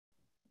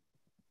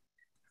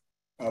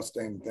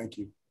Outstanding. Thank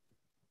you.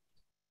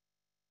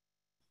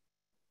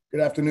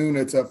 Good afternoon.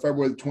 It's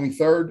February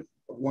 23rd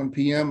at 1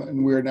 p.m.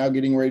 and we're now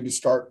getting ready to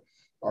start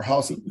our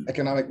House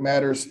Economic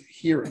Matters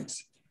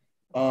hearings.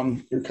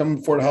 You're coming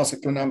before the House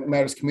Economic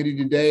Matters Committee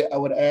today. I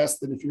would ask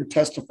that if you're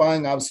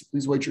testifying, obviously,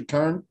 please wait your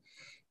turn.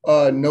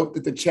 Note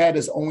that the chat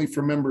is only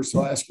for members,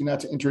 so I ask you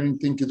not to enter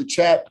anything to the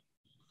chat.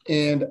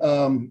 And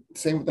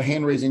same with the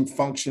hand raising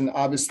function.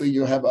 Obviously,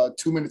 you'll have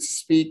 2 minutes to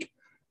speak.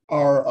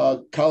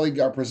 Our colleague,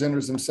 our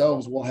presenters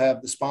themselves will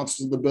have, the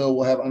sponsors of the bill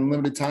will have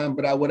unlimited time,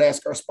 but I would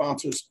ask our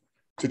sponsors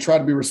to try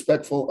to be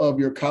respectful of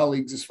your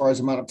colleagues as far as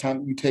the amount of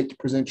time you take to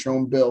present your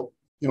own bill.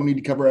 You don't need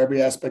to cover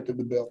every aspect of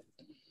the bill.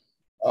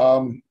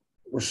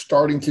 We're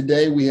starting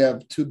today. We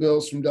have 2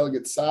 bills from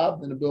Delegate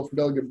Saab and a bill from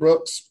Delegate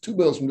Brooks, 2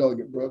 bills from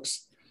Delegate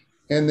Brooks,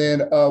 and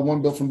then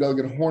 1 bill from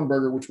Delegate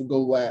Hornberger, which will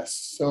go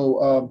last.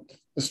 So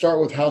let's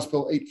start with House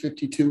Bill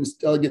 852. Is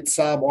Delegate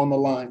Saab on the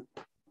line?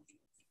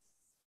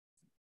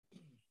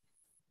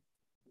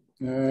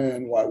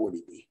 And why would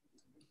he be?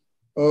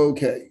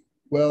 Okay.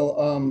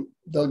 Well,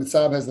 Delegate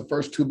Saab has the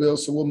first 2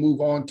 bills, so we'll move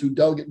on to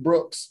Delegate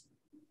Brooks.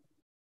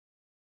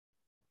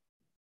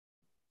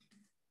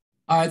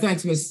 All right,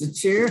 thanks, Mr.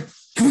 Chair.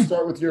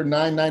 Start with your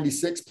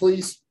 996,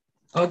 please.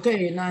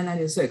 Okay,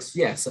 996,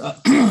 yes. All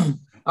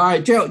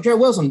right, Chair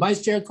Wilson,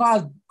 Vice Chair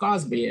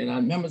Cosby,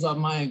 and members of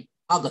my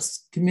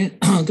August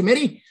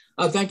committee,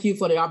 thank you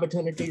for the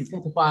opportunity to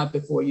testify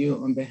before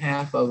you on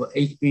behalf of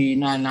HB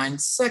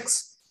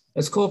 996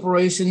 as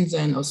corporations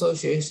and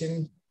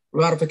association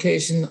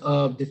ratification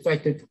of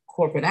defective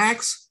corporate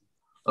acts.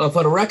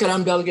 For the record,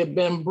 I'm Delegate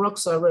Ben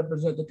Brooks. I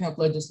represent the 10th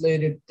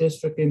Legislative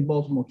District in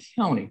Baltimore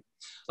County.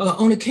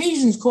 On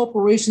occasions,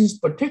 corporations,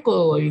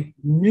 particularly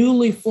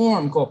newly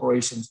formed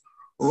corporations,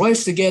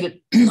 rush to get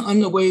it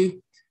underway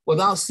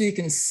without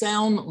seeking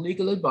sound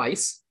legal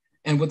advice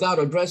and without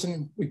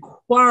addressing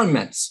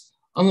requirements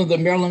under the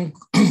Maryland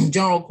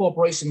General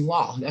Corporation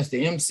Law, that's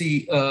the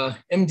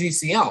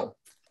MGCL,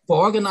 for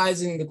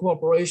organizing the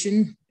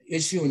corporation,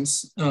 issuing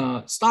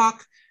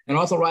stock, and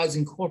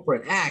authorizing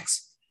corporate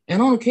acts.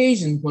 And on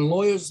occasion, when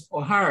lawyers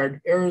are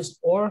hired, errors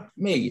are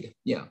made.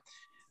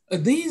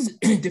 These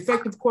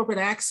defective corporate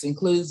acts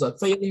includes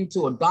failing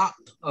to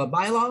adopt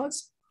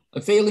bylaws,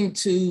 failing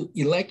to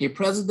elect a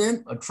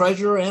president, a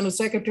treasurer, and a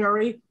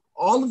secretary,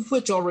 all of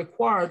which are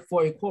required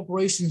for a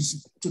corporation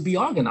to be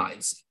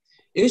organized.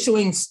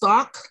 Issuing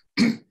stock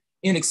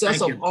in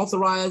excess of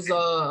authorized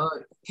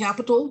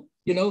capital,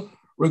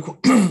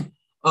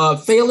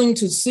 failing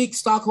to seek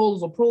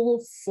stockholders'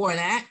 approval for an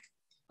act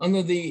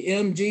under the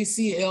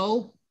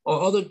MGCL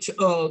or other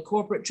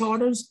corporate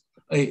charters,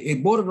 a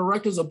board of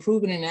directors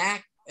approving an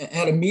act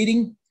at a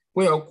meeting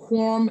where a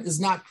quorum is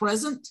not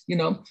present,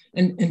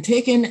 and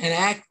taking an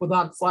act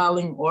without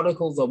filing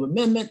articles of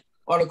amendment,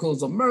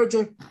 articles of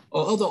merger,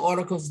 or other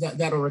articles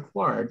that are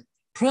required.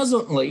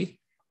 Presently,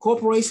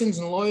 corporations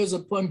and lawyers,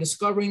 upon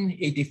discovering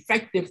a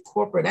defective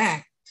corporate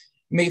act,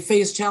 may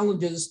face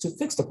challenges to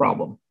fix the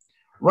problem.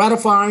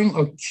 Ratifying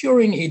or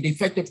curing a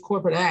defective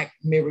corporate act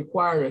may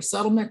require a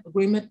settlement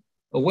agreement,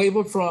 a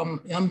waiver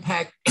from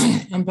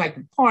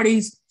impacted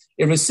parties,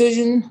 a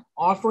rescission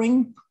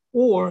offering,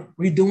 or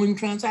redoing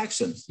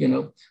transactions.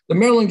 The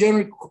Maryland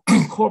General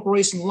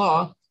Corporation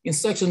Law in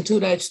Section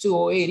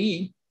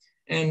 2-208E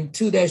and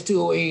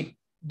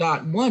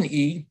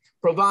 2-208.1E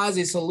provides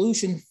a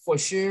solution for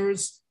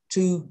shares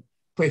to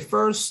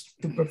preferred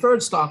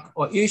stock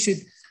are issued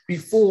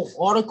before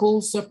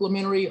articles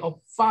supplementary are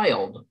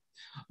filed.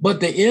 But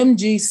the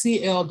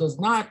MGCL does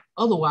not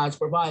otherwise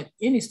provide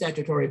any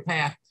statutory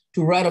path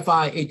to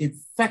ratify a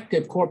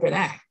defective corporate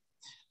act.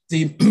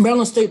 The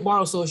Maryland State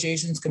Bar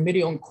Association's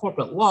Committee on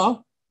Corporate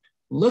Law,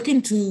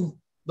 looking to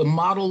the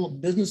Model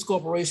Business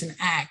Corporation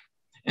Act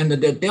and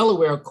the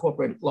Delaware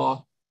Corporate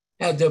Law,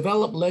 has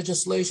developed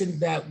legislation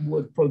that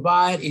would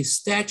provide a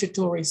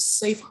statutory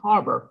safe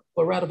harbor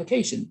for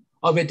ratification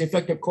of a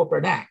defective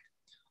corporate act.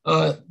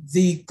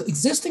 The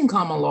existing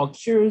common law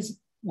cures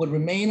would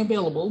remain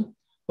available,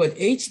 but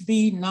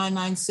HB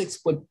 996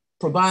 would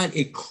provide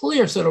a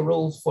clear set of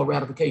rules for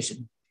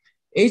ratification.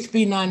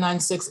 HB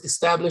 996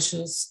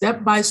 establishes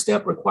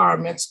step-by-step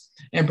requirements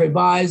and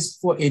provides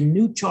for a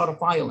new charter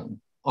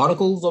filing,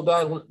 articles of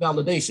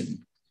validation,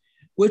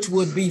 which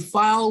would be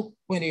filed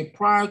when a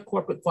prior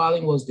corporate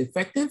filing was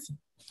defective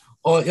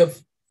or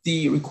if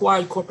the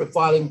required corporate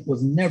filing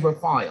was never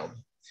filed.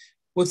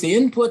 With the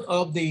input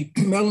of the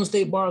Maryland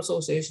State Bar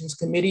Association's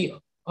Committee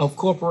of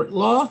Corporate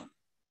Law,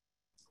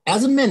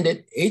 as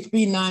amended,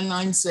 HB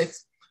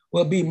 996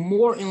 will be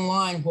more in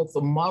line with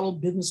the Model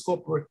Business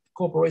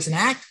Corporation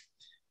Act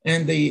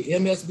and the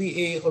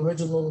MSBA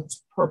original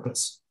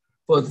purpose.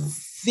 For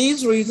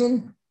these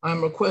reasons,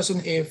 I'm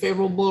requesting a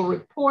favorable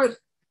report.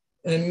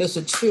 And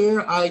Mr.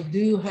 Chair, I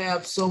do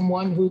have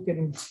someone who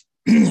can,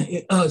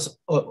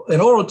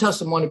 an oral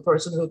testimony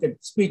person who can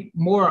speak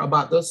more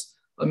about this,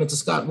 Mr.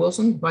 Scott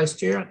Wilson, Vice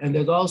Chair, and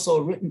there's also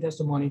a written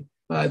testimony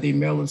by the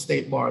Maryland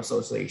State Bar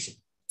Association.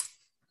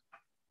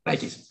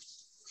 Thank you.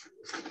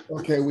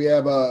 Okay, we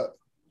have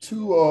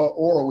 2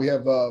 oral. We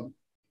have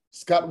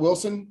Scott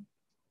Wilson.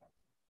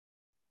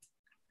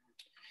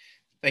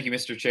 Thank you,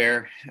 Mr.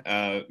 Chair,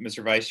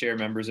 Mr. Vice Chair,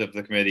 members of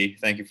the committee.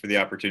 Thank you for the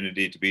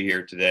opportunity to be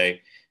here today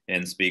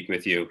and speak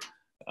with you.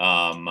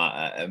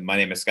 My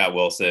name is Scott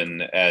Wilson.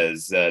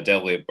 As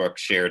Delegate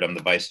Brooks shared, I'm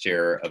the Vice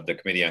Chair of the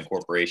Committee on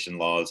Corporation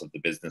Laws of the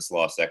Business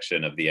Law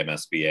section of the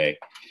MSBA.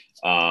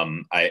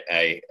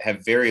 I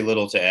have very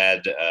little to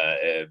add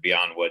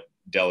beyond what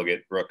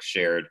Delegate Brooks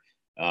shared,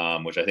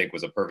 which I think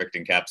was a perfect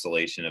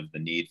encapsulation of the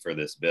need for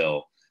this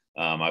bill.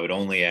 I would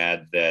only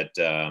add that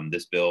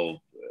this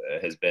bill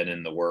has been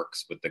in the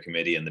works with the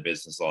committee and the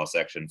business law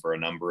section for a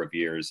number of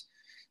years,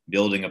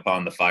 building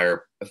upon the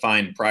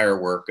fine prior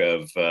work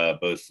of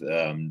both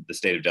the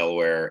state of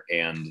Delaware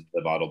and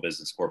the Model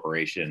Business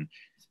Corporation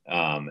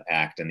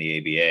Act and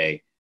the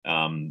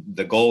ABA.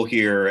 The goal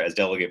here, as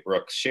Delegate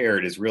Brooks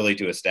shared, is really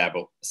to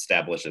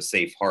establish a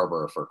safe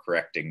harbor for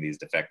correcting these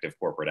defective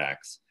corporate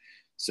acts,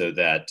 so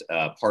that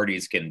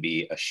parties can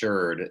be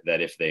assured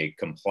that if they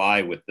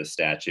comply with the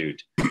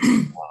statute,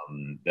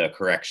 the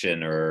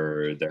correction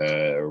or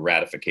the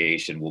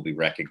ratification will be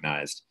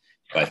recognized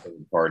by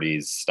third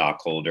parties,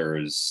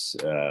 stockholders,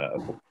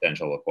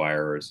 potential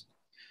acquirers.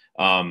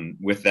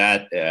 With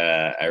that,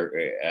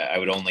 I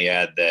would only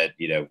add that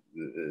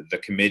the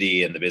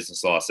committee and the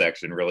business law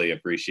section really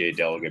appreciate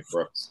Delegate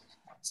Brooks'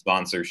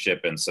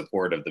 sponsorship and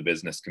support of the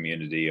business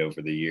community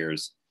over the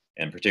years,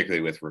 and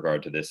particularly with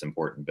regard to this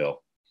important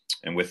bill.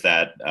 And with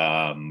that,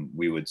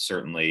 we would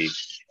certainly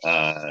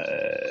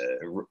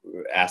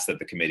ask that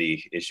the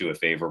committee issue a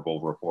favorable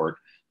report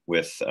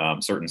with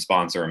certain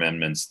sponsor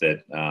amendments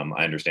that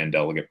I understand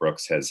Delegate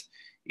Brooks has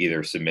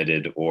either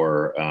submitted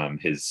or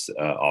his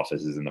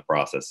office is in the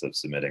process of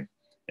submitting,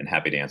 and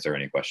happy to answer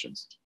any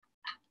questions.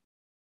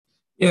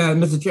 Yeah,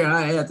 Mr. Chair,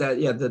 I add that,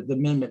 yeah, the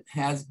amendment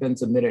has been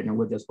submitted and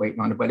we're just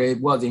waiting on it, but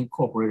it was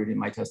incorporated in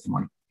my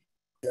testimony.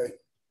 Okay.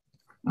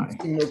 All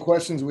right. No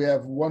questions. We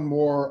have one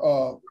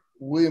more.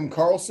 William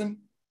Carlson.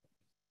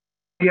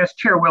 Yes,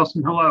 Chair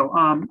Wilson, hello.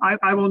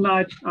 I will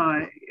not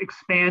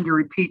expand or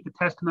repeat the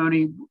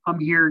testimony.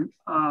 I'm here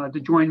to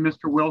join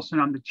Mr. Wilson.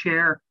 I'm the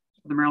chair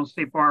of the Maryland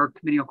State Bar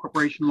Committee on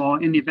Corporation Law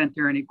in the event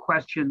there are any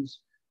questions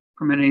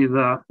from any of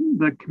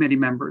the committee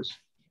members.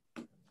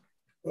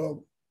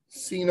 Well,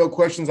 seeing no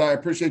questions, I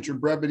appreciate your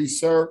brevity,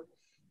 sir.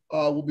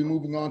 We'll be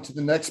moving on to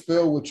the next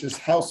bill, which is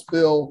House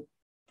Bill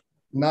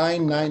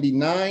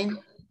 999,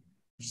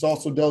 which is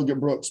also Delegate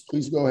Brooks.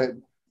 Please go ahead.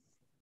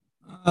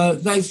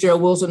 Vice Chair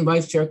Wilson,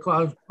 Vice Chair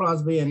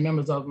Crosby, and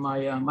members of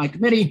my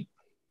committee,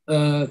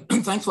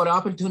 thanks for the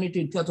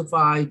opportunity to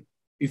testify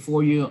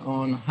before you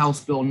on House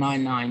Bill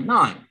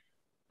 999,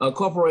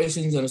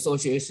 Corporations and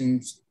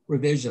Associations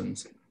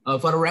Revisions.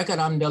 For the record,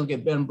 I'm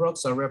Delegate Ben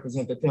Brooks. I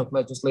represent the 10th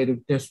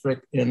Legislative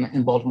District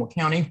in Baltimore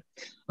County.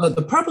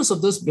 The purpose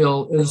of this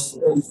bill is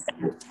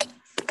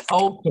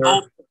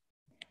alter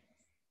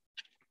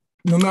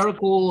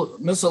numerical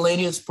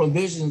miscellaneous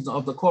provisions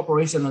of the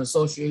Corporation and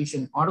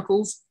Association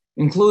articles,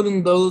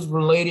 including those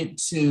related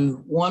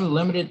to 1,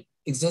 limited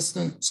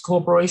existence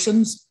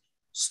corporations,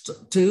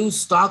 2,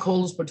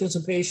 stockholders'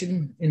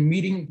 participation in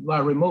meeting by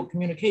remote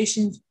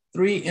communications,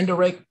 3,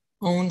 indirect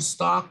owned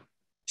stock,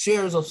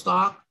 shares of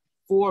stock,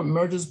 4,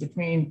 mergers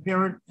between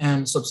parent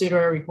and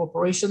subsidiary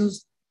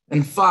corporations,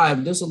 and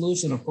 5,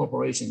 dissolution of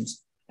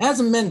corporations. As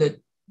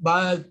amended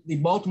by the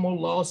Baltimore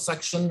Law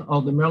section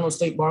of the Maryland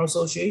State Bar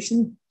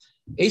Association,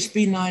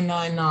 HB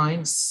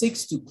 999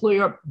 seeks to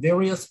clear up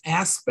various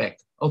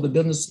aspects of the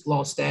business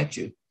law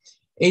statute.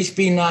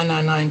 HB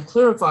 999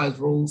 clarifies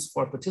rules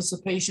for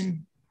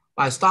participation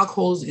by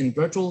stockholders in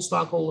virtual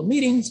stockholder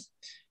meetings.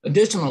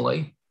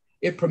 Additionally,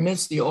 it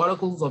permits the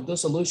articles of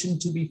dissolution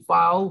to be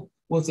filed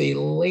with a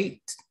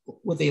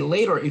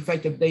later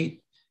effective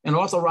date and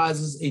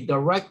authorizes a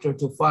director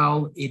to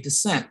file a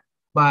dissent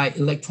by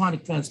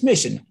electronic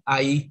transmission,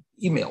 i.e.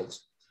 emails.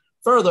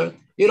 Further,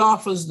 it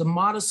offers the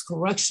modest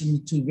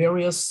correction to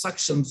various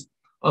sections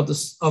of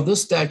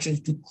this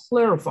statute to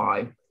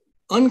clarify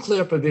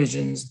unclear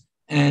provisions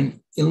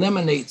and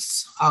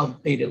eliminates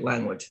outdated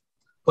language.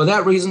 For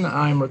that reason,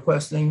 I'm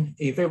requesting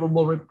a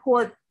favorable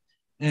report,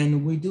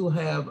 and we do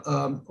have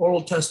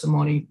oral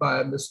testimony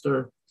by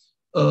Mr.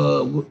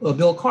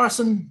 Bill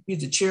Carson.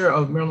 He's the chair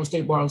of Maryland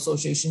State Bar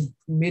Association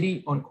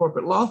Committee on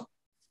Corporate Law,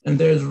 and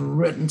there's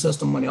written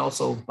testimony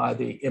also by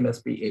the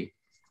MSBA.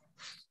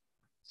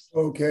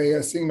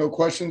 Okay, seeing no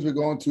questions, we're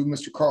going to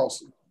Mr.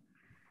 Carlson.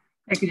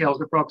 Thank you,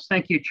 Delegate Brooks.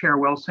 Thank you, Chair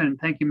Wilson, and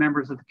thank you,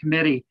 members of the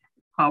committee.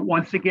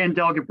 Once again,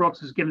 Delegate Brooks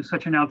has given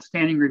such an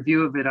outstanding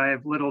review of it. I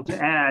have little to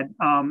add.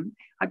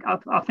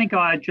 I think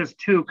I'll add just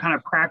 2 kind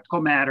of practical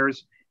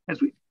matters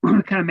as we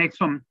kind of make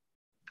some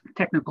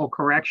technical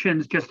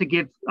corrections, just to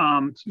give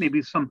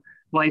maybe some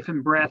life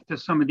and breath to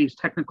some of these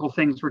technical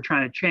things we're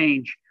trying to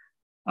change.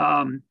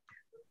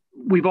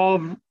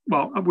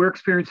 We're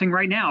experiencing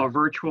right now a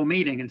virtual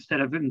meeting instead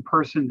of in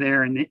person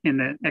there in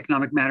the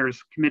Economic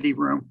Matters Committee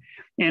room.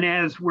 And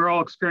as we're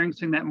all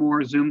experiencing that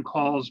more, Zoom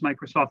calls,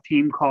 Microsoft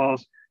Team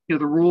calls, the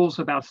rules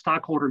about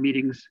stockholder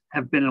meetings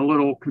have been a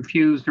little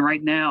confused. And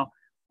right now,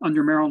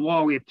 under Maryland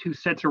law, we have 2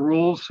 sets of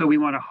rules. So we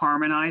want to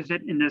harmonize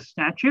it in this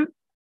statute.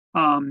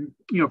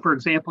 For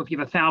example, if you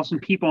have 1,000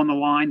 people on the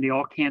line, they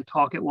all can't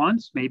talk at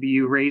once. Maybe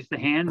you raise the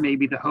hand,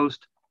 maybe the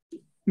host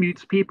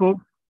mutes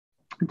people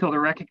until they're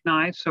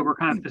recognized. So we're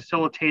kind of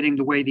facilitating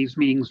the way these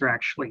meetings are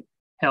actually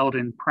held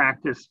in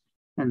practice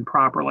and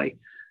properly.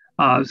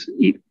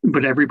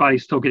 But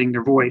everybody's still getting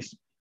their voice.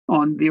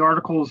 On the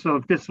articles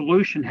of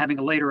dissolution having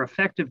a later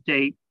effective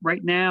date,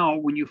 right now,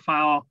 when you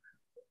file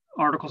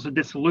articles of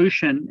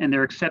dissolution and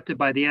they're accepted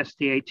by the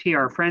SDAT,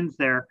 our friends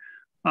there,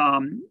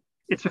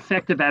 it's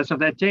effective as of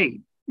that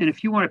date. And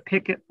if you want to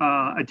pick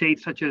a date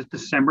such as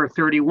December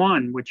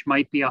 31, which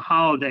might be a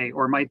holiday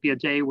or might be a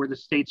day where the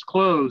state's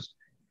closed,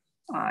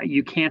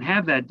 you can't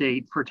have that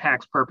date for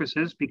tax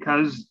purposes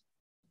because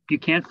you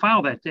can't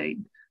file that date.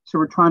 So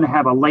we're trying to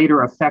have a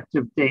later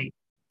effective date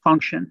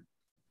function.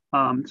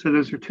 So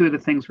those are two of the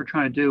things we're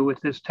trying to do with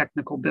this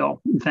technical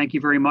bill. And thank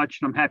you very much.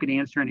 And I'm happy to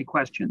answer any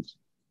questions.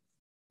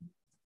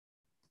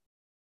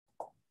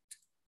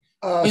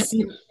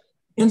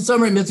 In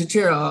summary, Mr.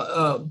 Chair,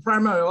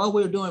 primarily all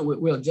we're doing,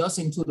 we're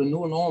adjusting to the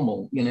new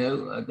normal.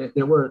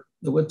 There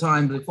were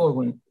times before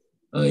when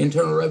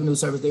Internal Revenue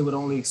Service, they would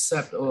only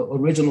accept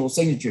original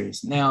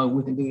signatures. Now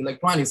we can do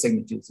electronic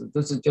signatures. So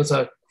this is just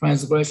a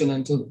transgression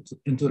into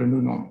the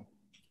new normal.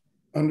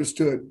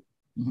 Understood.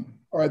 Mm-hmm.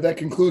 All right, that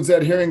concludes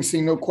that hearing.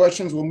 Seeing no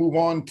questions, we'll move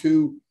on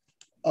to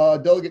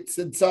Delegate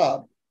Sid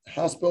Saab,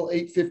 House Bill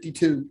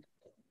 852.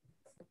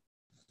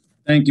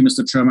 Thank you,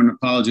 Mr. Chairman.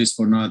 Apologies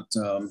for not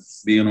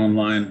being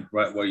online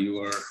right where you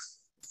were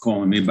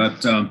calling me.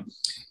 But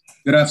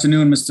good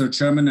afternoon, Mr.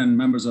 Chairman and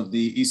members of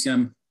the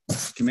ECM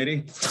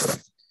Committee.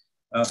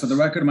 For the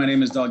record, my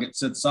name is Delegate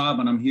Sid Saab,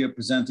 and I'm here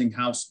presenting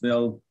House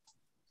Bill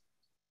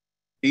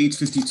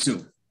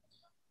 852.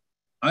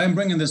 I am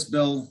bringing this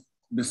bill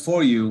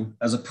before you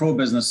as a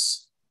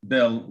pro-business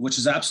bill, which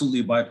is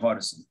absolutely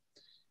bipartisan.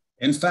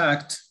 In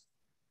fact,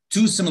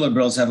 two similar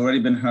bills have already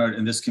been heard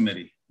in this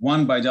committee,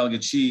 one by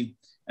Delegate Shi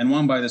and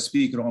one by the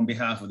Speaker on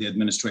behalf of the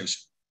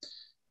administration.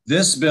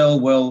 This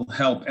bill will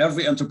help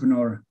every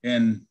entrepreneur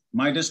in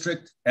my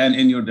district and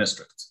in your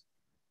district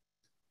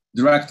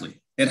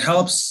directly. It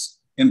helps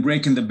in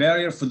breaking the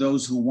barrier for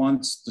those who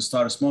want to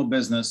start a small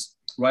business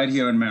right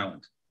here in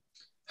Maryland.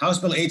 House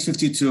Bill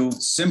 852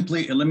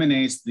 simply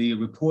eliminates the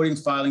reporting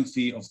filing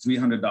fee of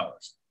 $300.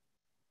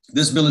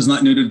 This bill is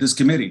not new to this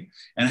committee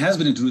and has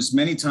been introduced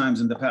many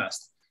times in the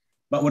past.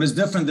 But what is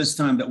different this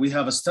time that we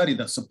have a study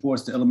that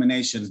supports the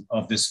elimination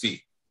of this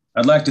fee.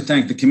 I'd like to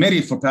thank the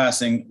committee for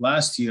passing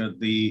last year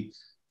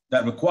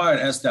that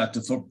required SDAT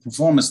to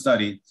perform a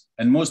study,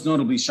 and most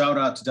notably shout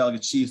out to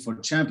Delegate Chief for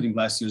championing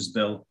last year's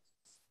bill,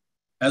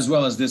 as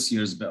well as this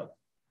year's bill.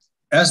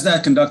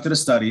 SDAT conducted a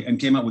study and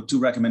came up with two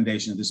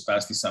recommendations this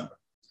past December.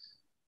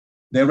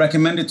 They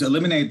recommended to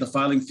eliminate the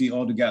filing fee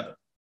altogether,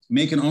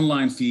 make an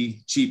online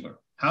fee cheaper.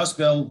 House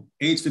Bill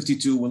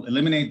 852 will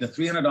eliminate the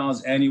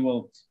 $300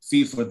 annual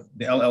fee for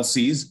the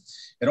LLCs.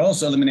 It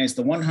also eliminates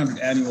the $100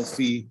 annual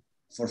fee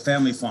for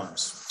family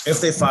farms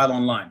if they file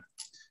online.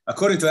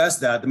 According to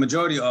SDAT, the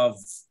majority of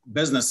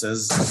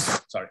businesses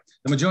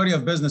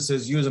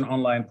use an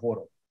online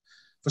portal.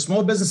 For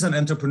small business and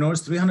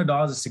entrepreneurs,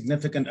 $300 is a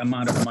significant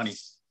amount of money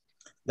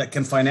that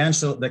can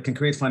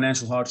create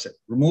financial hardship.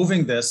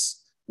 Removing this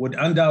would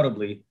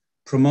undoubtedly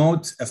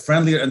promote a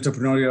friendlier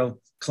entrepreneurial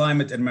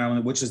climate in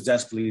Maryland, which is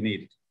desperately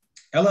needed.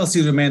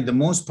 LLCs remain the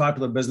most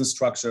popular business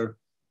structure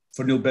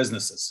for new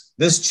businesses.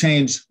 This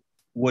change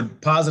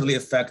would positively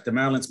affect the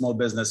Maryland small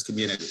business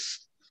community.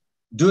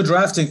 Due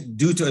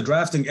to a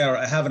drafting error,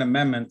 I have an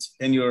amendment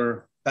in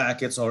your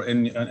packets or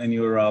in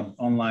your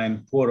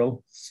online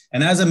portal.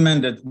 And as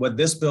amended, what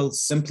this bill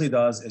simply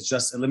does is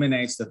just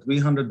eliminates the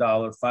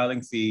 $300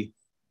 filing fee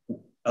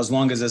as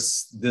long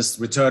as this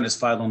return is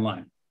filed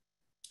online.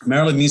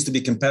 Maryland needs to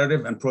be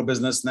competitive and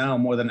pro-business now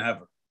more than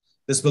ever.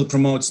 This bill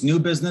promotes new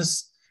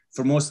business.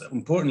 For most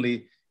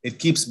importantly, it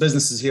keeps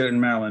businesses here in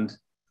Maryland.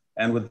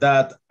 And with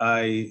that,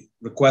 I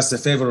request a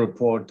favor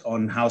report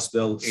on House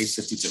Bill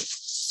 852.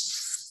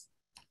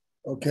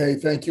 Okay,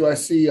 thank you. I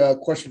see a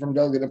question from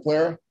Delegate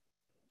Aplera.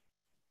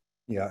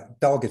 Yeah,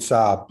 Delegate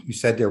Saab, you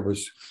said there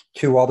was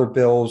two other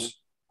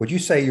bills. Would you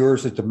say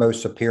yours is the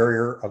most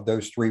superior of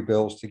those three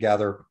bills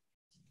together?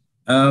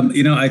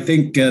 I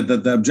think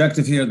that the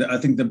objective here, I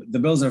think the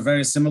bills are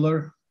very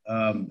similar,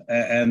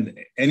 and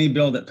any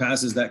bill that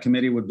passes that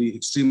committee would be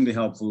extremely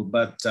helpful.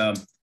 But,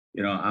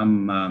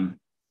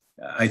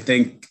 I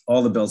think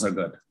all the bills are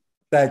good.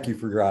 Thank you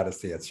for your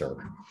honest answer.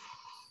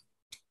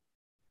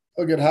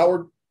 Delegate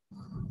Howard.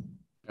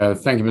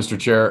 Thank you, Mr.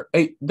 Chair.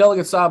 Hey,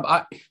 Delegate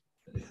Saab,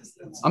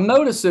 I'm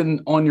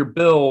noticing on your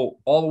bill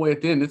all the way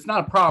at the end, it's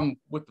not a problem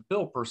with the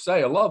bill per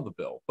se. I love the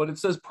bill, but it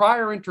says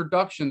prior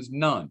introductions,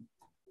 none.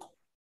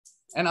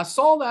 And I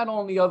saw that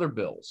on the other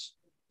bills,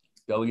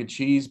 Delegate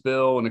Cheese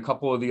bill and a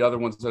couple of the other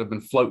ones that have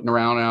been floating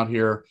around out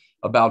here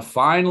about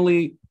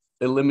finally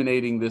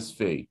eliminating this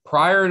fee.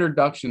 Prior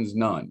introductions,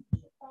 none.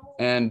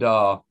 And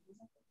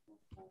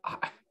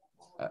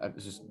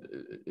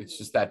it's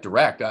just that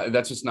direct.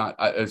 That's just not,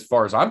 as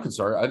far as I'm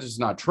concerned, it's just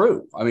not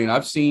true. I mean,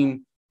 I've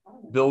seen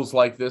bills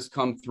like this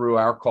come through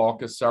our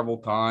caucus several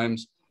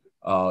times.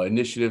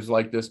 Initiatives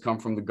like this come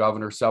from the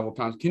governor several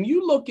times. Can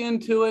you look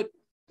into it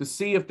to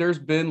see if there's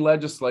been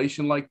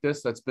legislation like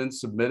this that's been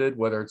submitted,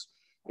 whether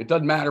it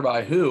doesn't matter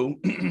by who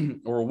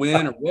or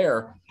when or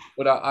where,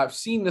 but I've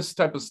seen this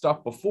type of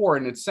stuff before,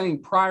 and it's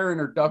saying prior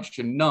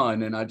introduction,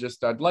 none. And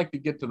I'd like to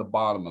get to the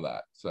bottom of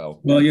that. So,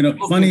 well,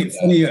 funny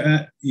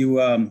you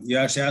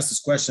actually asked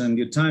this question.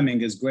 Your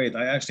timing is great.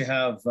 I actually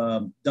have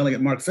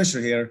Delegate Mark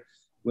Fisher here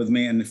with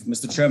me, and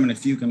Mr. Chairman,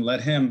 if you can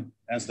let him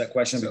answer that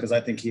question, because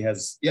I think he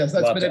has. Yes,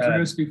 that's been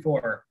introduced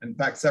before. In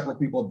fact, several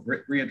people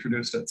have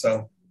reintroduced it.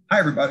 So, hi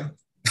everybody.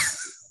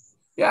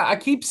 Yeah, I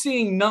keep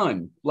seeing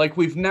none. Like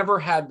we've never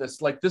had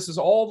this. Like this is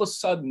all of a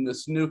sudden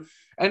this new,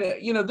 and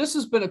this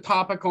has been a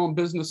topic on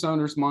business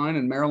owners' mind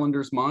and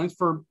Marylanders' minds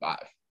for.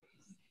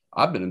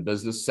 I've been in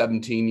business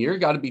 17 years,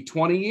 got to be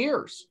 20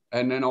 years,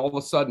 and then all of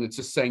a sudden it's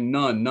just saying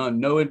none,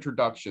 no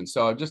introduction.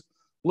 So I just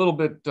a little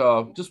bit,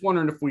 just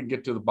wondering if we can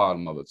get to the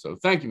bottom of it. So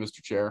thank you,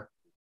 Mr. Chair.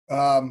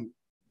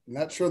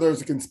 Not sure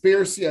there's a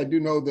conspiracy. I do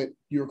know that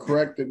you're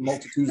correct that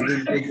multitudes of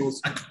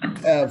individuals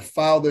have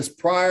filed this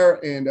prior,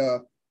 and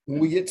when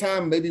we get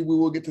time, maybe we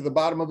will get to the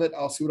bottom of it.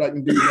 I'll see what I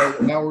can do.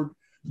 Howard,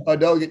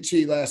 Delegate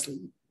Chi, lastly.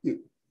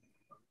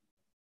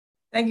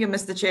 Thank you,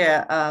 Mr.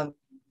 Chair.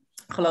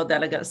 Hello,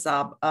 Delegate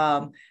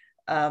Saab.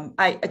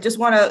 I just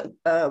want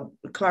to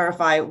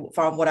clarify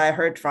from what I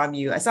heard from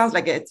you. It sounds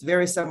like it's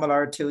very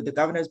similar to the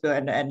governor's bill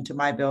and to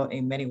my bill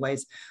in many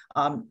ways.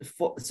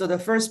 So the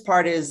first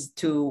part is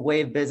to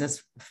waive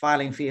business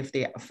filing fee if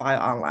they file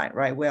online,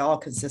 right? We're all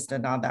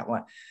consistent on that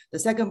one. The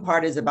second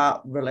part is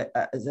about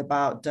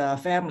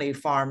family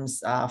farms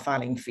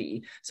filing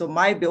fee. So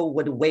my bill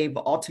would waive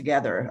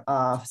altogether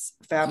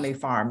family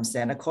farms.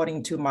 And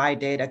according to my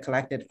data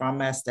collected from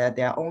Masted,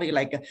 there are only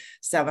like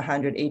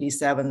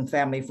 787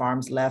 family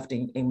farms left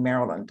in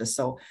Maryland.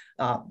 So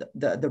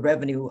the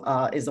revenue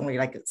is only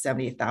like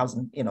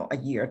 78,000, a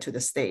year to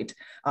the state,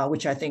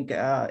 which I think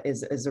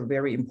is a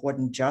very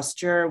important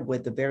gesture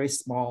with a very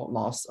small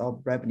loss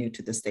of revenue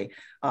to the state.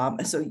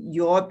 So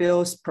your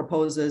bill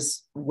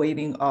proposes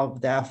waiving of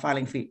their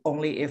filing fee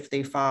only if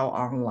they file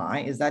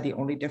online. Is that the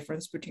only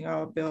difference between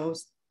our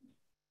bills?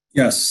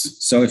 Yes.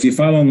 So if you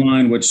file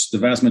online, which the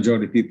vast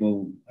majority of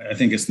people, I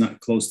think it's not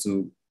close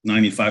to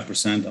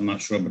 95%, I'm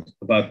not sure,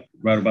 but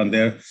right about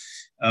there.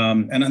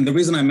 And the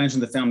reason I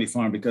mentioned the family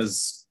farm,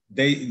 because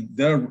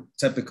their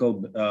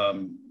typical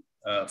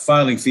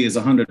filing fee is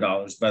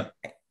 $100, but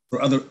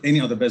for any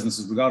other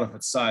businesses, regardless of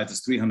its size,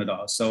 it's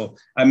 $300. So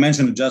I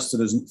mentioned it just so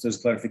there's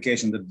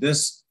clarification that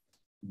this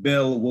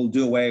bill will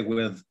do away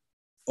with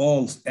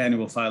all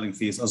annual filing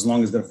fees as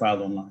long as they're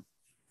filed online.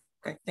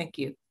 Okay, thank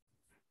you.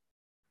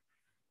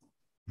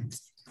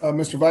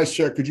 Mr. Vice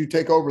Chair, could you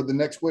take over? The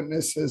next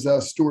witness is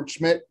Stuart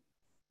Schmidt.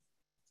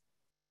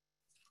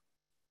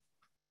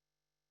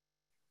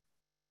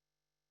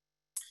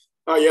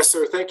 Yes,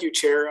 sir. Thank you,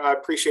 Chair. I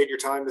appreciate your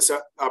time, this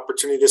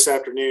opportunity this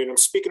afternoon. I'm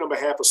speaking on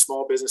behalf of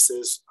small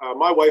businesses.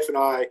 My wife and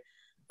I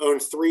own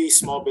 3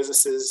 small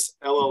businesses,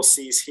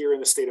 LLCs, here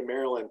in the state of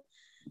Maryland.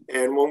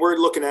 And when we're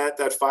looking at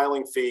that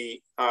filing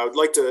fee, I would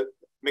like to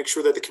make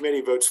sure that the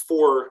committee votes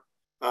for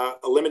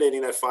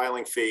eliminating that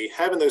filing fee.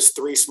 Having those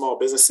 3 small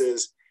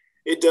businesses,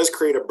 it does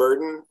create a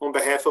burden on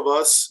behalf of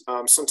us.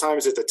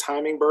 Sometimes it's a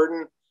timing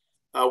burden.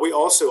 We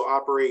also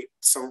operate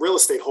some real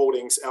estate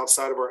holdings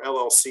outside of our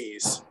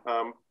LLCs,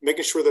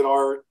 making sure that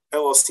our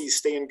LLCs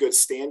stay in good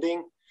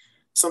standing.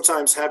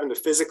 Sometimes having to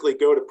physically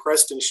go to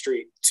Preston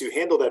Street to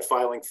handle that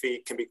filing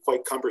fee can be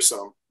quite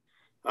cumbersome.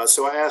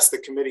 So I asked the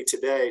committee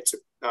today to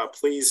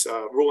please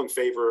rule in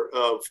favor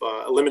of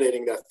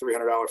eliminating that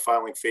 $300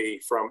 filing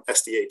fee from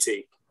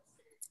SDAT.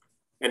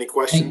 Any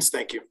questions?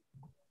 Thank you.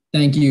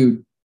 Thank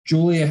you.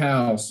 Julia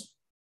House.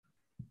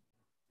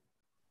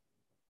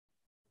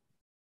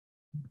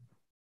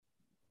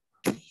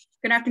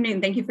 Good afternoon.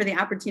 Thank you for the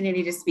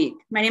opportunity to speak.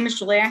 My name is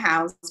Julia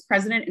House,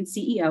 President and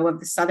CEO of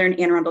the Southern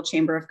Anne Arundel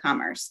Chamber of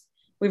Commerce.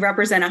 We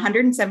represent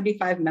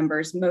 175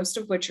 members, most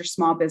of which are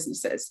small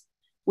businesses.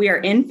 We are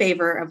in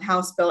favor of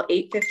House Bill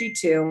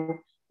 852,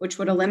 which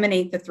would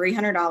eliminate the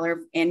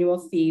 $300 annual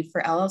fee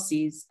for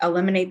LLCs,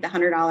 eliminate the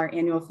 $100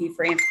 annual fee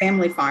for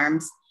family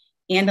farms,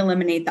 and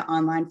eliminate the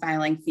online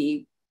filing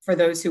fee for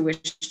those who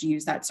wish to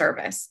use that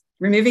service.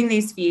 Removing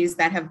these fees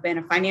that have been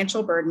a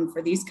financial burden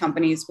for these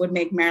companies would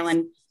make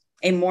Maryland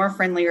a more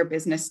friendlier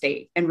business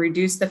state and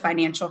reduce the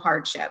financial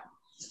hardship.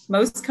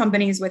 Most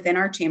companies within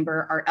our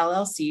chamber are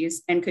LLCs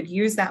and could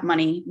use that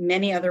money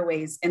many other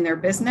ways in their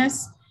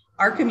business,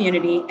 our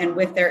community, and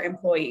with their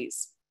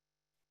employees.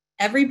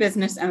 Every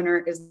business owner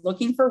is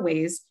looking for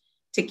ways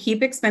to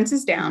keep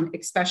expenses down,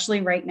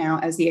 especially right now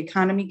as the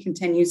economy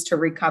continues to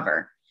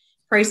recover.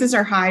 Prices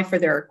are high for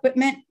their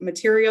equipment,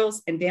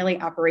 materials, and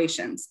daily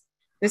operations.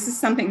 This is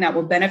something that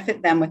will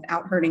benefit them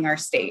without hurting our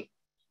state.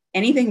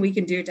 Anything we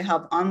can do to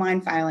help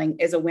online filing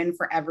is a win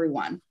for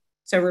everyone.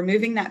 So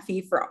removing that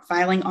fee for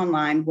filing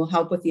online will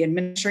help with the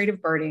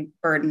administrative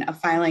burden of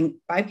filing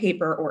by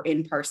paper or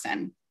in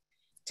person.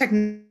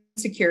 Technology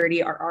and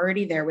security are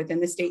already there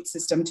within the state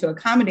system to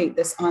accommodate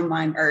this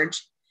online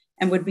urge,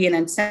 and would be an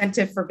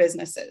incentive for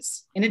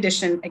businesses. In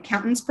addition,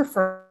 accountants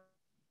prefer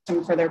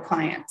them for their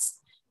clients.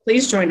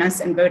 Please join us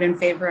and vote in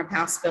favor of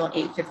House Bill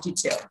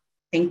 852.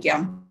 Thank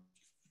you.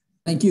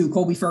 Thank you.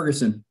 Colby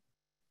Ferguson.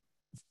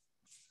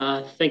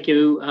 Thank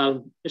you,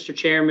 Mr.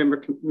 Chair,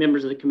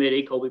 members of the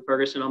committee. Colby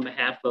Ferguson on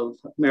behalf of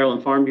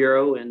Maryland Farm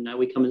Bureau, and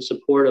we come in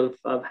support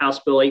of House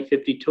Bill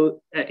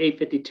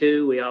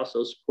 852. We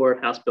also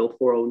support House Bill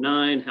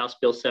 409, House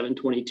Bill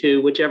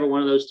 722, whichever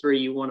one of those three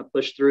you want to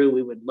push through,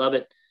 we would love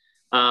it.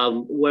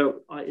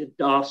 It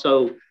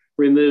also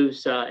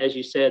removes, as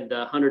you said,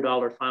 the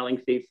 $100 filing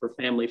fee for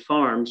family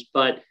farms,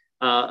 but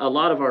a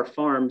lot of our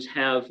farms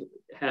have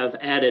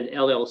added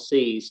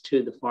LLCs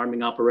to the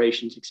farming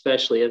operations,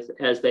 especially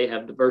as they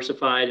have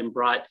diversified and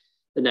brought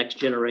the next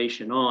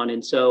generation on.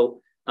 And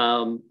so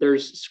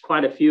there's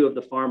quite a few of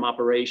the farm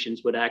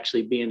operations would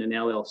actually be in an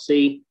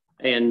LLC,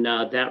 and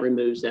that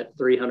removes that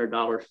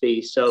 $300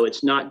 fee. So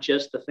it's not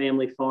just the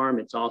family farm,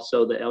 it's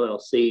also the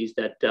LLCs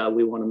that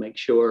we want to make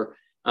sure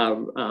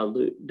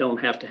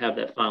don't have to have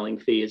that filing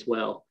fee as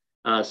well.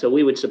 So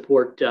we would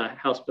support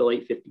House Bill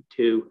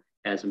 852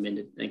 as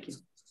amended. Thank you.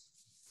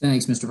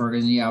 Thanks, Mr.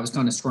 Ferguson. Yeah, I was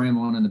kind of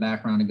scrambling in the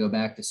background to go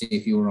back to see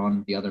if you were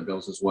on the other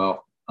bills as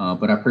well,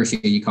 but I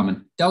appreciate you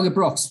coming. Delegate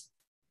Brooks.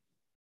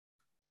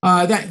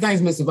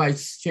 Thanks, Mr.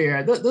 Vice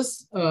Chair.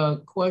 This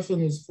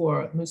question is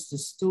for Mr.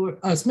 Stuart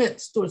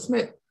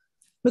Smith.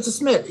 Mr.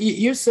 Smith,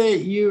 you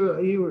said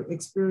you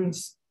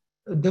experienced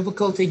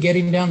difficulty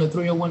getting down to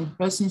 301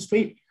 Preston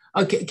Street.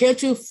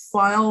 Can't you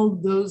file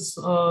those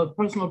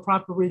personal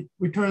property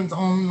returns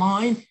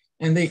online,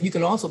 and you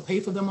can also pay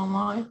for them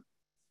online?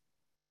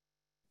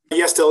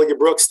 Yes, Delegate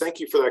Brooks,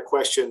 thank you for that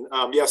question.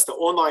 Yes, the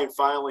online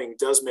filing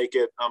does make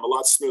it a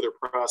lot smoother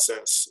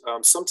process.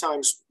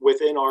 Sometimes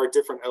within our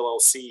different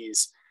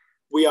LLCs,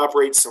 we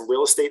operate some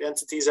real estate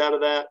entities out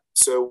of that.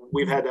 So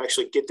we've had to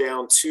actually get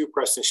down to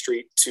Preston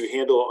Street to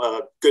handle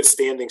a good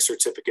standing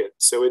certificate.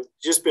 So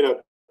it's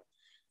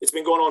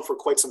been going on for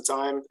quite some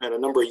time and a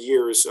number of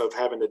years of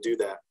having to do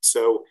that.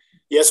 So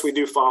yes, we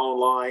do file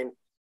online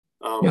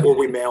or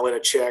we mail in a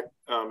check.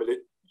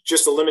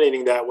 Just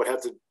eliminating that would have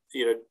to,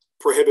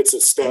 prohibits a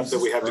step that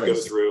we have to go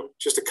through.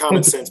 Just a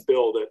common sense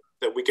bill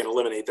that we can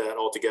eliminate that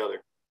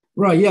altogether.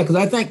 Right, yeah, because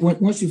I think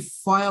once you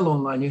file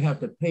online, you have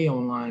to pay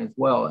online as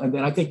well. And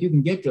then I think you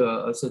can get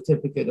a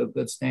certificate of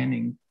good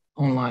standing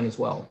online as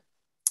well.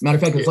 Matter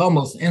of fact, it's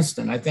almost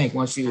instant, I think,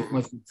 once you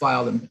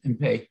file and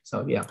pay.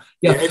 So yeah.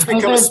 It's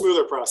become a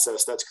smoother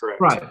process, that's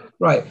correct.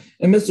 Right.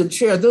 And Mr.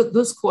 Chair,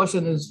 this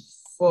question is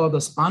for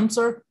the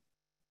sponsor.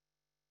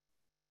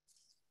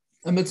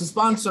 And Mr.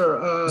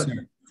 Sponsor,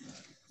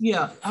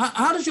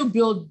 how does your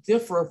bill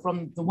differ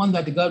from the one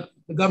that the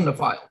governor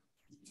filed?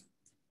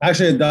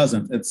 Actually, it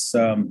doesn't.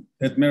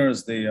 It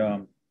mirrors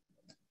the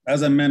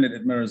as amended.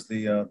 It mirrors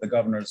the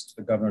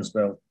governor's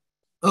bill.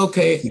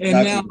 Okay, it's and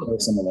now very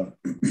similar.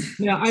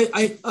 Now,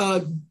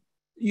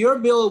 your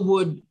bill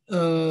would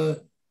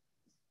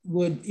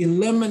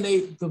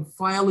eliminate the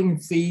filing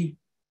fee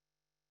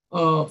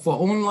for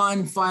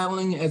online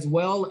filing as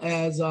well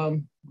as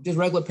just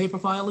regular paper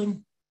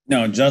filing.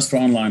 No, just for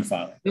online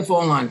filing. Just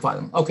for online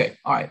filing. Okay.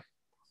 All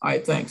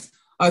right. Thanks.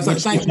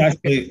 Which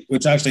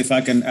actually, if I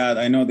can add,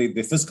 I know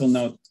the fiscal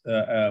note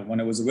when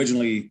it was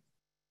originally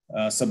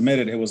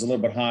submitted, it was a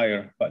little bit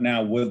higher, but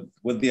now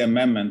with the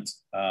amendment,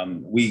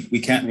 we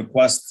can't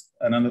request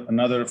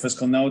another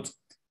fiscal note.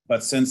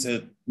 But since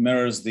it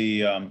mirrors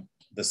the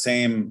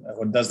same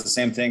or does the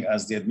same thing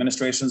as the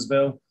administration's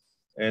bill,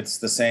 it's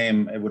the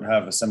same. It would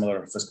have a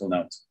similar fiscal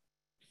note.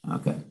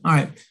 Okay. All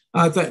right.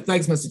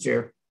 Thanks, Mr.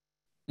 Chair.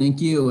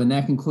 Thank you. And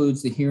that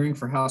concludes the hearing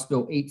for House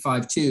Bill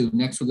 852.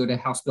 Next, we'll go to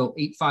House Bill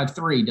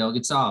 853.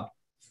 Delegate Saab.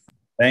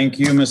 Thank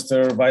you,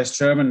 Mr. Vice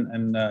Chairman.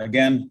 And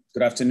again,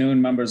 good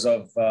afternoon, members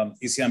of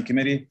ECM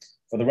Committee.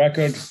 For the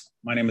record,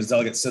 my name is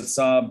Delegate Sid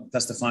Saab,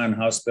 testifying on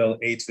House Bill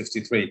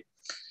 853.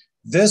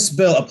 This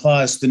bill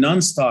applies to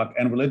non-stock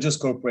and religious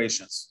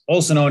corporations,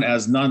 also known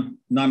as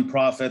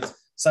non-profit,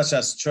 such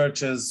as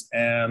churches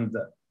and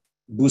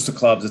booster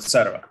clubs,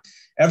 etc.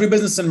 Every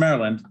business in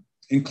Maryland,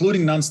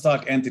 including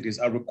non-stock entities,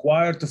 are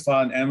required to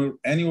file an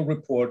annual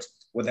report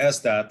with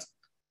SDAT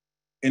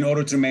in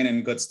order to remain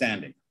in good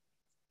standing.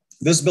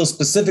 This bill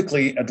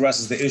specifically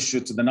addresses the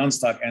issue to the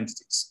non-stock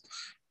entities.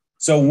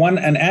 So when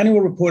an annual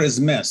report is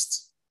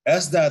missed,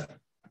 SDAT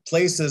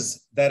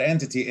places that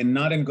entity in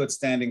not in good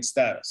standing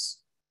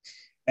status.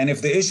 And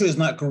if the issue is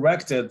not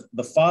corrected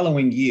the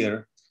following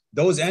year,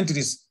 those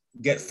entities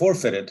get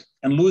forfeited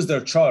and lose their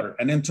charter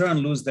and in turn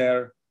lose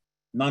their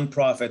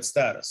nonprofit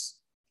status.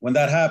 When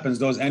that happens,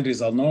 those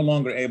entities are no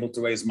longer able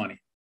to raise money.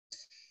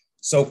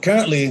 So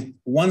currently,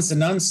 once a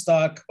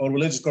non-stock or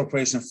religious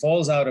corporation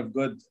falls out of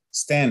good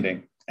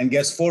standing and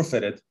gets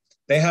forfeited,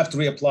 they have to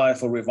reapply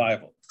for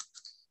revival.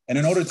 And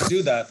in order to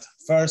do that,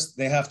 first,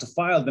 they have to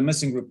file the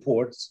missing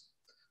reports,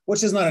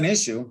 which is not an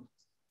issue,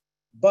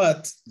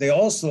 but they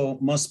also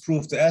must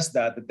prove to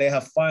SDAT that they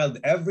have filed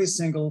every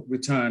single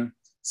return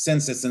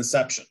since its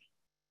inception.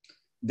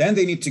 Then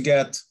they need to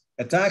get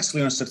a tax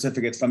clearance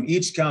certificate from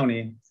each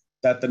county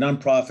that the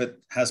nonprofit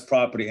has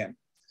property in.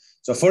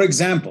 So for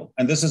example,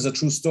 and this is a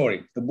true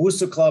story, the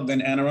Booster Club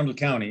in Anne Arundel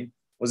County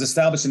was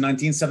established in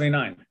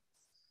 1979,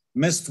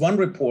 missed one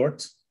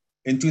report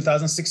in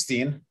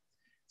 2016,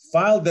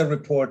 filed their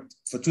report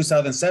for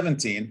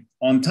 2017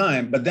 on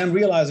time, but then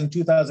realized in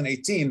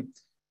 2018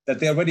 that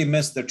they already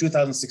missed their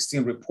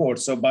 2016 report.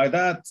 So by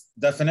that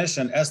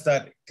definition,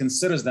 SDAT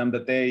considers them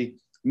that they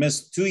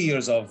missed 2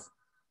 years of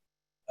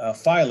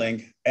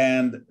filing,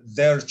 and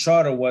their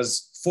charter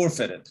was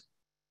forfeited.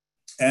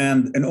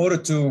 And in order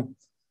to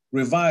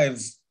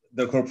revive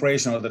the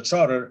corporation or the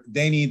charter,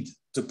 they need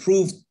to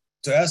prove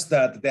to SDAT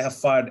that they have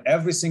filed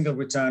every single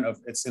return of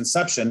its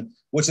inception,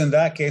 which in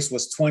that case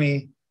was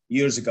 20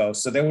 years ago.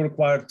 So they were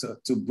required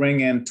to bring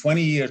in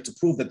 20 years to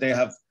prove that they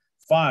have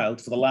filed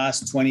for the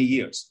last 20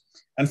 years.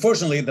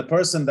 Unfortunately, the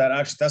person that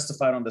actually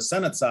testified on the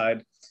Senate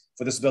side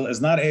for this bill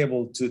is not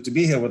able to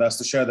be here with us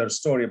to share their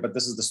story, but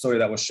this is the story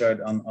that was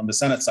shared on the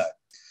Senate side.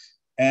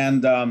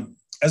 And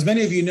as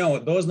many of you know,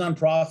 those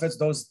nonprofits,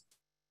 those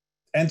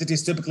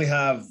entities typically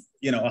have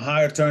a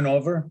higher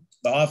turnover.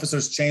 The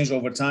officers change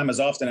over time as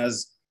often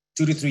as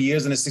 2 to 3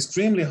 years, and it's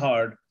extremely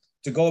hard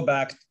to go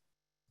back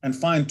and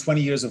find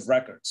 20 years of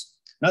records.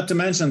 Not to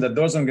mention that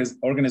those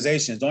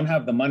organizations don't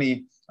have the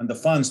money and the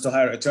funds to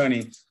hire an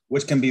attorney,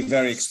 which can be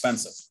very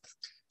expensive.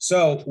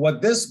 So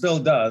what this bill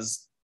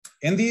does,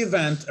 in the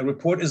event a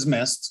report is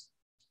missed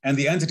and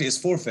the entity is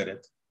forfeited,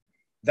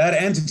 that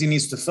entity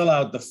needs to fill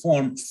out the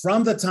form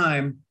from the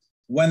time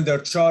when their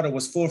charter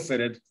was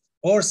forfeited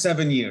or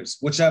 7 years,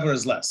 whichever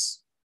is less.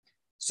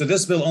 So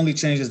this bill only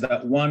changes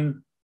that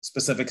one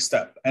specific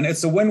step. And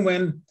it's a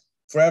win-win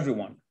for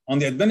everyone. On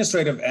the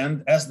administrative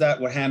end, SDAT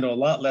will handle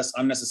a lot less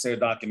unnecessary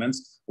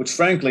documents, which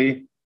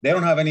frankly, they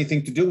don't have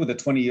anything to do with the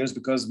 20 years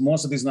because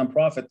most of these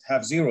nonprofits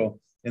have zero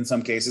in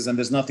some cases, and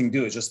there's nothing to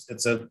do.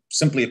 It's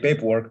simply a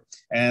paperwork,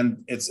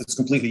 and it's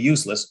completely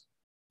useless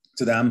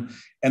to them.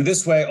 And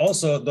this way,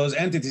 also, those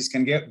entities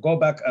can go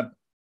back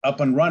up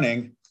and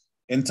running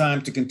in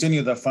time to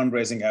continue their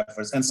fundraising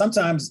efforts. And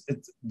sometimes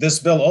this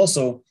bill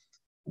also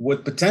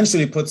would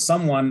potentially put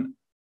someone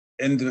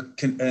in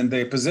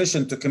the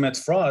position to commit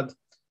fraud,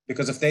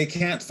 because if they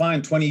can't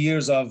find 20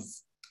 years of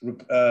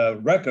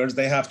records,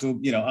 they have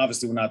to,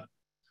 obviously we're not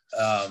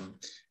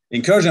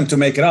encourage them to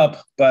make it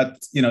up, but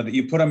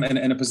you put them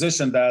in a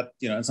position that,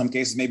 in some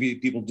cases, maybe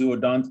people do or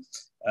don't,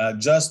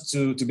 just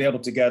to be able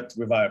to get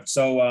revived.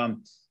 So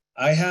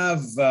I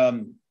have,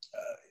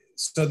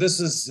 so this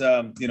is,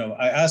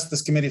 I asked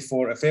this committee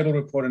for a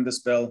favorable report in this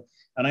bill,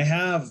 and I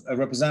have a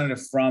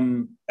representative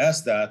from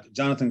SDAT,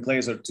 Jonathan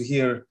Glazer,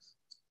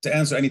 to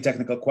answer any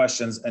technical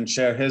questions and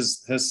share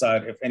his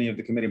side if any of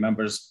the committee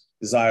members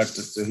desire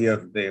to hear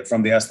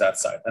from the SDAT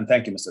side. And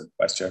thank you, Mr.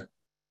 Vice Chair.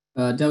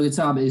 Delegate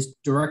Saab, is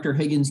Director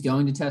Higgins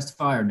going to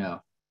testify or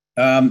no?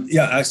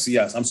 Yeah, actually,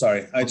 yes. I'm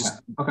sorry. I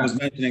was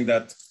mentioning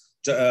that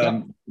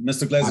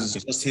Mr. Glazer is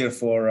just here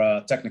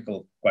for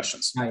technical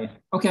questions.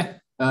 Okay.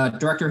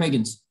 Director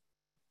Higgins.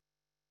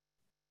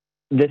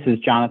 This is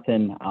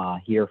Jonathan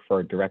here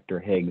for Director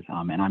Higgs,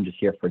 and I'm just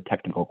here for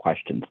technical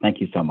questions. Thank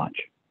you so much.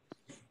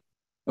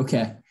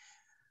 Okay.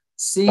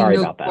 Seeing Sorry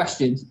no about that.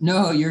 questions.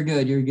 No, you're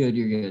good. You're good.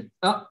 You're good.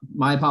 Oh,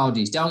 my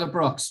apologies. Delegate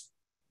Brooks.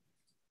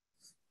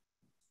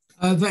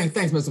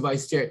 Thanks, Mr.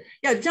 Vice Chair.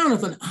 Yeah,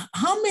 Jonathan,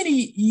 how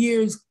many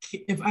years,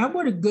 if I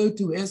were to go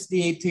to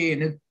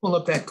SDAT and pull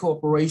up that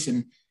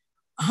corporation,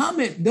 how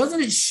many,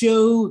 doesn't it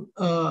show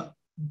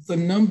the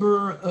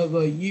number of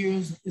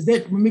years? Is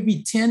that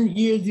maybe 10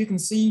 years you can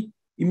see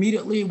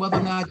immediately whether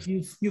or not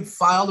you've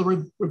filed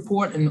a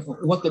report and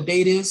what the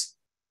date is?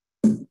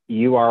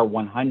 You are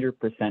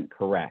 100%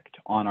 correct.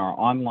 On our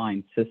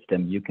online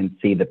system, you can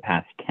see the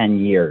past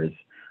 10 years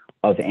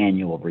of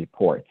annual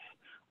reports.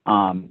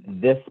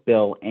 This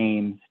bill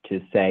aims to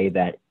say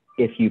that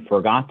if you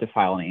forgot to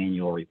file an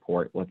annual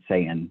report, let's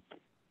say in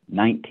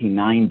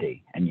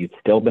 1990, and you've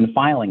still been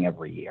filing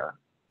every year,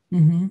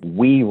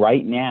 we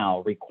right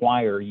now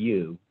require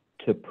you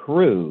to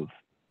prove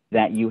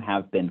that you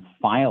have been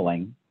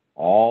filing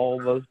all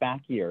those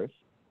back years,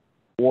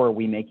 or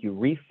we make you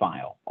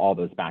refile all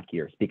those back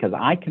years, because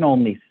I can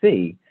only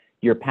see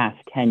your past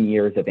 10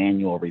 years of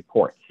annual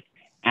reports.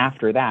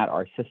 After that,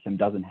 our system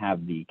doesn't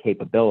have the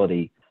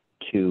capability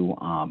to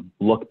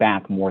look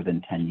back more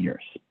than 10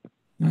 years.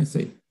 I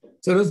see.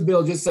 So this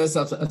bill just sets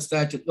up a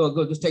statute,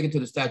 go just take it to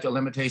the statute of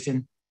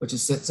limitation, which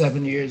is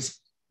 7 years,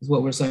 is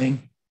what we're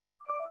saying.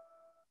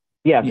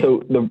 Yeah,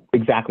 so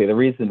exactly. The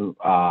reason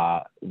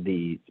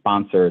the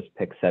sponsors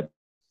pick 7.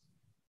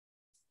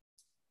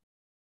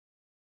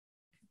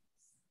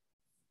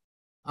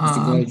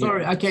 I'm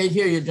sorry, I can't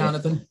hear you,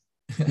 Jonathan.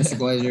 Mr.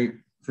 Glazer,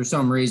 for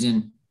some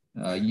reason,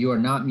 you are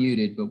not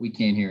muted, but we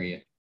can't hear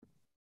you.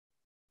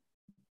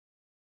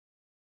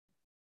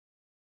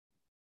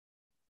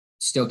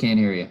 Still can't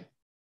hear you.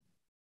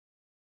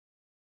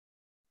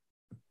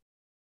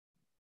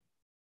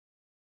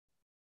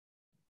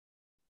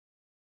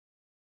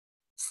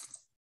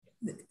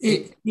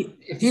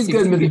 He's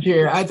good, Mr.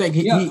 Chair. I think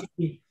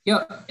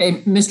Yeah.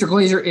 Hey, Mr.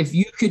 Glazer, if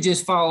you could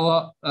just follow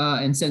up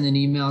and send an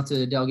email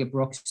to Delegate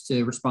Brooks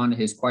to respond to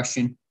his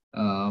question.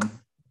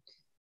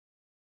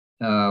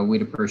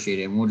 we'd appreciate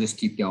it. And we'll just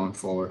keep going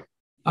forward.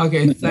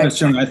 Okay. Mr.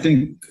 Chairman, I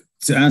think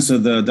to answer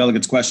the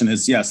delegate's question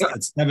is yes,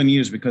 it's 7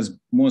 years because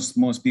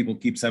most people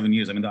keep 7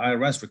 years. I mean, the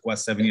IRS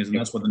requests 7 years, and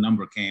that's what the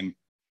number came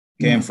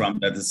from.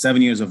 That it's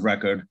 7 years of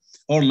record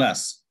or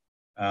less.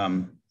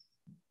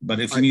 But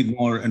if you need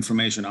more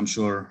information, I'm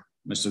sure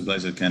Mr.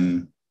 Glazer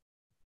can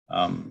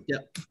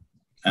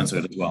answer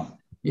it as well.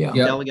 Yeah,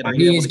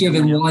 he's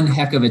given one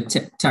heck of a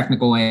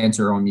technical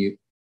answer on mute.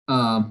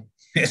 Yeah,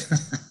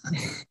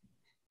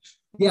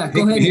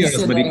 go ahead and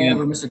send that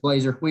over, Mr.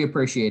 Glazer. We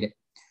appreciate it.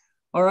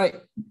 All right.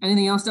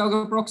 Anything else,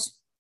 Delegate Brooks?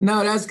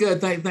 No, that's good.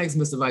 Thanks,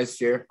 Mr. Vice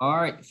Chair. All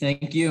right.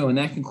 Thank you. And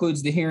that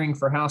concludes the hearing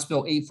for House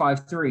Bill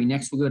 853.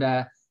 Next, we'll go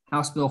to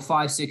House Bill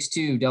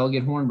 562,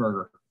 Delegate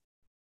Hornberger.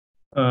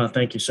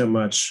 Thank you so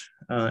much,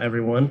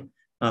 everyone.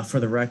 For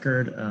the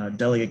record,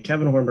 Delegate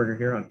Kevin Hornberger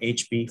here on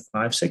HB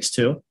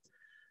 562.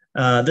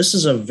 This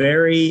is a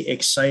very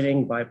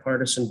exciting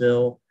bipartisan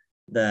bill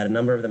that a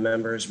number of the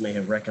members may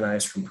have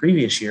recognized from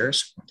previous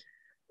years.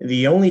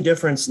 The only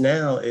difference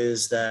now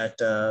is that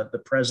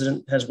the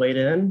president has weighed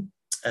in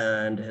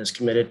and has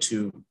committed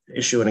to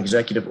issue an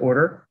executive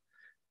order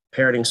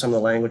parroting some of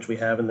the language we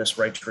have in this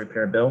right to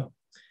repair bill.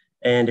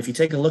 And if you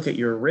take a look at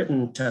your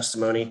written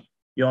testimony,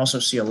 you also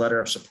see a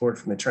letter of support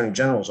from the Attorney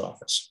General's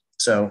office.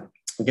 So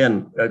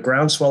again, a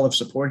groundswell of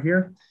support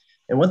here.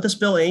 And what this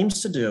bill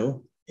aims to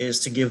do is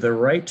to give the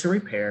right to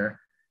repair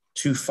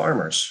to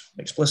farmers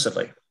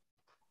explicitly.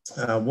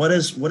 What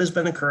has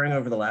been occurring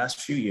over the last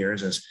few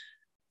years is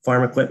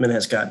farm equipment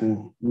has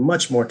gotten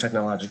much more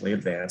technologically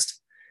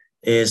advanced,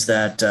 is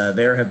that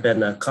there have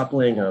been a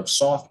coupling of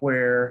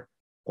software,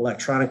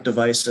 electronic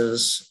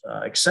devices,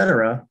 et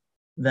cetera,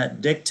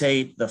 that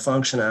dictate the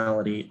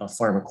functionality of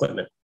farm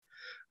equipment,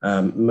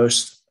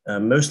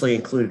 mostly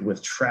included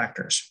with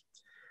tractors.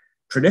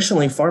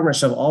 Traditionally,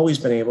 farmers have always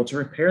been able to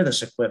repair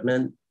this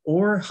equipment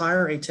or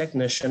hire a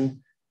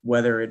technician,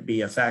 whether it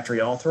be a factory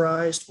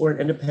authorized or an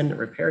independent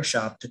repair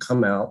shop, to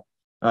come out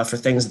for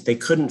things that they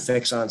couldn't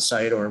fix on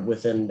site or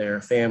within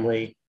their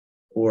family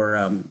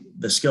or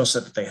the skill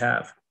set that they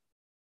have.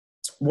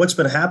 What's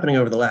been happening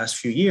over the last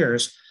few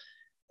years,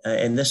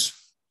 and this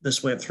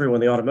went through in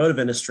the automotive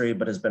industry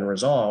but has been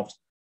resolved,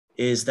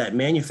 is that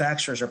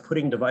manufacturers are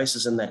putting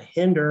devices in that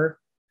hinder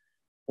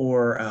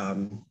or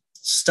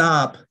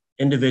stop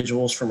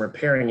individuals from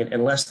repairing it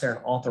unless they're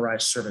an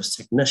authorized service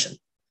technician.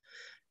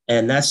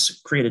 And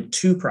that's created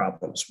two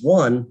problems.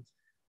 One,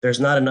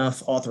 there's not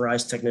enough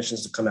authorized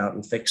technicians to come out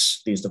and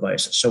fix these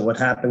devices. So what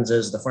happens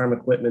is the farm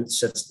equipment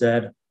sits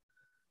dead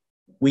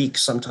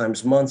weeks,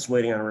 sometimes months,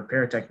 waiting on a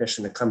repair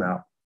technician to come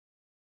out.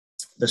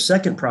 The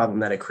second problem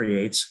that it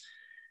creates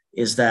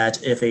is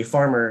that if a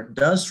farmer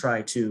does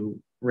try to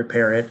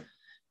repair it,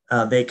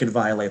 they could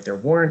violate their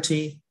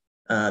warranty.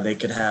 They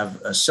could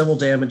have civil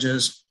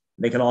damages.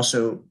 They could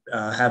also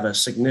have a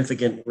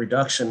significant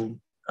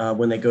reduction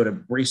when they go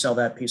to resell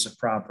that piece of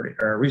property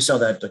or resell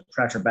that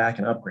tractor back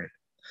and upgrade it.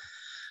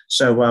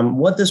 So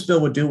what this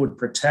bill would do would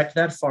protect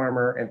that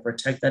farmer and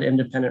protect that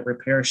independent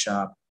repair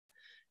shop,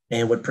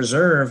 and would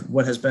preserve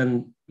what has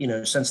been,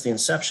 since the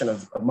inception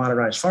of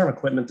modernized farm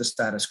equipment, the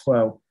status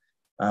quo,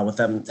 with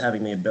them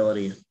having the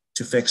ability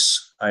to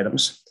fix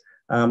items.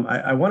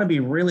 I want to be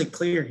really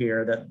clear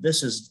here that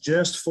this is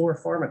just for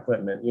farm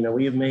equipment.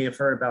 We may have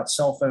heard about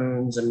cell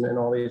phones and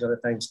all these other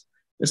things.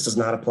 This does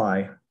not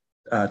apply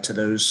to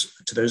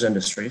those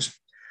industries.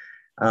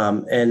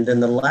 And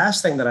then the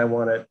last thing that I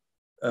want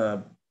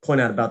to point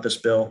out about this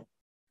bill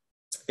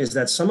is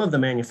that some of the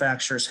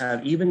manufacturers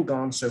have even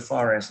gone so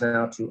far as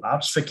now to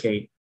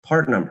obfuscate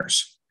part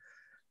numbers.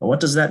 And what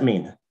does that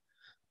mean?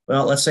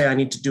 Well, let's say I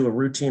need to do a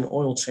routine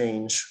oil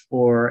change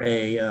or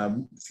a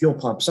fuel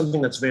pump,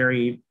 something that's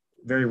very,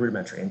 very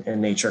rudimentary in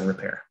nature and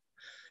repair.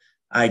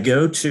 I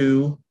go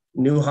to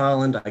New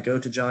Holland, I go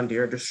to John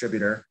Deere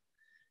distributor,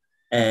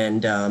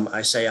 and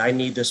I say, I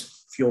need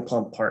this fuel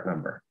pump part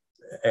number.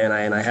 And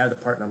I have the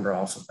part number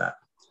off of that.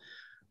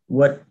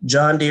 What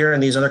John Deere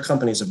and these other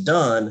companies have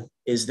done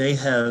is they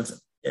have,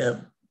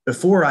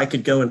 before I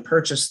could go and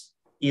purchase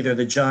either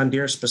the John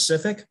Deere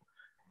specific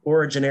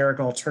or a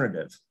generic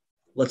alternative,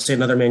 let's say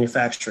another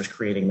manufacturer is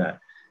creating that.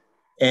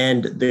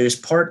 And those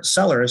part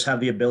sellers have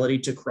the ability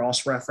to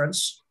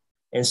cross-reference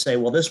and say,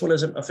 well, this one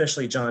isn't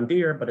officially John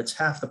Deere, but it's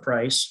half the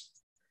price,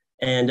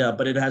 and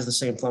but it has the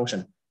same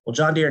function. Well,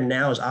 John Deere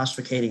now is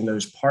obfuscating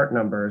those part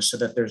numbers so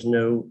that there's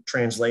no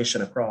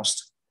translation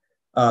across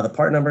the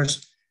part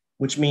numbers,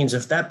 which means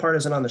if that part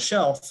isn't on the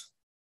shelf,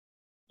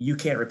 you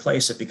can't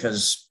replace it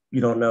because you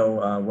don't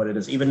know what it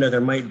is, even though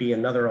there might be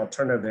another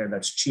alternative there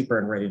that's cheaper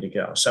and ready to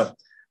go. So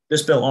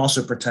this bill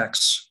also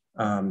protects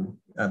the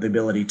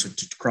ability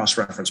to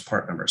cross-reference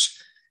part numbers.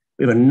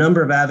 We have a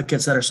number of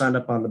advocates that are signed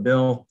up on the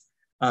bill.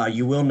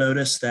 You will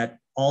notice that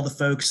all the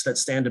folks that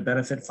stand to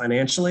benefit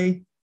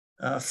financially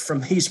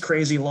from these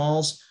crazy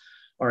laws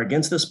are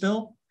against this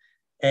bill,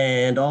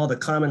 and all the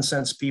common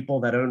sense people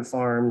that own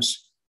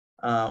farms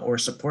or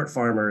support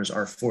farmers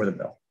are for the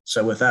bill.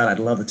 So with that, I'd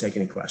love to take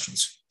any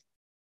questions.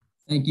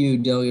 Thank you,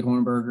 Delegate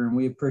Hornberger, and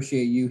we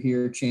appreciate you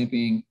here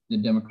championing the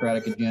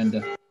Democratic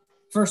agenda.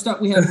 First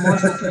up, we have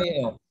Marshall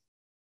Cahill.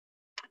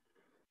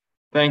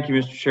 Thank you,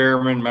 Mr.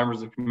 Chairman,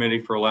 members of the committee,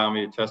 for allowing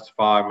me to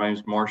testify. My name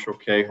is Marshall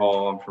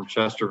Cahill. I'm from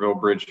Chesterville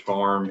Bridge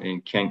Farm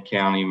in Kent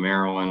County,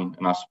 Maryland,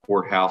 and I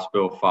support House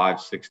Bill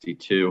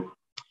 562.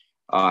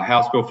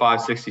 House Bill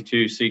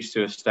 562 seeks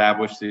to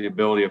establish the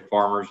ability of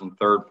farmers and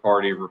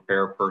third-party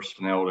repair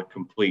personnel to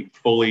complete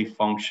fully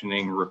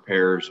functioning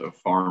repairs of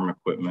farm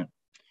equipment.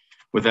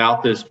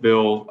 Without this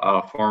bill,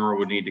 a farmer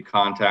would need to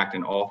contact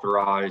an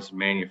authorized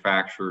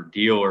manufacturer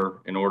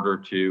dealer in order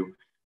to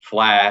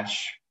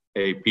flash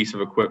a piece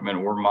of equipment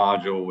or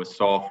module with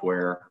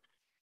software,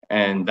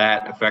 and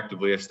that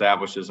effectively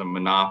establishes a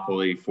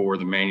monopoly for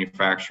the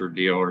manufacturer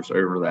dealers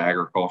over the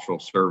agricultural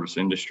service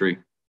industry.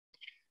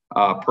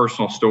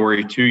 Personal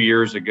story, 2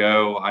 years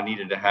ago, I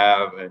needed to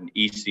have an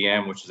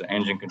ECM, which is an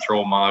engine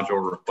control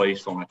module,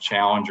 replaced on a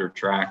Challenger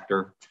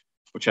tractor,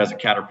 which has a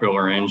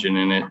Caterpillar engine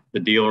in it. The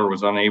dealer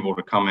was unable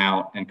to come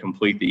out and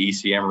complete the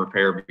ECM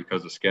repair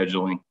because of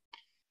scheduling.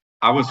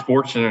 I was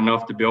fortunate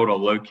enough to be able to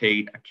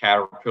locate a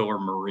Caterpillar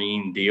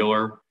Marine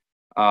dealer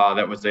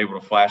that was able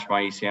to flash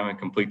my ECM and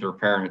complete the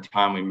repair in a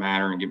timely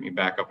manner and get me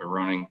back up and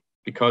running.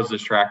 Because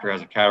this tractor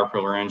has a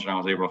Caterpillar engine, I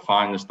was able to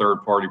find this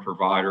third-party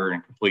provider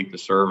and complete the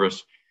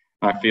service.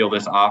 I feel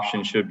this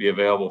option should be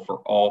available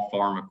for all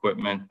farm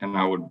equipment, and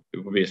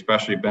it would be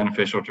especially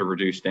beneficial to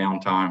reduce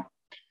downtime.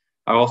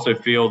 I also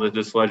feel that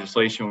this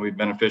legislation will be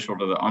beneficial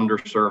to the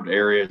underserved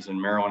areas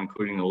in Maryland,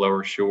 including the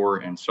Lower Shore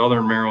and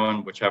Southern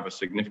Maryland, which have a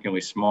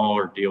significantly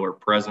smaller dealer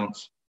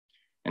presence.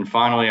 And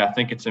finally, I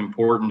think it's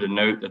important to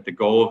note that the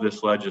goal of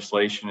this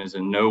legislation is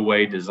in no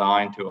way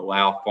designed to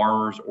allow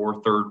farmers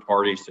or third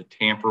parties to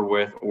tamper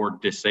with or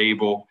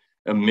disable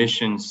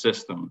emission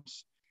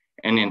systems.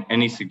 And in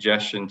any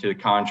suggestion to the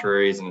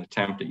contrary is an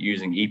attempt at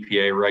using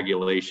EPA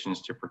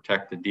regulations to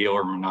protect the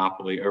dealer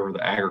monopoly over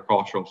the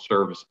agricultural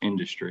service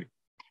industry.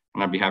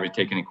 And I'd be happy to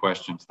take any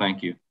questions.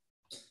 Thank you.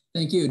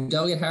 Thank you.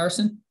 Delegate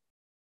Harrison.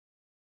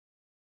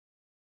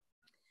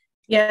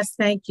 Yes,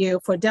 thank you.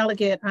 For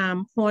Delegate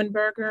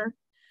Hornberger,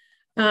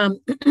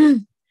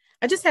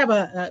 I just have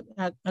a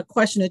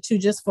question or two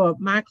just for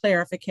my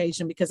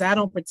clarification, because I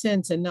don't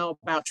pretend to know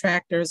about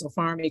tractors or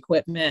farm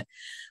equipment,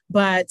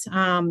 but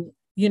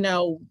you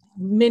know,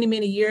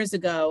 many years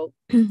ago,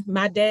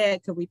 my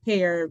dad could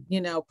repair,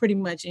 you know, pretty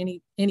much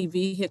any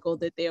vehicle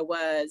that there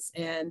was.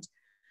 And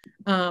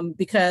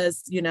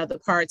because, you know, the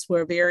parts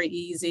were very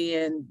easy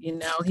and, you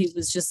know, he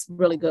was just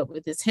really good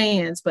with his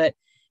hands. But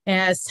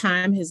as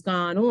time has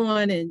gone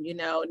on and, you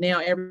know, now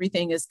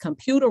everything is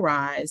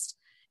computerized,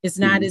 it's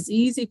not as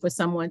easy for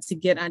someone to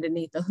get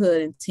underneath the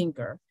hood and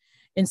tinker.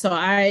 And so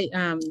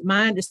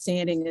my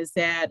understanding is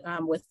that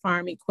with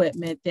farm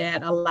equipment,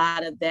 that a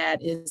lot of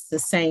that is the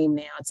same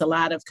now. It's a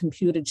lot of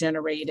computer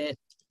generated,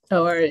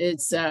 or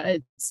it's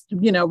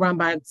you know, run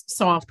by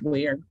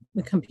software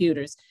with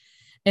computers.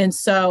 And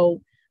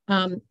so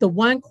the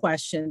one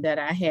question that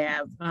I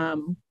have,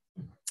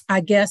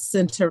 I guess,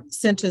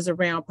 centers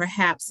around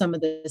perhaps some of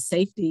the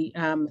safety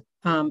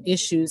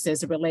issues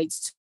as it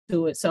relates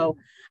to it. So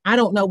I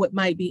don't know what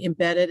might be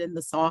embedded in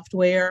the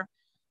software.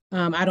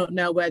 I don't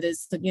know whether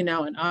it's, you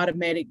know, an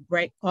automatic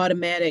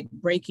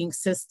braking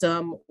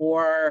system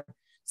or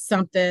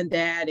something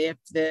that if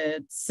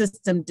the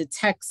system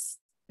detects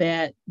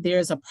that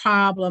there's a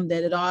problem,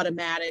 that it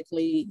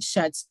automatically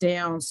shuts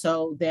down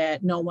so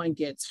that no one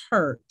gets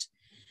hurt.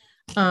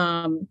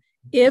 And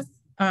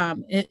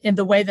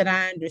the way that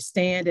I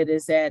understand it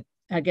is that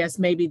I guess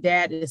maybe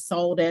that is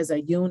sold as a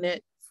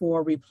unit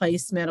for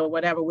replacement or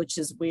whatever, which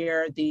is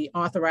where the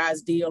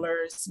authorized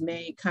dealers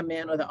may come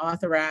in, or the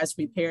authorized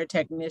repair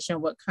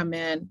technician would come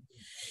in.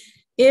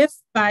 If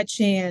by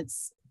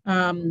chance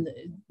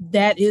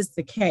that is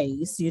the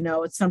case, you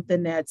know, it's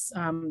something that's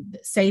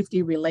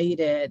safety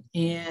related,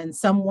 and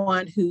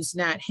someone who's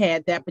not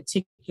had that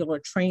particular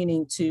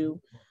training to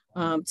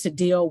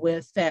deal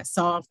with that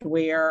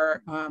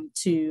software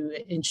to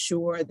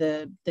ensure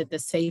that the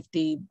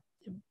safety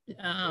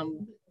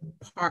to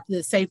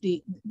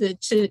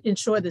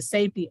ensure the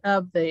safety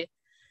of the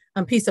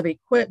piece of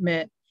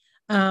equipment.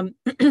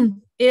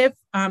 If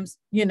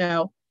you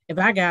know, if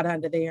I got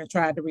under there and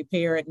tried to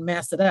repair it and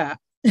mess it up,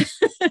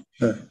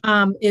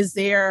 is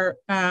there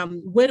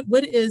what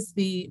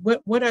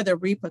are the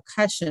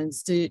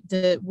repercussions?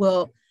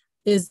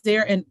 Is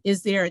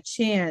there a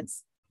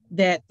chance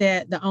that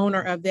the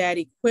owner of that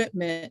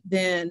equipment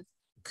then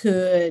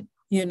could,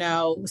 you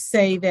know,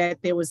 say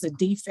that there was a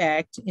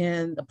defect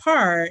in the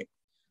part,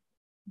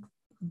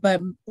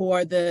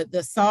 or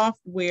the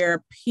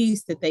software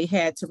piece that they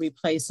had to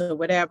replace or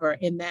whatever,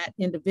 and that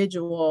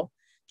individual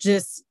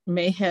just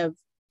may have,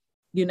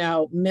 you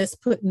know,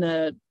 misputting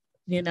the,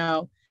 you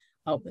know,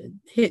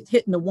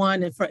 hitting the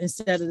one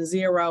instead of the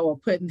zero, or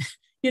putting,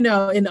 you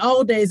know, in the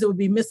old days it would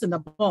be missing the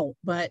bolt.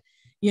 But,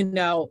 you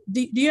know,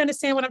 do you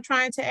understand what I'm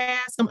trying to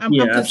ask? I'm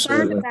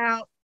concerned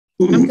about.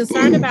 I'm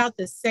concerned about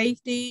the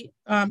safety,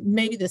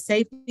 maybe the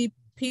safety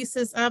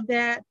pieces of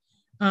that,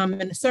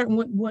 and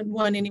certainly wouldn't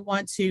want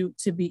anyone to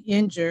be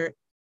injured.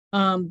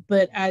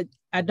 But I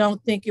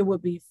don't think it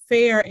would be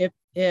fair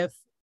if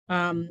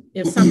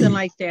if something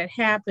like that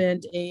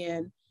happened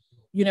and,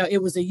 you know,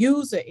 it was a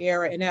user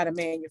error and not a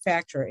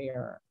manufacturer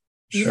error?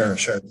 Sure.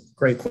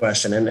 Great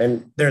question.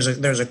 And there's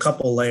a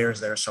couple layers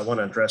there. So I want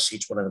to address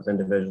each one of them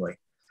individually.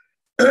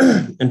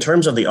 In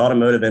terms of the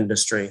automotive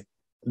industry,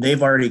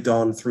 they've already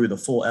gone through the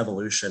full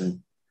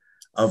evolution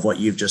of what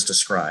you've just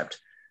described.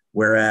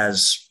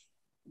 Whereas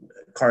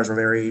cars were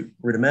very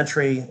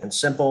rudimentary and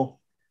simple,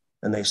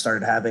 and they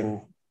started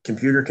having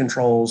computer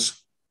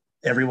controls.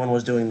 Everyone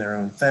was doing their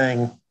own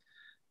thing.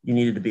 You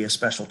needed to be a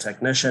special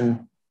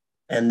technician.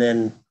 And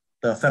then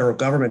the federal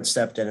government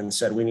stepped in and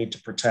said, we need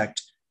to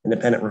protect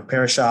independent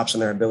repair shops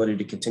and their ability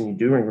to continue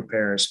doing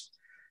repairs.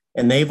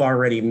 And they've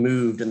already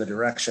moved in the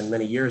direction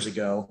many years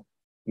ago,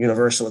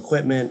 universal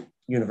equipment,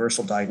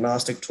 universal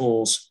diagnostic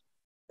tools,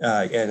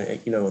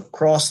 and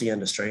across the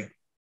industry.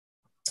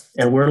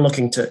 And we're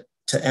looking to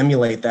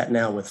emulate that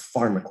now with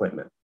farm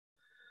equipment.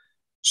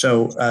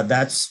 So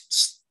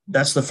that's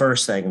the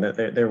first thing.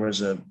 That there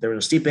was a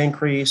steep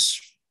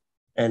increase,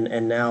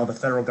 and now the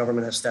federal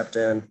government has stepped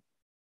in.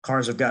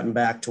 Cars have gotten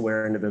back to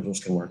where individuals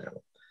can work on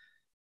it.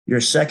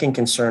 Your second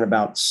concern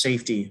about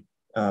safety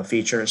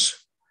features,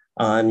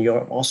 and you'll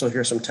also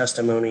hear some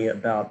testimony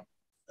about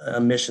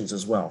emissions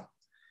as well.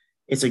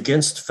 It's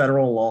against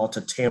federal law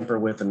to tamper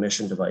with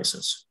emission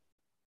devices.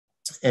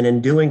 And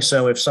in doing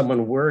so, if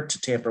someone were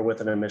to tamper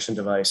with an emission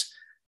device,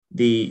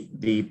 the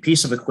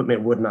piece of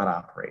equipment would not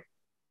operate.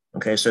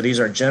 Okay, so these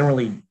are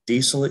generally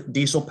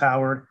diesel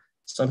powered,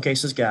 some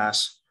cases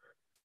gas.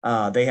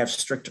 They have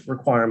strict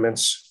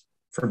requirements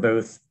for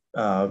both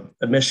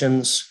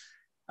emissions,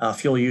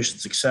 fuel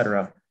usage, et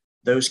cetera.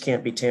 Those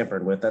can't be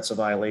tampered with. That's a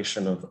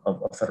violation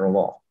of federal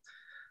law.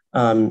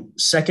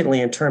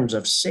 Secondly, in terms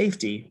of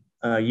safety,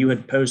 you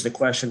had posed the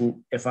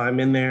question, if I'm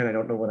in there and I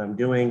don't know what I'm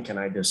doing, can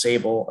I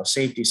disable a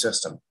safety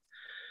system?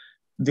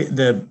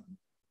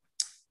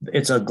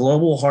 It's a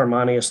global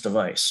harmonious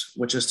device,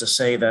 which is to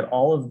say that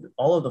all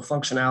of the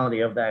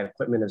functionality of that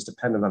equipment is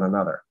dependent on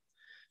another.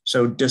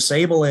 So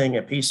disabling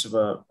a piece of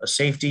a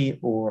safety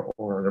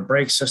or a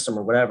brake system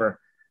or whatever,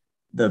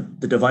 the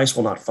device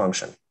will not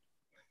function.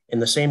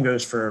 And the same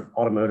goes for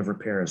automotive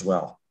repair as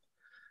well.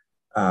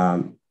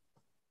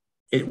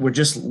 We're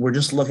just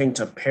looking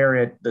to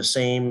parrot the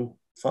same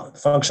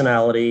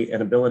functionality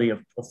and ability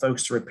of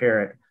folks to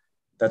repair it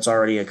that's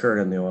already occurred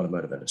in the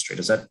automotive industry.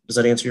 Does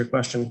that answer your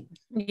question?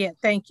 Yeah,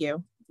 thank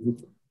you.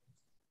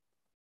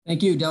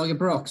 Thank you, Delegate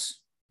Brooks.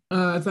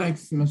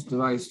 Thanks, Mr.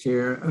 Vice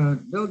Chair.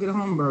 Delegate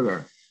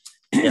Homburger.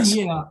 Yes.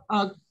 Yeah,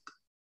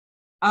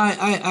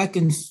 I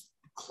can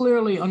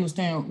clearly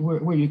understand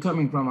where you're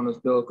coming from on this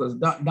bill, because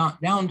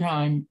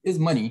downtime is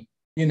money,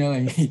 you know,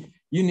 and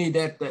you need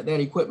that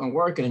equipment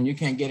working, and you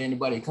can't get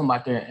anybody to come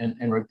out there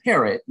and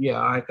repair it.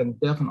 Yeah, I can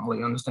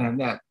definitely understand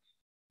that.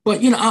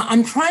 But, you know,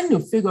 I'm trying to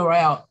figure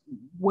out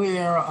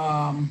where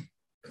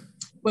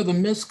the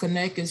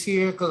misconnect is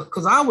here,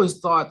 because I always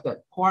thought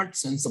that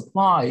parts and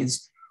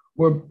supplies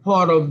were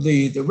part of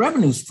the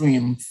revenue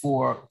stream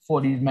for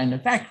these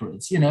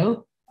manufacturers, you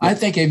know. I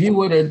think if you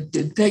were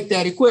to take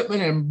that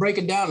equipment and break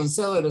it down and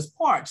sell it as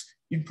parts,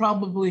 you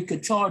probably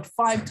could charge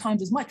 5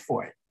 times as much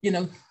for it, you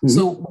know. Mm-hmm.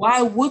 So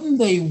why wouldn't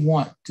they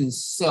want to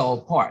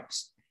sell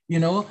parts, you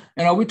know?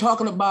 And are we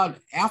talking about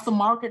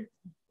aftermarket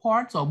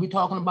parts? Or are we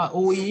talking about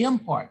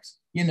OEM parts,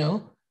 you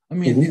know? I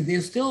mean, mm-hmm. they're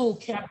still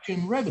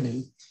capturing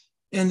revenue.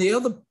 And the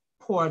other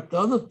part, the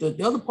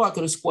other part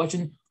of this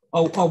question,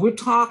 are we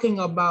talking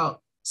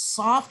about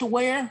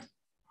software?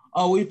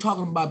 Or are we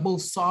talking about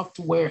both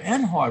software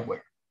and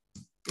hardware?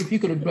 If you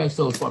could address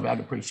those for me, I'd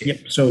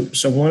appreciate it.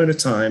 So one at a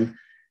time.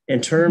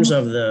 In terms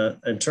of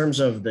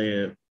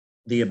the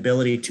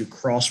ability to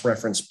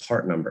cross-reference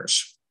part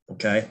numbers,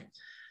 okay,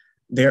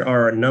 there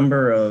are a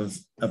number of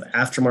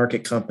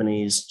aftermarket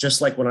companies, just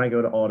like when I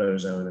go to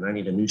AutoZone and I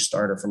need a new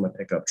starter for my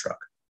pickup truck.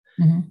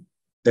 Mm-hmm.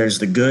 There's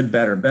the good,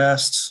 better,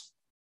 best.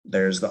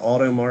 There's the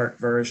Automart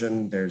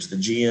version. There's the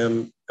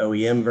GM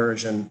OEM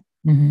version.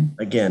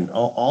 Mm-hmm. Again,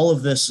 all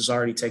of this has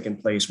already taken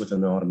place within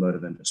the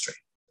automotive industry.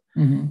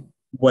 Mm-hmm.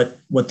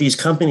 What these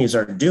companies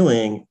are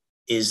doing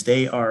is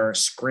they are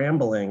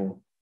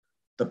scrambling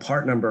the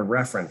part number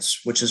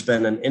reference, which has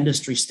been an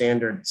industry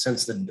standard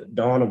since the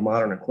dawn of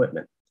modern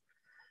equipment.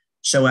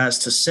 So as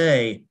to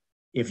say,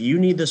 if you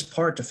need this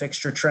part to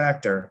fix your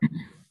tractor,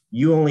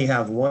 you only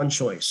have one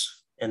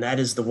choice, and that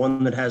is the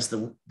one that has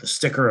the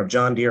sticker of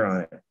John Deere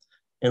on it.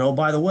 And oh,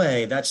 by the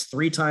way, that's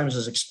 3 times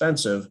as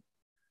expensive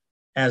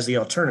as the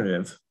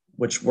alternative,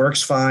 which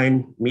works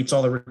fine, meets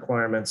all the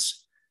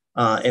requirements.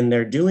 And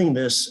they're doing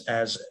this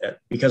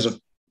because of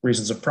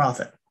reasons of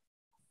profit,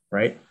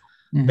 right?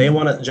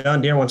 Mm-hmm.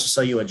 John Deere wants to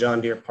sell you a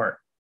John Deere part.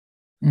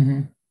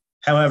 Mm-hmm.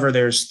 However,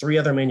 there's 3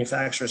 other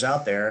manufacturers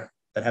out there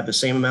that have the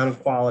same amount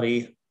of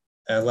quality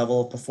and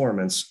level of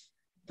performance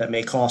that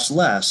may cost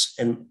less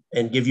and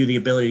give you the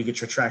ability to get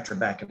your tractor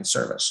back in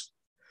service.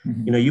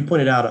 Mm-hmm. You know, you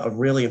pointed out a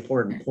really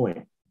important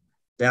point,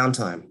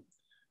 downtime.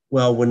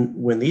 Well,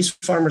 when these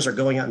farmers are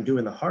going out and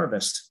doing the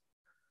harvest,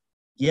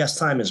 yes,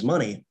 time is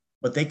money,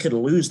 but they could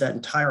lose that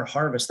entire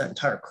harvest, that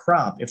entire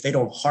crop, if they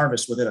don't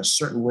harvest within a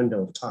certain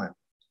window of time.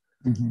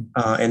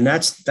 And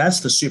that's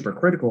the super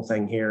critical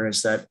thing here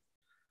is that,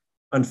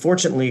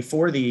 unfortunately,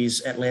 for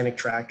these Atlantic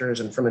tractors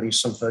and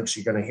some folks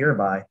you're going to hear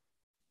by,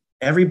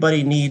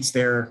 everybody needs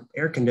their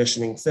air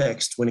conditioning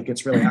fixed when it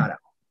gets really hot out.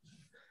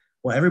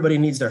 Well, everybody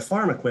needs their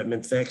farm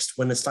equipment fixed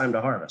when it's time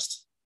to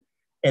harvest.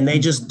 And they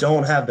just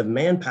don't have the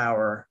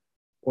manpower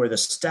or the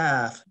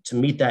staff to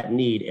meet that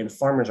need. And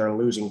farmers are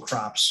losing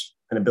crops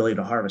and ability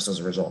to harvest as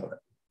a result of it.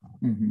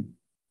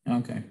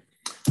 Okay.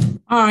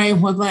 All right.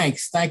 Well,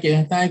 thanks. Thank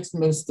you. Thanks,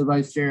 Mr.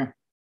 Vice Chair.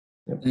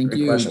 Thank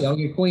you.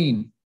 Delegate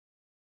Queen.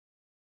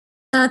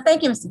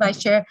 Thank you, Mr.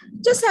 Vice Chair.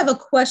 Just have a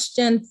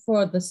question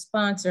for the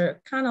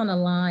sponsor, kind of on the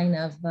line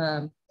of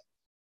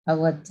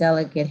what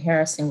Delegate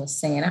Harrison was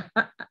saying.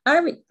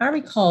 I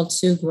recall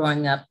too,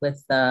 growing up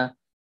with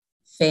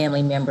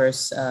family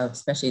members,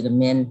 especially the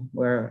men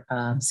were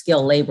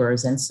skilled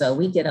laborers. And so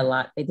they did a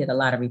lot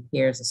of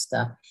repairs and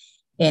stuff.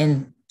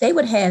 And they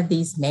would have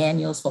these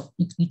manuals for,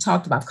 you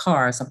talked about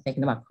cars. I'm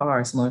thinking about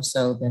cars more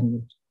so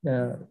than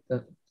the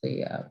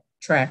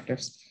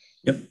tractors.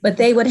 Yep. But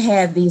they would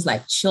have these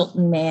like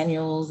Chilton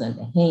manuals and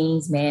the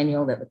Haynes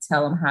manual that would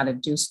tell them how to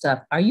do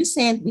stuff. Are you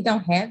saying we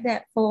don't have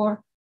that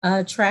for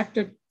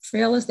tractor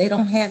trailers? They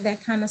don't have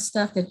that kind of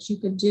stuff that you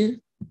could do?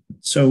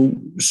 So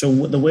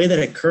the way that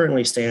it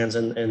currently stands,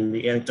 and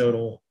the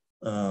anecdotal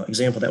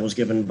example that was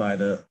given by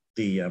the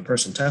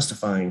person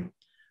testifying,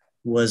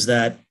 was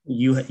that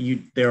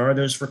there are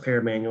those repair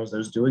manuals,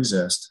 those do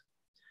exist,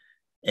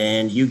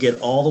 and you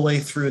get all the way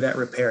through that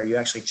repair. You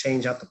actually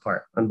change out the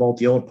part, unbolt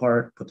the old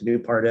part, put the new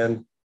part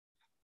in.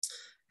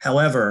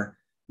 However,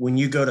 when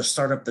you go to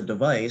start up the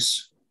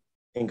device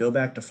and go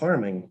back to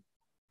farming,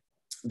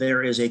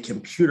 there is a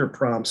computer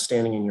prompt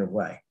standing in your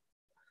way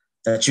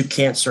that you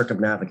can't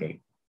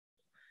circumnavigate.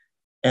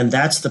 And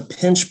that's the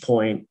pinch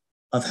point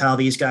of how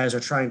these guys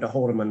are trying to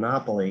hold a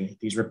monopoly,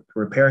 these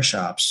repair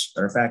shops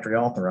that are factory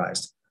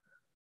authorized,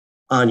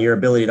 on your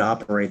ability to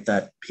operate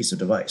that piece of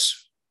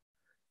device.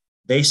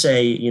 They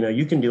say,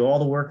 you can do all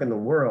the work in the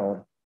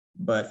world,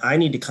 but I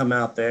need to come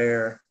out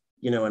there,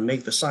 and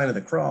make the sign of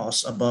the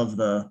cross above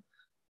the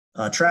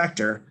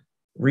tractor,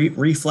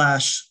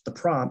 reflash the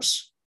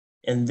prompts,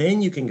 and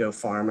then you can go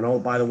farm. And oh,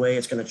 by the way,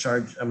 I'm going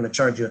to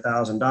charge you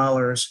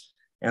 $1,000,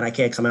 and I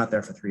can't come out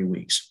there for 3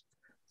 weeks.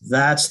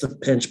 That's the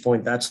pinch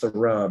point. That's the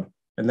rub.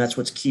 And that's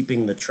what's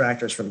keeping the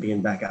tractors from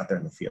being back out there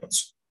in the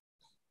fields.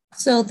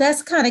 So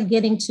that's kind of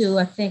getting to,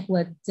 I think,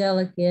 what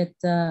Delegate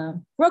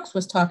Brooks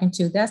was talking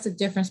to. That's the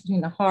difference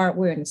between the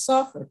hardware and the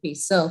software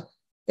piece. So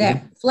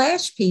that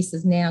flash piece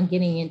is now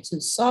getting into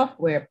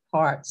software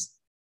parts.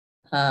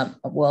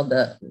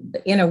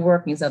 The inner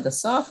workings of the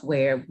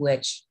software,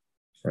 which,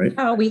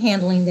 how are we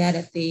handling that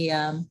at the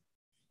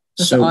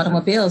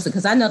automobiles?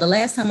 Because I know the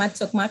last time I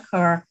took my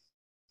car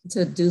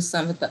to do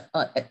some of the,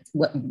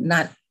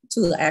 not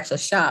to the actual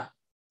shop,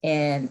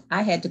 and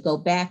I had to go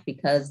back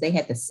because they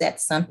had to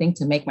set something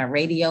to make my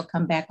radio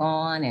come back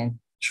on and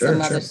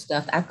other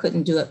stuff. I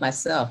couldn't do it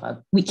myself.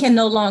 We can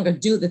no longer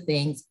do the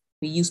things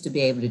we used to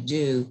be able to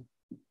do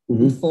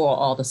before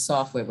all the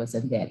software was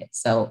embedded.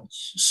 So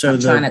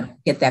I'm trying to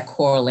get that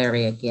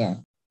corollary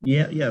again.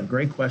 Yeah,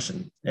 great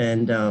question.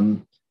 And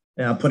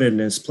I'll put it in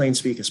as plain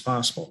speak as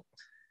possible.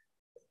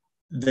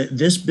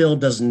 This bill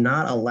does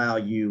not allow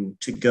you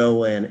to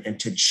go in and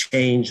to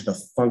change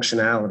the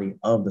functionality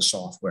of the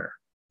software,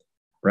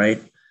 right?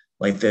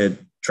 Like the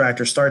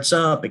tractor starts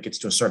up, it gets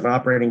to a certain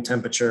operating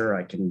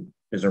temperature,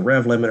 there's a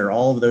rev limiter,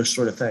 all of those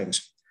sort of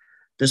things.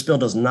 This bill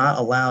does not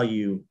allow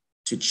you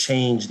to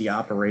change the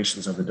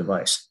operations of the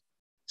device.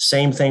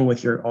 Same thing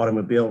with your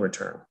automobile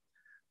return.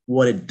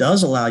 What it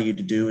does allow you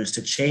to do is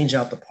to change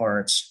out the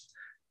parts,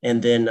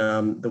 and then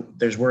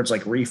there's words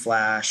like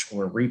reflash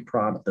or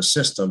reprompt the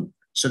system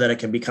so that it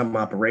can become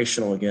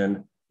operational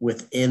again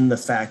within the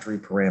factory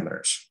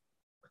parameters.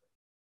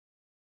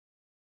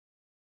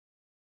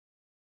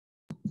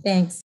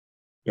 Thanks.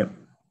 Yep.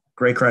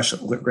 Great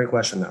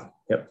question though.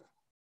 Yep.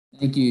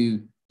 Thank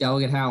you,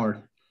 Delegate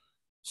Howard.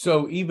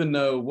 So even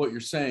though what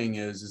you're saying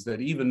is that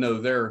even though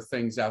there are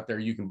things out there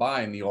you can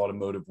buy in the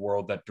automotive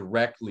world that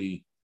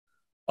directly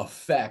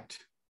affect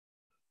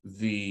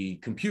the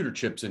computer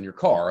chips in your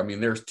car, I mean,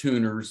 there's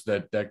tuners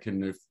that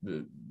can,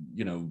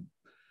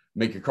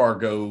 make your car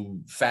go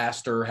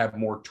faster, have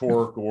more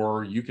torque,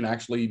 or you can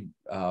actually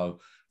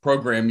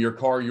program your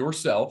car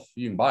yourself.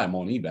 You can buy them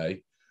on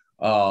eBay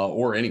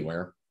or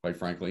anywhere, quite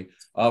frankly,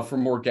 for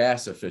more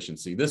gas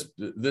efficiency.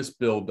 This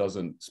bill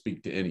doesn't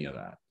speak to any of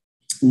that.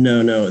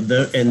 No.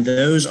 And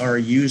those are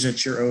use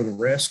at your own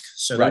risk.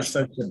 So those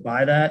folks that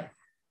buy that,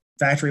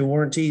 factory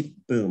warranty,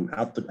 boom,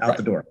 out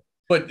the door.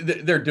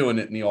 But they're doing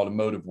it in the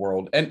automotive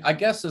world. And I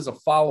guess as a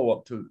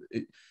follow-up to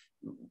it,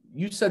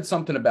 you said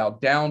something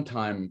about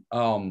downtime.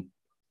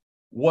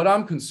 What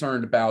I'm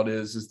concerned about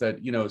is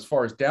that, as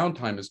far as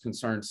downtime is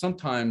concerned,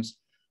 sometimes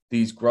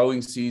these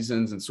growing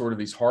seasons and sort of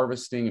these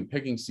harvesting and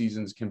picking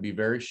seasons can be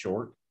very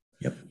short.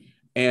 Yep.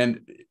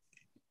 And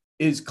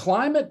does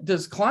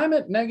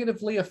climate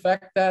negatively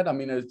affect that? I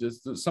mean,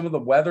 does some of the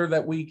weather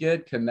that we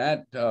get, can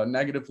that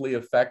negatively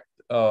affect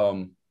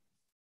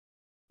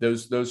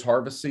those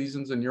harvest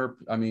seasons in Europe?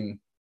 I mean,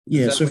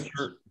 yeah. So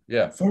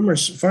yeah,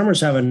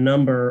 farmers have a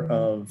number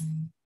of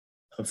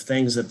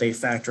things that they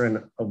factor in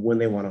of when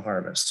they want to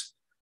harvest.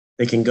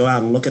 They can go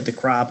out and look at the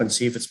crop and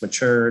see if it's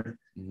matured.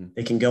 Mm-hmm.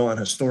 They can go on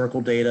historical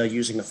data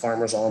using the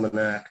Farmer's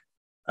Almanac.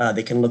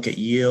 They can look at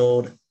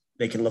yield.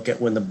 They can look at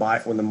when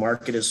the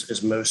market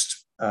is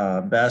most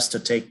best to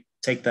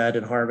take that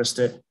and harvest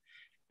it.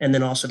 And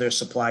then also there's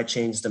supply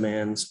chains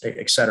demands,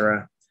 et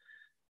cetera.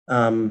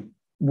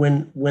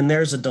 When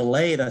there's a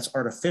delay that's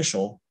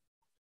artificial,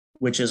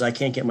 which is I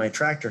can't get my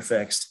tractor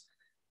fixed,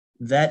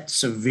 that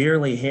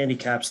severely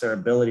handicaps their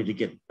ability to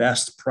get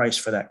best price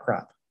for that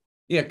crop.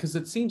 Yeah, because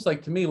it seems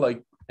like to me,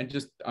 like, I'm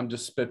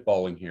just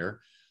spitballing here.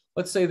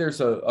 Let's say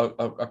there's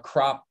a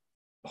crop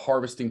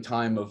harvesting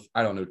time of,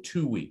 I don't know,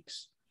 2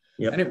 weeks.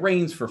 Yep. And it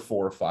rains for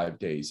 4 or 5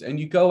 days. And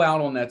you go out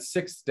on that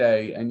 6th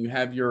day and you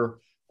have your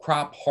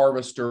crop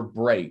harvester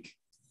break.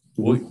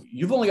 Mm-hmm. Well,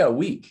 you've only got a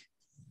week.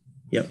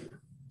 Yep.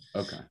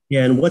 Okay.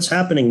 Yeah. And what's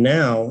happening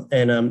now,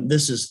 and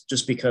this is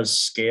just because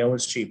scale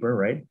is cheaper,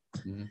 right?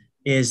 Mm-hmm.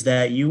 Is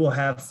that you will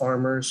have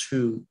farmers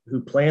who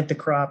plant the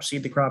crop,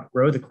 seed the crop,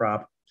 grow the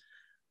crop,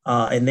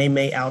 and they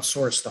may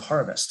outsource the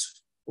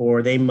harvest,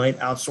 or they might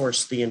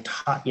outsource the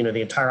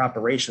entire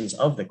operations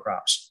of the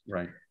crops.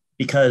 Right.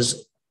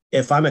 Because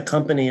if I'm a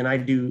company and I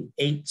do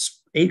eight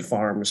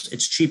farms,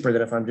 it's cheaper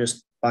than if I'm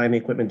just buying the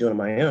equipment, doing it on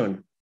my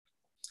own.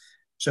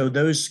 So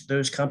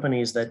those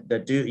companies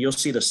that do, you'll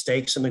see the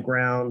stakes in the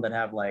ground that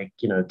have like,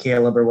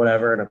 Caleb or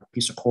whatever, and a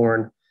piece of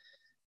corn.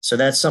 So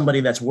that's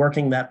somebody that's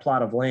working that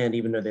plot of land,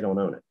 even though they don't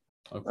own it.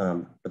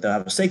 Okay. But they'll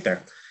have a stake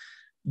there.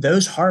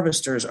 Those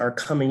harvesters are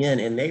coming in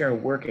and they are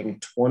working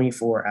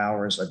 24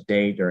 hours a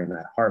day during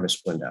that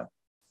harvest window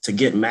to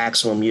get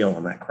maximum yield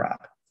on that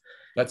crop.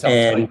 That's how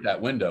tight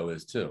that window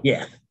is too.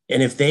 Yeah.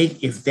 And if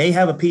they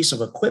have a piece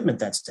of equipment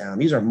that's down,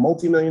 these are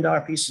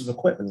multi-million-dollar pieces of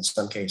equipment in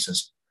some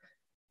cases,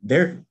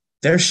 they're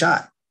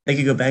shot. They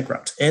could go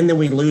bankrupt. And then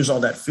we lose all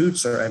that food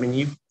source. I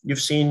mean,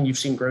 you've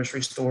seen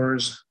grocery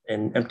stores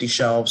and empty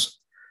shelves.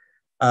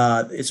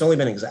 It's only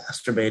been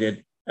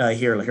exacerbated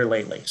here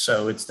lately.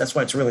 So that's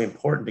why it's really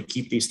important to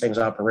keep these things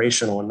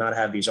operational and not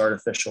have these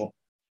artificial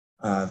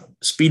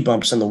speed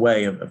bumps in the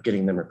way of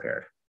getting them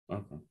repaired.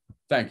 Okay.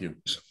 Thank you.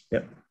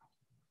 Yep.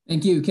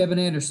 Thank you. Kevin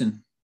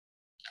Anderson.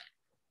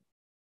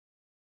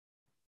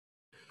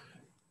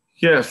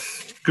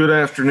 Yes. Good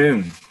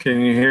afternoon.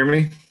 Can you hear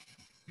me?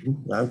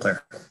 I'm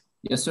clear.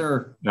 Yes,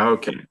 sir.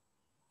 Okay.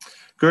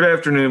 Good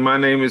afternoon. My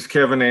name is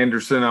Kevin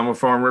Anderson. I'm a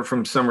farmer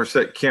from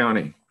Somerset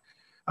County.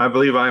 I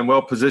believe I am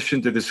well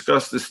positioned to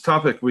discuss this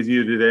topic with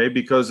you today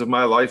because of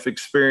my life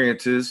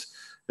experiences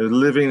of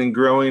living and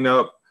growing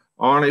up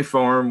on a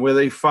farm with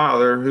a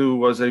father who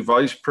was a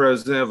vice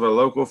president of a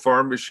local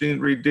farm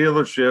machinery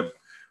dealership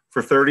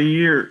for 30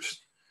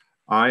 years.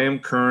 I am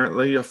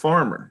currently a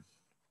farmer.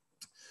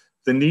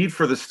 The need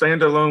for the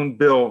standalone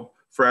bill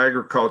for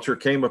agriculture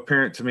came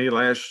apparent to me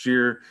last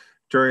year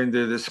during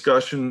the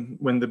discussion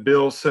when the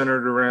bill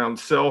centered around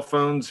cell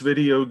phones,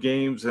 video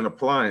games, and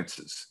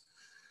appliances.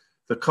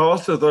 The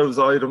cost of those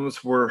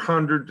items were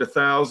hundreds to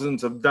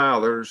thousands of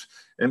dollars,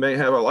 and they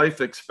have a life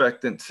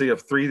expectancy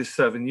of 3 to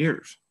 7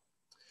 years.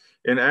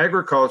 In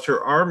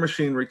agriculture, our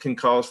machinery can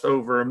cost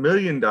over $1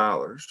 million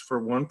for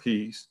one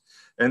piece,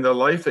 and the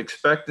life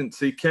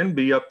expectancy can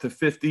be up to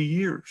 50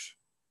 years.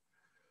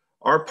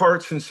 Our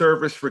parts and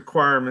service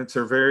requirements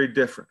are very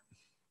different.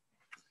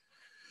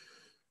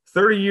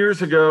 30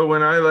 years ago,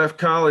 when I left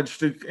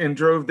college and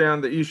drove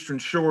down the Eastern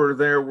Shore,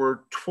 there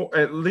were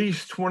at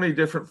least 20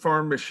 different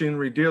farm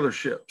machinery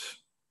dealerships.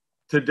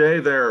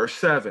 Today, there are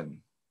 7,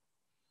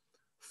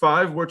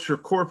 5 which are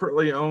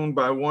corporately owned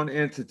by one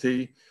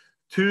entity,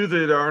 2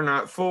 that are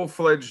not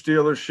full-fledged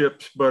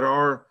dealerships, but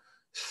are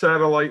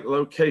satellite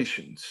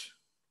locations.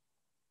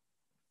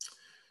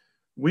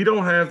 We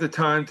don't have the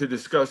time to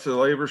discuss the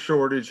labor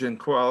shortage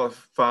and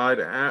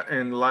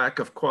lack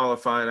of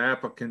qualified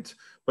applicants,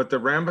 but the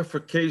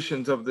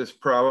ramifications of this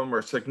problem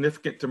are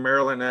significant to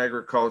Maryland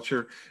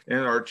agriculture and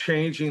are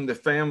changing the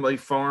family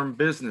farm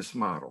business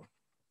model.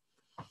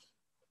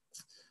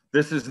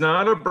 This is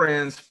not a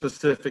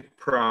brand-specific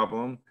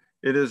problem.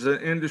 It is an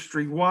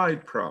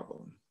industry-wide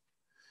problem.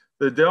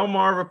 The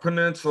Delmarva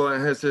Peninsula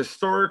has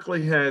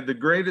historically had the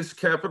greatest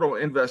capital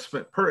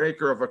investment per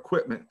acre of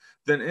equipment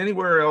than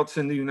anywhere else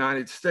in the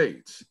United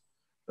States.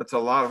 That's a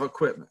lot of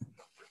equipment.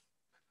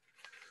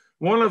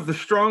 One of the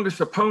strongest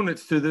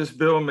opponents to this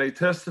bill may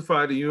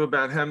testify to you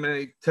about how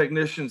many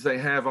technicians they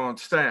have on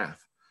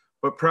staff,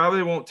 but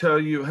probably won't tell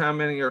you how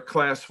many are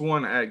Class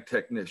 1 ag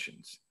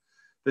technicians.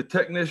 The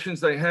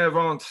technicians they have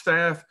on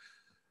staff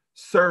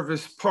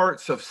service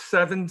parts of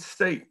 7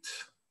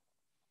 states.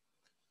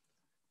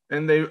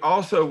 And they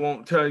also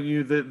won't tell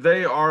you that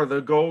they are the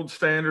gold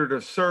standard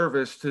of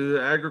service to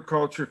the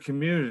agriculture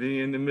community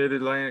in the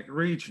Mid-Atlantic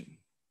region.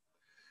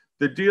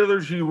 The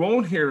dealers you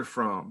won't hear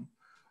from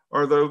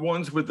are the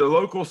ones with the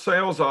local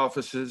sales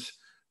offices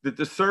that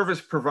the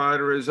service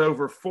provider is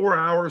over 4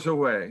 hours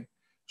away,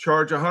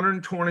 charge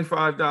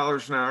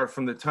 $125 an hour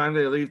from the time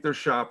they leave their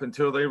shop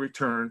until they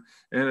return,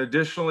 and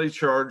additionally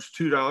charge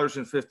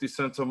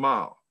 $2.50 a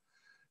mile.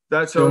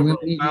 That's So over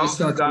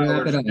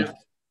 $1,000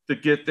 to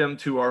get them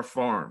to our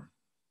farm.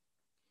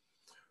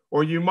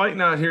 Or you might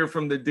not hear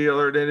from the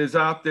dealer that has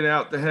opted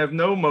out to have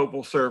no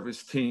mobile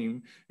service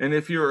team. And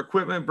if your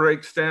equipment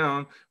breaks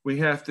down, we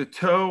have to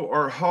tow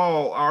or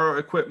haul our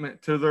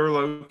equipment to their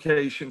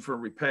location for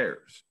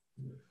repairs.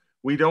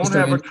 We don't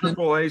have a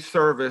AAA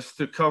service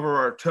to cover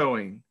our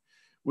towing.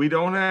 We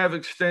don't have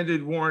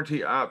extended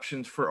warranty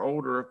options for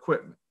older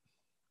equipment.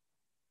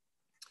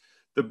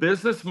 The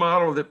business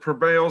model that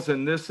prevails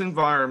in this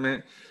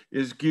environment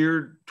is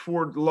geared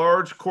toward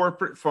large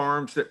corporate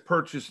farms that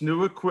purchase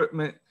new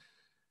equipment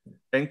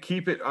and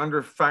keep it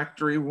under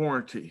factory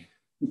warranty.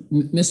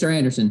 Mr.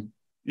 Anderson.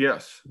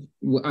 Yes.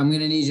 I'm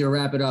going to need you to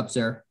wrap it up,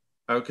 sir.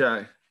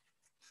 Okay.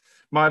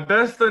 My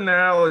best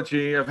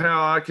analogy of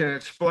how I can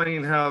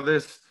explain how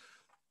this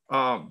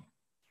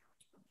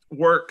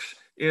works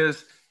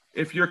is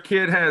if your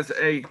kid has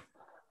a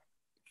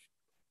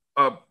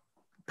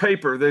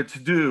paper that's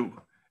due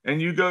and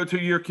you go to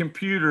your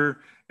computer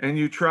and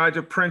you try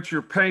to print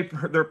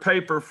their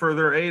paper for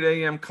their 8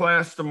 a.m.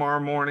 class tomorrow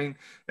morning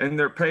and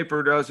their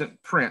paper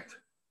doesn't print.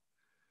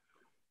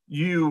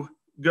 You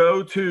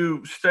go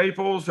to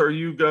Staples or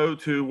you go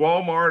to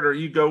Walmart or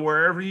you go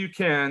wherever you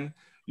can,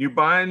 you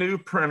buy a new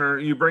printer,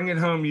 you bring it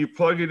home, you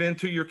plug it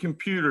into your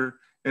computer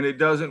and it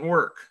doesn't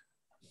work.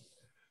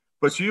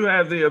 But you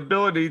have the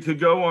ability to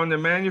go on the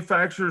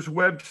manufacturer's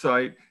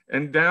website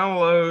and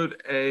download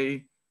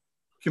a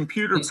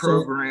computer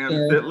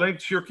program that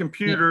links your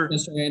computer to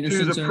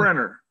the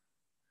printer.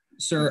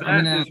 Sir,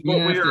 that is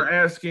what we are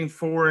asking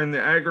for in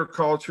the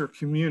agriculture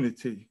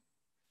community.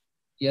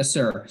 Yes,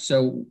 sir.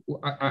 So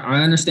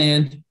I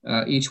understand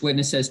each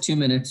witness has 2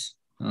 minutes.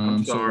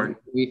 I'm sorry. So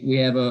we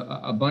have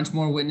a bunch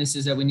more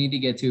witnesses that we need to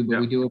get to, but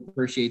we do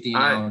appreciate the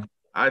hour.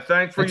 I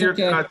thank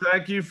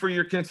you for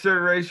your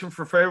consideration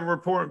for favorable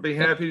report and be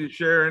happy to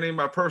share any of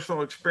my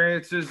personal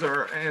experiences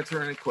or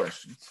answer any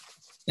questions.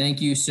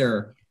 Thank you,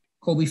 sir.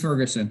 Colby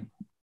Ferguson.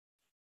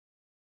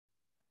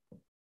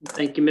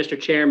 Thank you, Mr.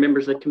 Chair,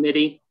 members of the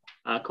committee.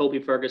 Colby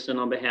Ferguson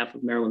on behalf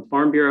of Maryland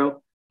Farm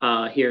Bureau,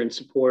 here in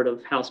support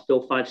of House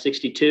Bill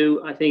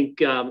 562. I think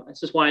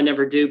this is why I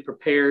never do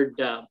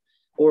prepared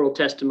oral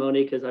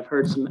testimony, because I've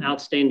heard some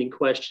outstanding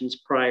questions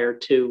prior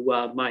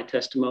to my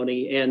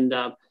testimony. And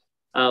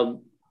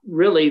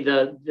really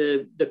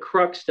the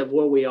crux of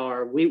where we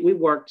are, we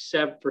worked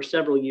for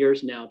several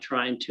years now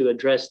trying to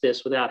address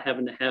this without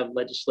having to have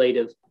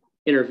legislative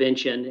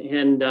intervention.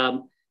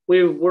 And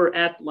we're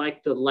at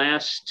like the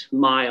last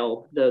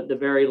mile, the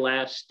very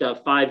last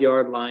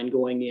 5-yard line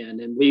going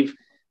in. And we've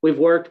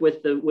worked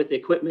with the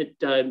equipment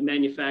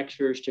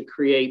manufacturers to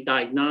create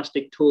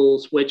diagnostic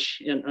tools,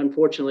 which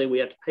unfortunately we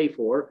have to pay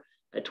for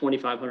at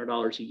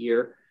 $2,500 a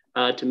year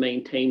to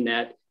maintain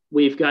that.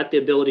 We've got the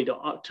ability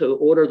to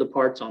order the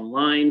parts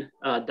online,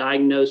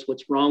 diagnose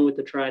what's wrong with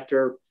the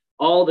tractor,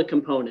 all the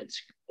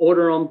components,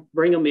 order them,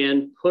 bring them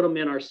in, put them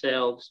in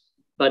ourselves.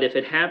 But if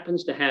it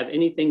happens to have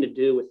anything to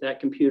do with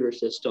that computer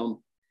system,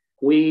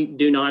 we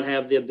do not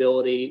have the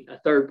ability, a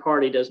third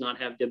party does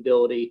not have the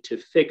ability to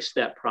fix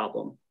that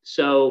problem.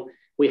 So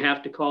we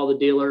have to call the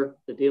dealer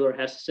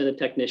has to send a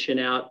technician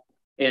out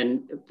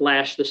and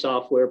flash the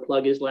software,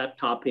 plug his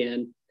laptop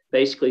in,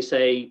 basically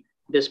say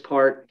this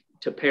part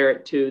to pair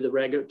it to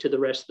the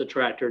rest of the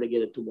tractor to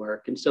get it to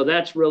work. And so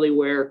that's really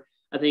where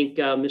I think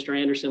Mr.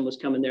 Anderson was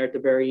coming there at the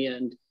very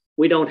end.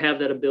 We don't have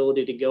that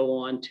ability to go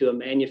on to a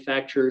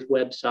manufacturer's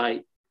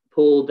website,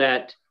 pull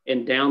that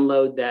and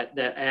download that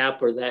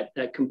app or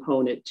that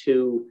component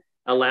to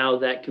allow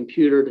that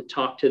computer to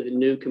talk to the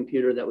new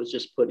computer that was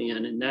just put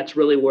in. And that's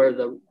really where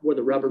the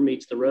rubber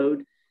meets the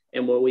road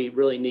and where we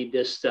really need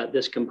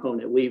this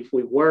component. We've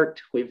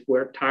worked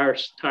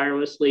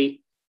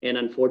tirelessly, and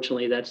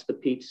unfortunately that's the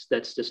piece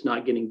that's just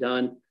not getting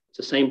done. It's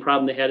the same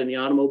problem they had in the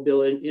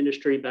automobile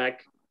industry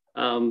back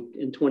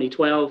in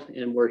 2012,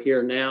 and we're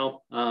here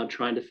now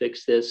trying to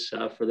fix this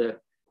for the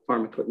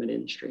farm equipment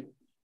industry.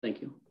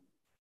 Thank you.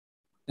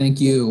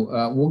 Thank you.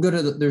 We'll go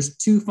to there's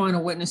 2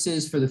 final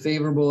witnesses for the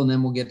favorable, and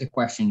then we'll get to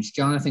questions.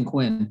 Jonathan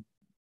Quinn.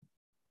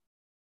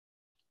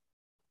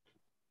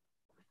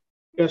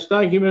 Yes,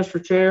 thank you,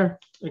 Mr. Chair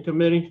and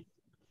committee.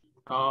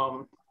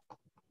 I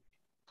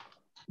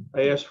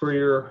ask for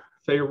your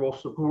favorable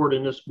support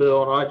in this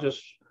bill, and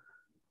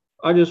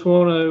I just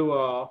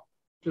want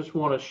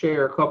to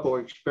share a couple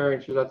of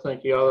experiences. I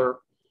think the other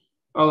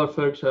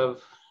folks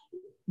have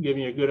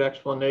given you a good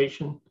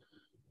explanation.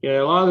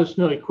 Yeah, a lot of this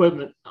new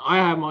equipment, I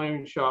have my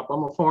own shop.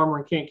 I'm a farmer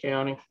in Kent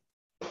County.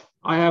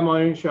 I have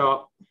my own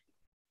shop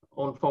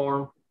on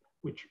farm.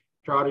 We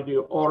try to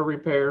do auto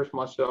repairs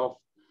myself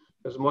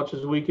as much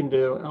as we can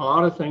do, and a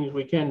lot of things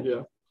we can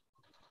do.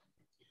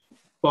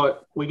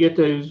 But we get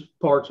those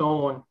parts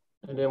on,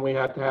 and then we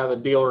have to have a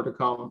dealer to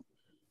come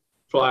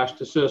flash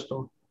the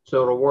system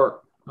so it'll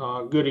work.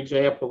 Good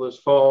example this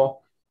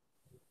fall,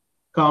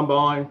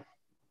 combine.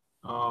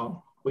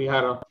 We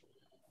had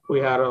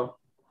a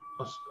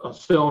a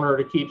cylinder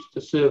that keeps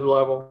the sieve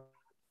level.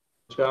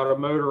 It's got a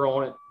motor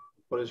on it,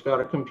 but it's got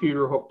a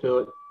computer hooked to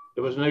it.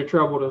 There was no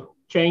trouble to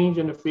change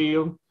in the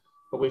field,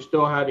 but we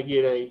still had to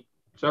get a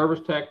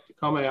service tech to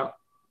come out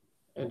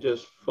and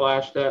just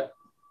flash that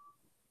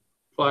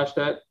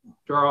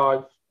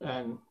drive,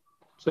 and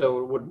so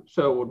it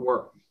would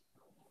work.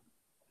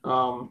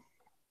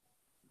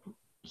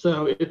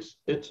 So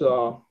it's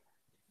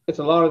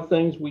a lot of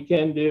things we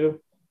can do,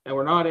 and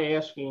we're not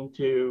asking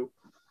to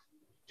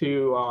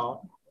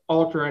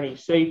alter any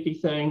safety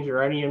things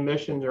or any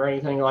emissions or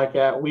anything like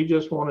that. We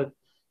just want to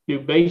do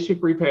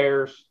basic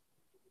repairs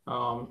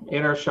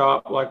in our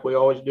shop like we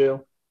always do.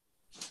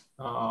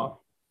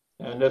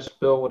 And this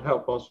bill would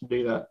help us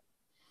do that.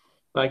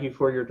 Thank you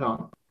for your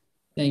time.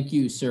 Thank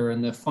you, sir.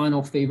 And the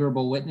final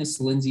favorable witness,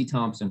 Lindsay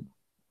Thompson.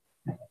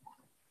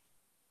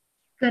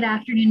 Good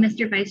afternoon,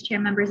 Mr. Vice Chair,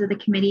 members of the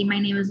committee. My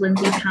name is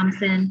Lindsay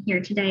Thompson, here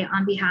today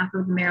on behalf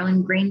of the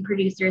Maryland Grain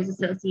Producers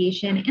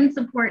Association in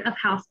support of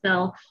House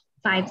Bill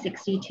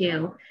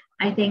 562.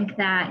 I think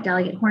that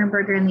Delegate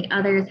Hornberger and the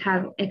others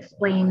have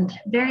explained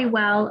very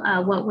well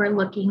what we're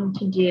looking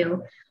to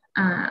do.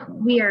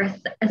 We are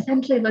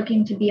essentially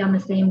looking to be on the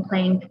same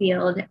playing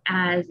field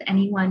as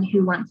anyone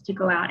who wants to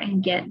go out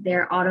and get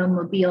their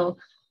automobile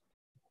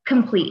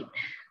completely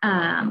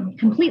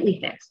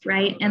fixed,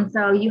 right? And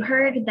so you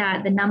heard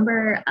that the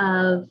number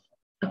of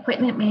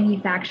equipment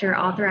manufacturer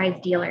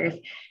authorized dealers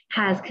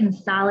has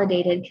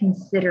consolidated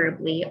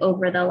considerably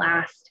over the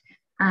last,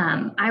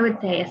 I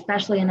would say,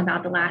 especially in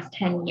about the last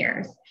 10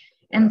 years.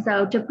 And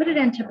so to put it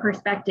into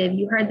perspective,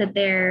 you heard that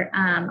there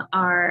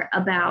are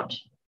about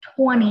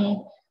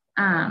 20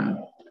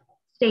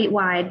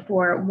 statewide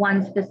for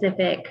one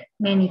specific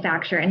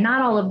manufacturer, and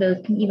not all of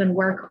those can even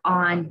work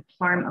on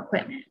farm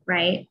equipment,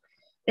 right?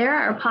 There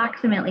are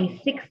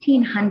approximately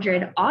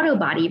 1,600 auto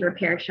body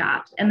repair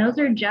shops, and those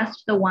are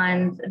just the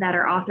ones that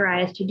are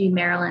authorized to do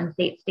Maryland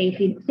state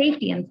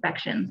safety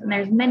inspections, and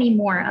there's many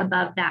more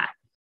above that.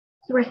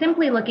 So we're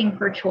simply looking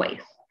for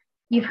choice.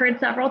 You've heard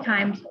several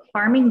times,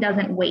 farming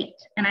doesn't wait,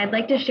 and I'd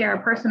like to share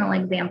a personal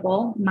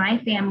example. My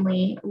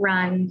family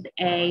runs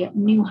a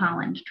New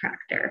Holland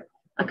tractor,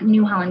 a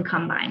New Holland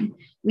combine.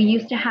 We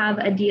used to have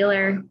a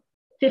dealer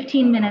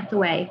 15 minutes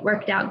away,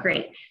 worked out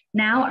great.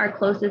 Now our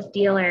closest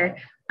dealer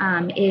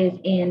is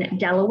in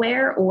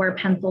Delaware or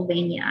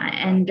Pennsylvania.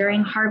 And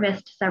during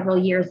harvest several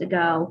years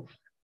ago,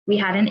 we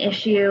had an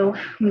issue.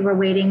 We were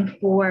waiting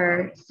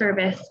for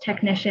service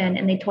technician,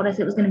 and they told us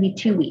it was going to be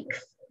 2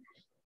 weeks.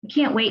 You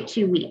can't wait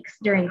 2 weeks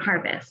during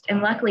harvest.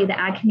 And luckily the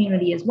ag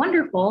community is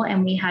wonderful,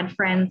 and we had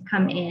friends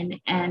come in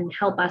and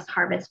help us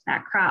harvest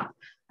that crop.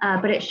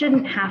 But it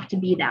shouldn't have to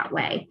be that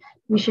way.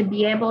 We should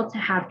be able to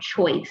have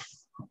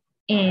choice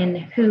in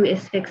who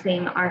is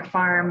fixing our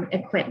farm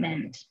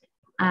equipment,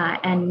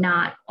 and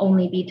not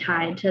only be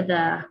tied to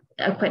the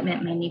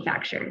equipment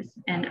manufacturers.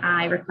 And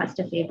I request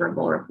a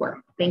favorable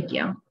report. Thank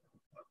you.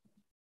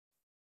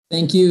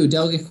 Thank you,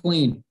 Delegate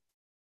Queen.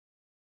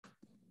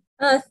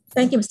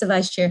 Thank you, Mr.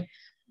 Vice Chair.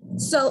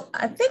 So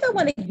I think I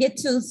want to get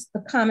to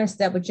the comments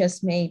that were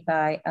just made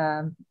by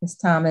Ms.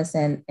 Thomas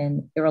and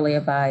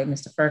earlier by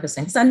Mr.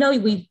 Ferguson, because I know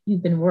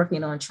you've been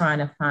working on trying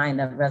to find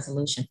a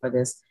resolution for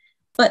this.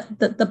 But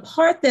the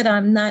part that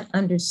I'm not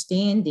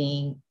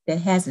understanding that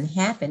hasn't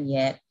happened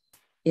yet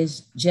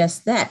is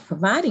just that,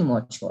 providing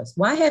more choice.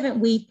 Why haven't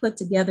we put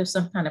together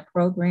some kind of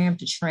program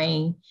to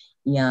train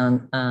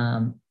young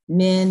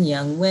men,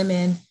 young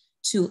women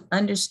to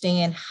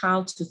understand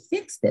how to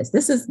fix this?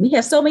 We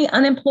have so many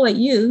unemployed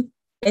youth,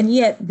 and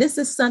yet this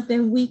is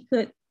something we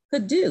could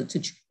do,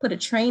 to put a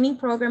training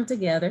program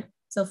together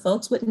so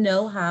folks would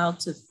know how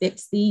to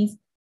fix these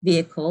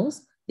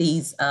vehicles,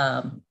 these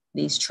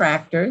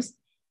tractors.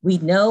 We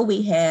know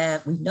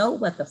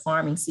what the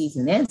farming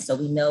season is, so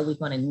we know we're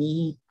going to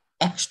need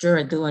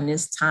extra during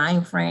this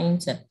time frame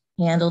to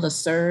handle the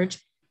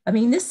surge. I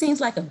mean, this seems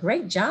like a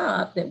great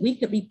job that we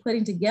could be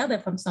putting together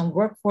from some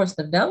workforce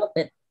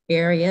development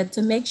area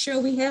to make sure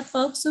we have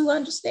folks who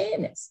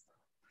understand this.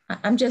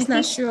 I'm just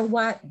not sure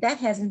why that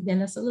hasn't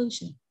been a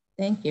solution.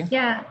 Thank you.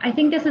 Yeah, I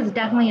think this is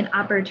definitely an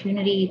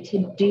opportunity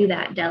to do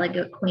that,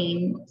 Delegate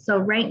Queen. So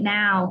right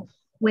now,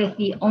 with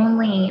the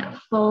only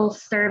full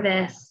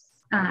service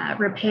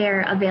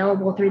repair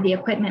available through the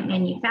equipment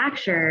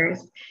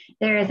manufacturers,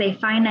 there is a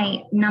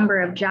finite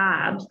number of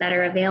jobs that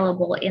are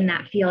available in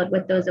that field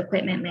with those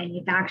equipment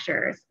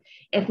manufacturers.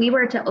 If we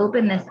were to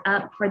open this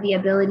up for the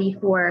ability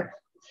for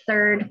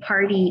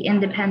third-party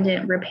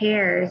independent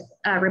repair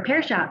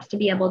shops to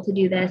be able to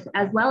do this,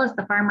 as well as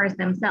the farmers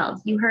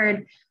themselves. You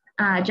heard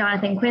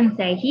Jonathan Quinn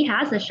say he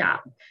has a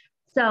shop.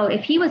 So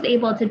if he was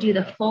able to do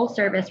the full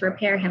service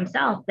repair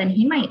himself, then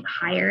he might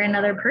hire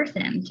another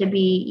person to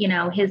be,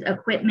 his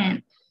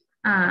equipment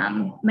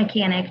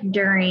mechanic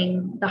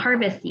during the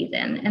harvest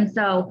season. And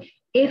so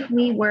if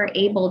we were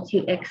able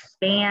to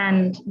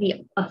expand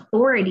the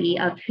authority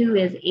of who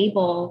is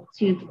able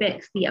to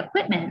fix the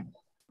equipment,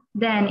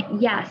 then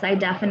yes, I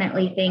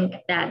definitely think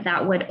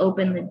that would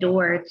open the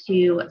door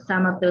to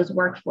some of those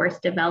workforce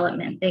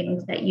development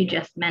things that you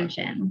just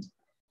mentioned.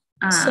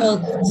 So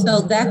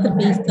that could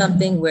be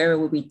something where it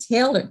would be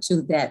tailored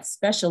to that.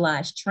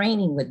 Specialized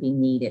training would be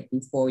needed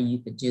before you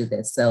could do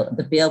this. So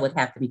the bill would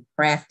have to be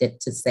crafted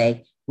to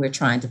say we're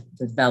trying to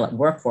develop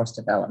workforce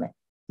development,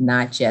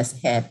 not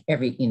just have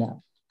every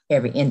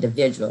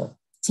individual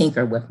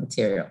tinker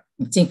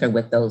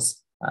with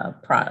those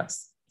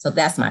products. So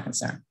that's my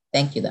concern.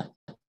 Thank you,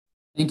 though.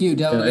 Thank you,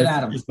 Delegate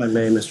Adams. If I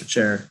may, Mr.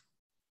 Chair.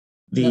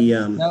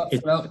 No.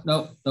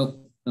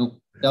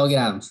 Delegate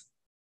Adams.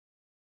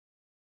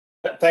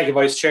 Thank you,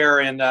 Vice Chair.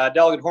 And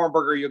Delegate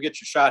Hornberger, you'll get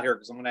your shot here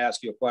because I'm going to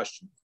ask you a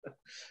question.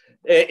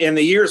 In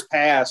the years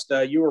past,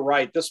 you were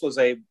right. This was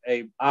a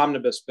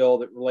omnibus bill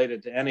that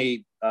related to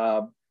any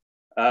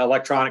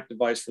electronic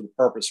device for the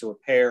purpose of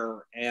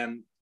repair.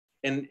 And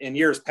in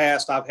years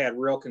past, I've had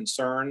real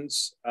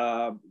concerns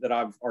that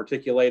I've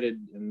articulated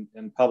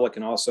in public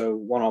and also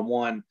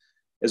one-on-one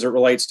as it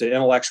relates to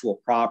intellectual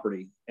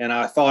property. And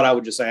I thought I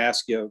would just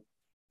ask you,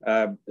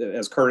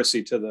 as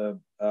courtesy to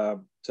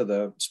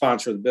the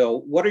sponsor of the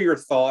bill, what are your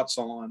thoughts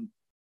on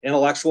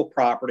intellectual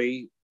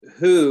property?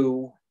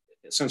 Who,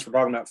 since we're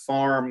talking about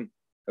farm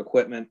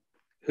equipment,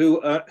 who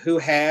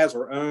has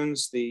or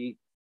owns the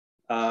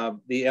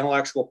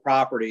intellectual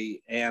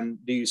property,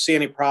 and do you see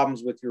any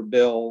problems with your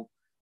bill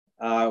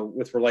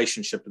with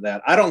relationship to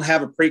that? I don't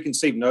have a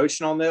preconceived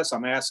notion on this.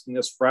 I'm asking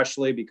this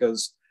freshly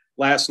because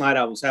last night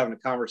I was having a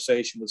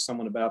conversation with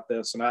someone about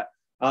this, and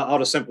I'll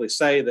just simply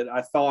say that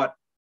I thought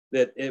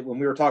that when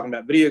we were talking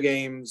about video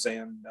games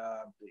and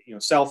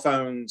cell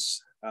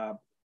phones,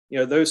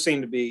 those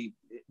seem to be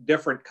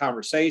different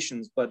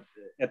conversations. But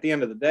at the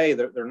end of the day,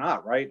 they're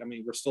not, right? I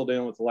mean, we're still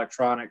dealing with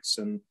electronics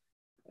and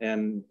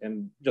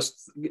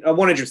just I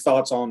wanted your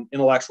thoughts on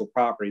intellectual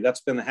property.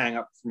 That's been the hang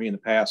up for me in the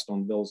past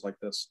on bills like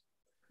this.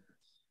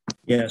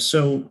 Yeah,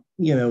 so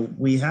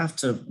we have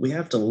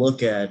to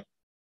look at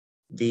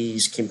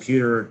these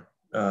computer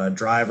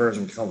drivers.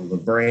 We call them the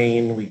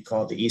brain. We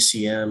call it the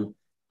ECM.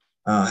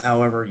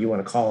 However you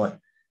want to call it,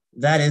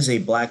 that is a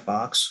black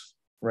box,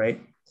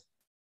 right?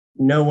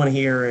 No one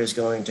here is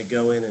going to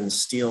go in and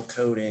steal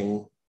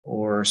coding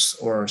or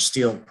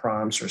steal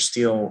prompts or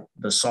steal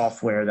the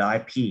software, the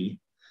IP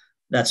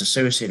that's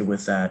associated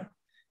with that.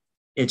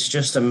 It's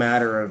just a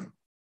matter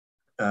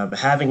of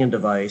having a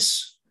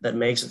device that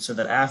makes it so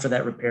that after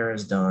that repair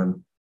is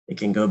done, it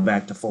can go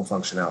back to full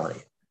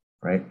functionality,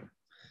 right?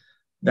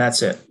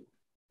 That's it.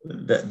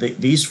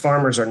 These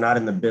farmers are not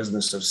in the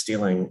business of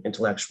stealing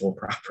intellectual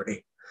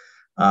property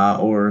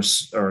or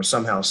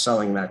somehow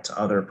selling that to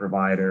other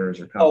providers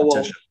or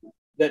competition.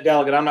 That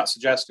Delegate, I'm not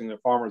suggesting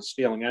that farmers are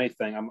stealing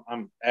anything.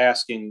 I'm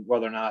asking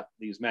whether or not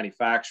these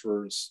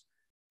manufacturers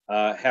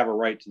have a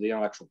right to the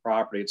intellectual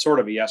property. It's sort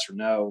of a yes or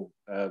no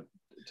to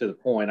the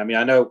point. I mean,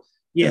 I know.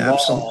 Yeah,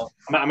 absolutely.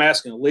 I'm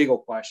asking a legal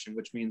question,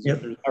 which means Yep.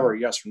 there's never a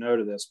yes or no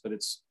to this, but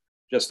it's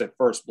just at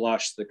first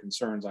blush the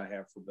concerns I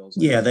have for bills.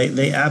 Yeah,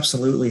 they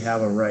absolutely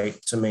have a right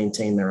to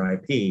maintain their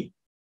IP.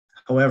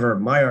 However,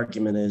 my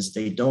argument is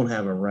they don't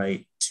have a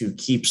right to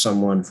keep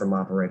someone from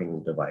operating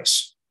the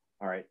device.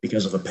 All right.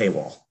 Because of a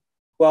paywall.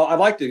 Well,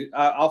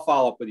 I'll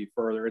follow up with you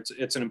further.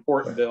 It's an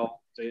important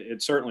bill.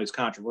 It certainly is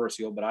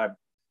controversial, but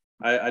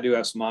I do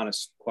have some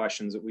honest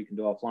questions that we can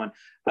do offline.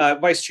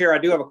 Vice Chair, I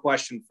do have a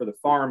question for the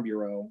Farm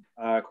Bureau.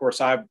 Of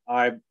course, I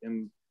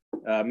am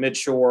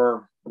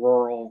mid-shore,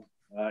 rural,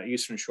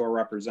 Eastern Shore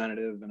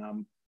representative,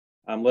 and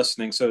I'm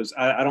listening. So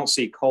I don't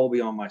see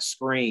Colby on my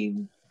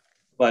screen,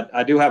 but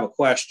I do have a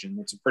question.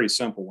 It's a pretty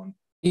simple one.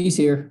 He's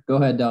here. Go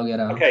ahead, Delegate.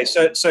 Okay,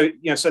 so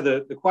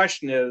the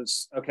question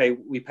is, okay,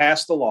 we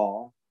passed the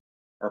law,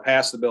 or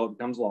pass the bill, it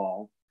becomes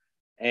law,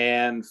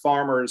 and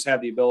farmers have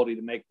the ability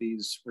to make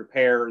these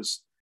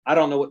repairs. I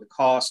don't know what the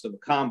cost of a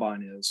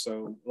combine is,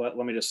 so let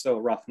me just throw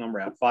a rough number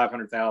out,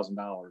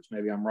 $500,000.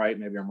 Maybe I'm right,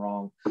 maybe I'm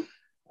wrong.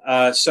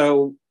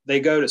 So they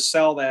go to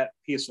sell that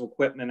piece of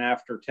equipment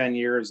after 10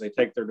 years, they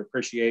take their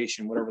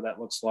depreciation, whatever that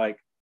looks like,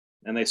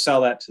 and they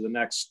sell that to the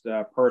next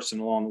person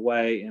along the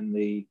way, and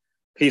the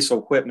piece of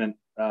equipment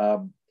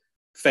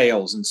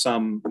fails in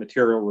some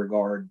material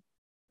regard.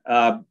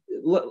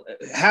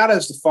 How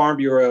does the Farm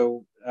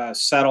Bureau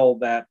settle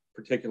that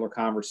particular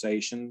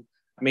conversation?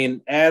 I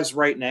mean, as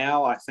right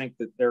now, I think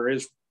that there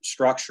is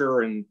structure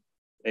and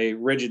a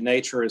rigid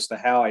nature as to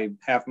how a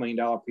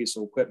 $500,000 piece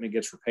of equipment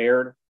gets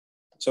repaired.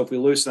 So if we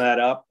loosen that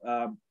up,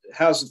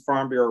 how does the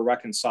Farm Bureau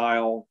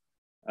reconcile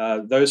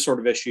those sort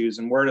of issues?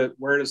 And where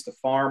does the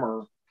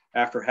farmer,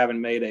 after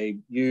having made a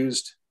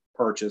used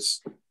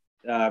purchase,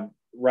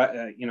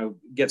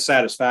 get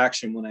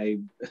satisfaction when a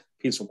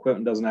piece of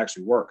equipment doesn't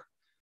actually work?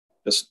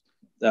 Just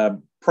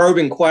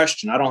probing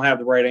question. I don't have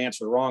the right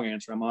answer or wrong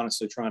answer. I'm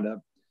honestly trying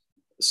to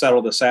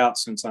settle this out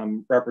since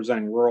I'm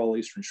representing rural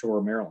Eastern Shore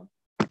of Maryland.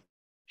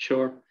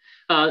 Sure.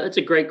 That's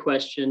a great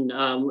question.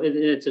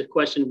 It's a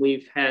question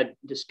we've had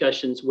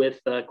discussions with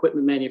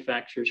equipment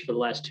manufacturers for the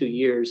last 2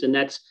 years. And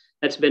that's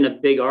been a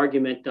big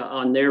argument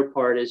on their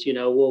part is,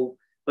 well,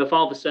 if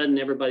all of a sudden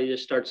everybody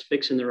just starts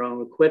fixing their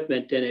own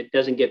equipment and it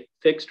doesn't get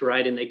fixed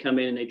right, and they come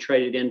in and they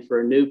trade it in for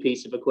a new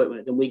piece of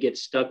equipment, then we get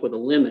stuck with a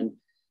lemon.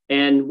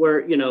 And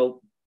we're,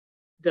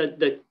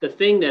 the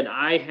thing that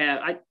I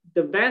have,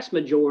 the vast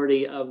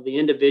majority of the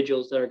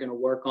individuals that are going to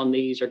work on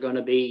these are going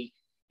to be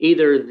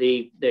either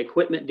the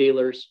equipment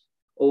dealers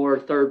or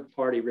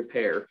third-party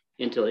repair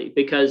entity,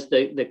 because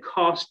the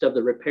cost of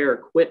the repair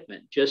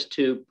equipment, just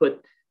to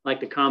put like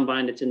the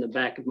combine that's in the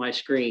back of my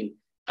screen,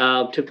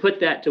 to put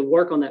that to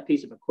work on that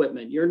piece of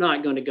equipment, you're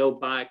not going to go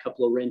buy a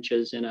couple of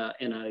wrenches and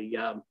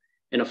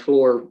a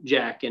floor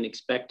jack and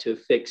expect to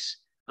fix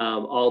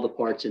all the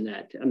parts in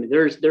that. I mean,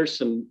 there's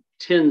some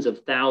tens of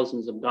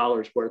thousands of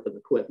dollars worth of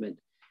equipment,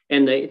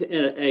 and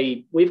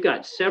we've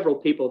got several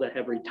people that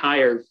have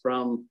retired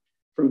from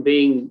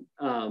being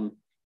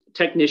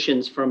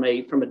technicians from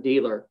a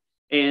dealer,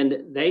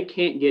 and they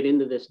can't get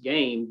into this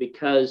game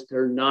because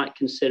they're not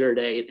considered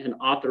an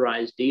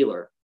authorized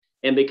dealer,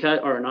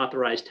 or an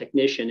authorized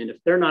technician. And if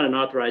they're not an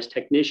authorized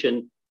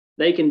technician,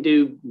 they can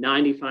do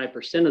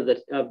 95%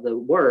 of the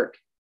work,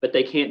 but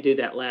they can't do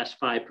that last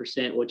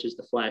 5%, which is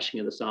the flashing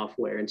of the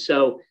software. And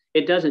so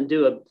it doesn't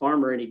do a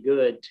farmer any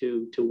good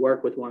to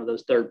work with one of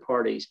those third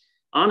parties.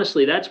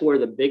 Honestly, that's where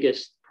the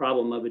biggest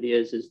problem of it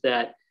is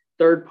that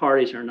third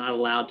parties are not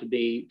allowed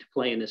to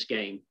play in this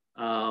game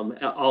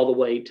all the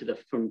way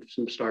from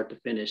start to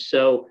finish.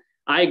 So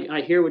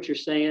I hear what you're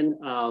saying.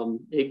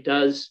 It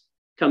does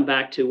come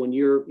back to when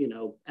you're,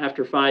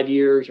 after 5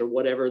 years or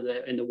whatever,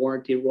 and the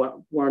warranty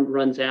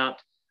runs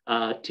out,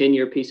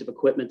 10-year piece of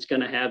equipment's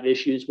going to have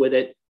issues with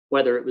it,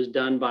 whether it was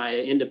done by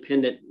an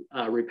independent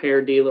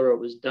repair dealer or it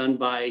was done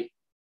by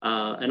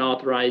an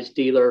authorized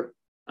dealer.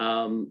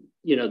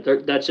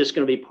 That's just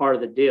going to be part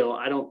of the deal.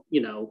 I don't,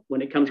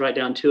 when it comes right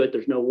down to it,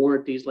 there's no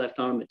warranties left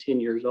on them at 10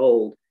 years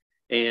old.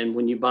 And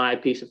when you buy a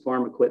piece of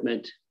farm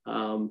equipment,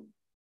 I've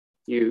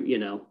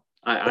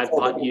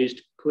bought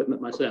used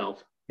equipment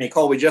myself. Hey,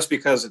 Colby, just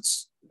because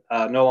it's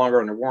no longer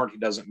under warranty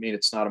doesn't mean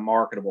it's not a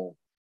marketable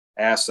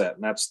asset,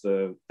 and that's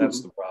the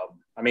problem.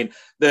 I mean,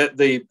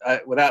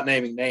 without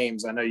naming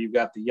names, I know you've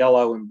got the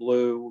yellow and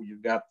blue,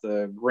 you've got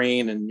the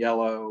green and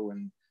yellow,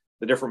 and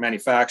the different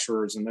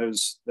manufacturers, and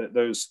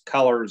those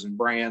colors and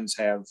brands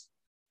have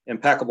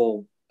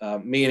impeccable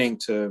meaning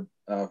to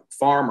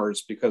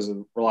farmers because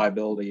of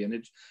reliability.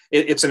 And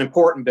it's an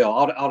important bill.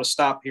 I'll just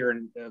stop here,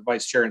 and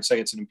Vice Chair, and say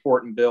it's an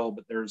important bill,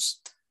 but there's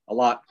a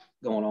lot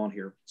going on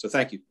here. So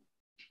thank you.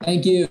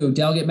 Thank you,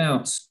 Delegate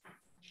Mounts.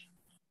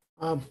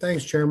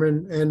 Thanks,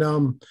 Chairman.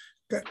 And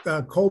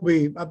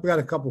Colby, I've got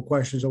a couple of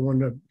questions I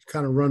wanted to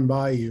kind of run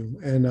by you.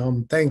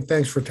 And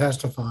thanks for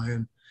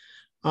testifying.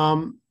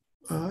 So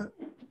are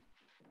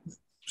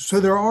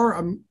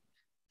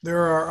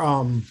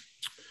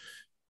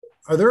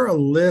there a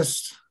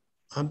list?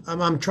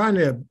 I'm trying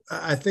to,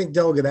 I think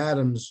Delegate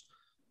Adams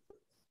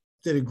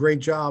did a great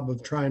job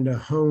of trying to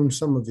hone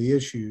some of the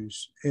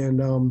issues.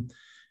 And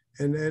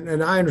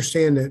I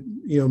understand that,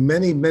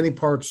 many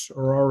parts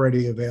are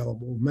already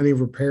available. Many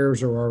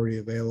repairs are already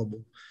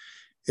available.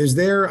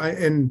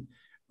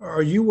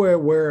 Are you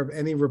aware of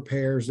any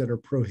repairs that are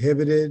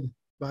prohibited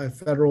by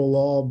federal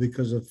law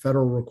because of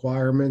federal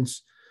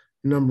requirements?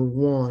 Number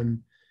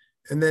one.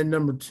 And then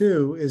number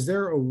two, is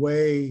there a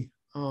way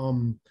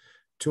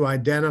to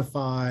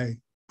identify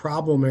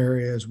problem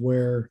areas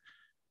where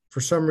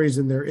for some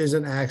reason there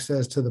isn't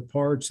access to the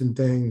parts and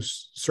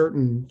things,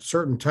 certain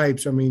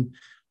types? I mean,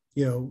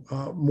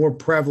 more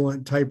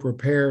prevalent type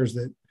repairs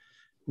that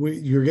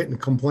you're getting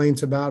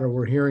complaints about, or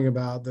we're hearing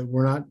about that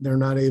they're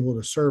not able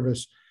to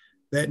service,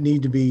 that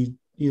need to be,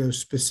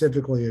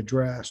 specifically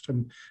addressed.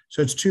 And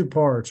so it's two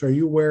parts. Are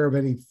you aware of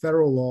any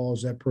federal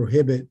laws that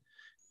prohibit,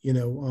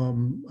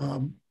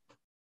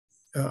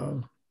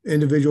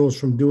 individuals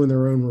from doing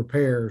their own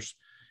repairs,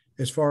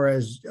 as far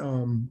as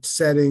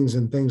settings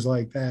and things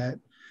like that?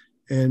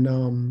 And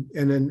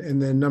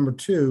then number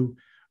two,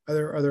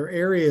 are there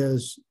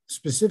areas,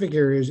 specific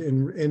areas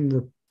in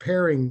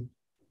repairing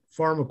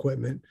farm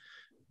equipment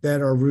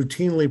that are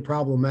routinely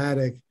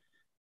problematic,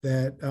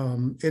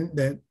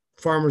 that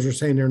farmers are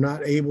saying they're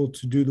not able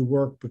to do the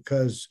work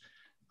because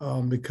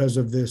of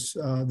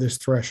this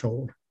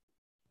threshold?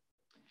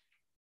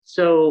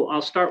 So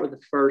I'll start with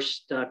the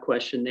first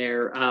question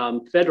there.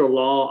 Federal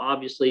law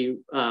obviously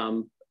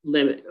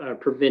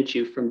prevents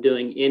you from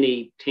doing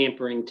any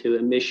tampering to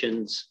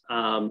emissions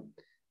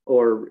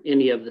or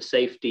any of the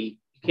safety.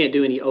 You can't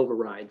do any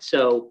override.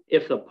 So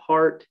if the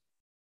part,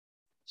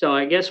 so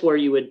I guess where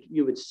you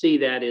would see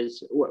that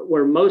is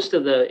where most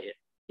of the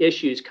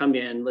issues come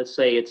in. Let's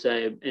say it's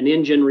an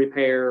engine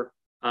repair,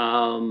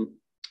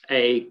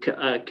 a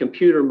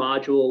computer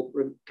module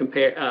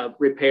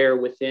repair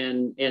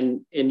within,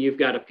 and you've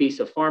got a piece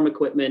of farm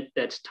equipment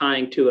that's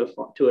tying to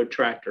a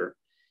tractor.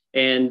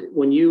 And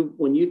when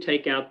you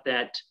take out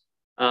that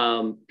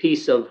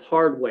piece of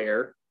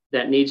hardware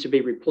that needs to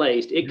be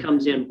replaced, it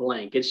comes in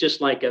blank. It's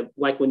just like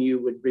when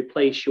you would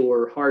replace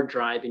your hard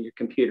drive in your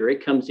computer.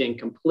 It comes in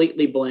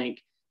completely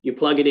blank. You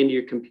plug it into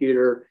your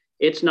computer.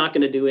 It's not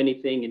going to do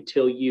anything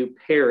until you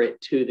pair it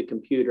to the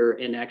computer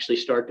and actually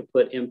start to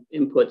put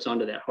inputs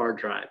onto that hard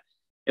drive.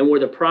 And where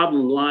the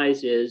problem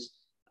lies is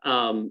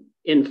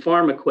in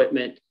farm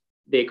equipment,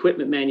 the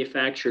equipment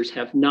manufacturers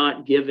have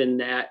not given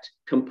that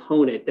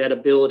component, that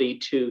ability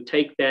to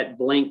take that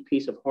blank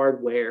piece of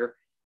hardware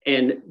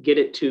and get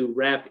it to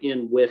wrap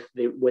in with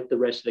the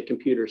rest of the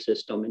computer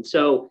system. And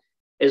so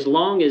as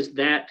long as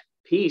that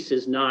piece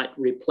is not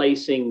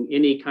replacing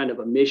any kind of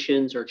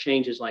emissions or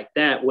changes like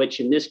that, which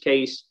in this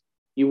case,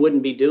 you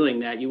wouldn't be doing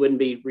that. You wouldn't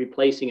be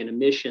replacing an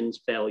emissions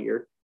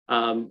failure.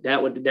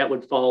 That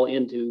would fall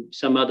into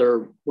some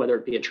other, whether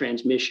it be a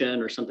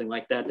transmission or something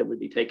like that, that would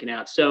be taken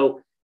out.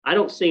 So I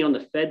don't see on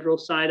the federal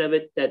side of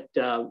it that,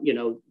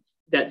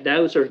 that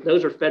those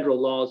are federal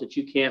laws that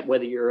you can't,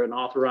 whether you're an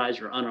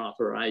authorized or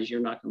unauthorized, you're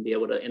not going to be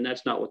able to, and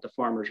that's not what the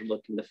farmers are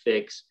looking to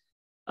fix.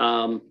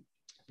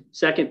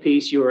 Second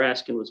piece you were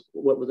asking was,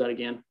 what was that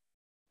again?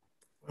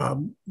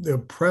 The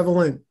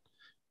prevalent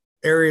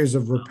areas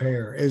of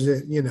repair. Is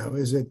it,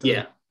 is it?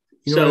 Yeah.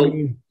 You know what I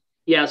mean?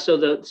 Yeah.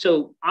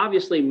 So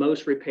obviously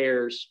most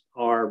repairs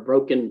are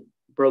broken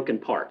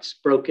parts,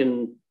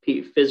 broken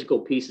physical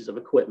pieces of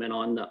equipment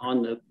on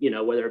the,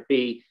 whether it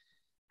be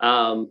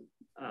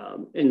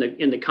in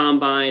the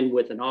combine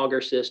with an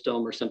auger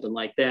system or something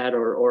like that,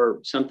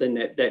 or something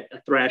that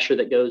a thrasher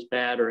that goes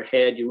bad, or a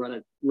head, you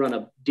run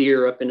a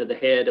deer up into the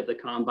head of the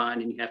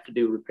combine and you have to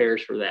do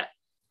repairs for that.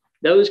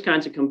 Those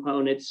kinds of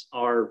components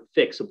are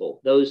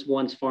fixable. Those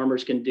ones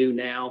farmers can do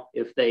now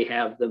if they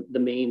have the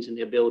means and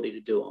the ability to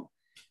do them.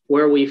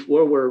 Where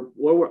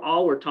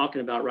we're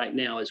talking about right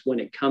now is when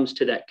it comes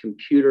to that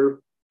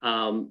computer,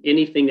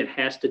 anything that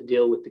has to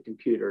deal with the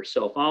computer.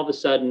 So if all of a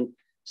sudden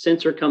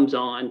sensor comes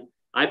on,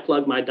 I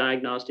plug my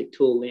diagnostic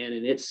tool in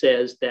and it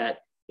says that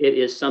it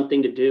is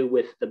something to do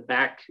with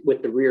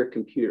the rear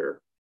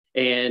computer.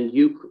 And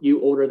you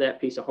order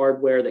that piece of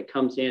hardware that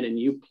comes in and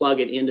you plug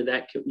it into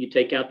that, you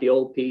take out the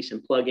old piece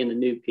and plug in the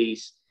new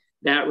piece.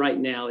 That right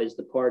now is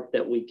the part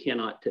that we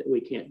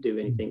can't do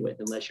anything with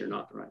unless you're an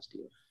authorized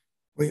dealer.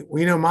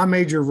 We know my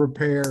major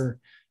repair,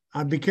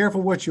 be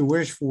careful what you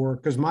wish for,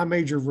 because my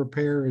major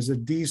repair is a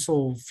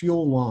diesel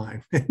fuel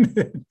line.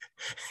 And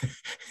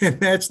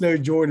that's no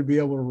joy to be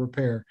able to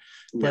repair.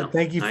 But no,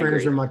 thank you for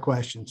answering my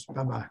questions.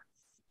 Bye-bye.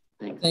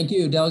 Thank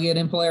you, Delegate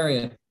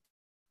Impalaria.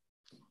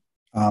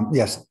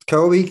 Yes,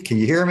 Kobe, can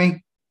you hear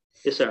me?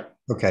 Yes, sir.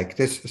 Okay,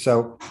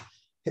 so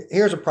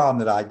here's a problem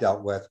that I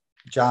dealt with.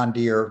 John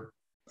Deere,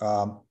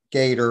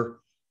 Gator,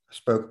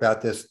 spoke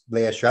about this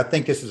last year. I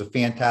think this is a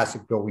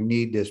fantastic bill. We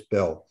need this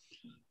bill.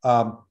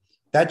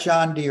 That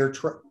John Deere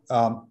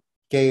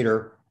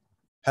Gator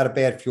had a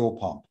bad fuel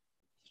pump.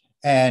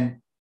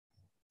 And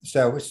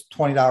so it's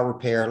 $20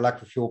 repair,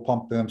 electric fuel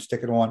pump, boom,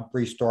 stick it on,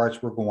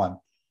 restarts, we're going.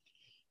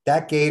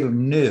 That Gator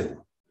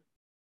knew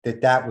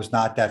that was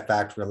not that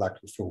factory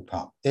electric fuel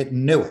pump. It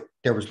knew it.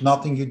 There was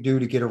nothing you do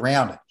to get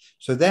around it.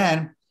 So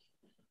then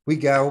we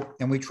go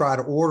and we try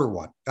to order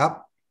one.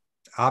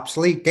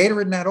 Obsolete.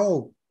 Gator isn't that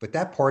old, but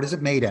that part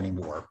isn't made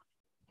anymore.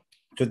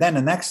 So then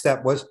the next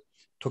step was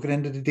took it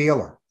into the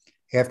dealer.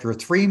 After a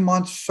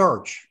 3-month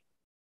search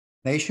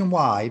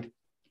nationwide,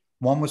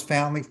 one was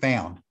finally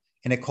found,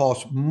 and it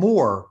costs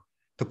more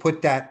to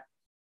put that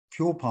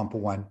fuel pump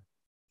on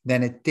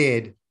than it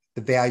did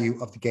the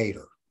value of the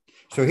Gator.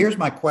 So here's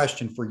my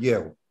question for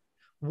you.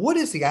 What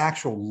is the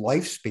actual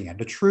lifespan,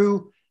 the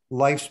true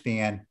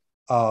lifespan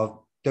of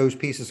those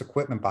pieces of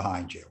equipment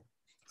behind you?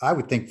 I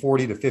would think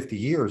 40 to 50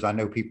 years. I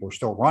know people are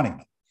still running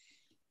them.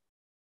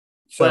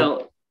 So,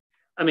 well,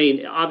 I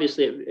mean,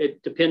 obviously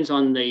it depends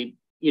on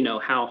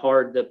how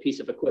hard the piece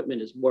of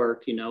equipment is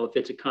worked. If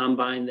it's a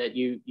combine that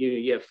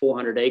you have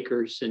 400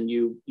 acres and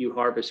you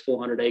harvest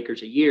 400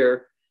 acres a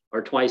year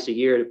or twice a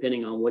year,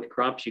 depending on what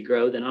crops you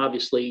grow, then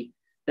obviously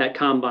that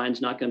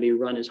combine's not going to be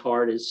run as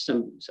hard as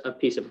a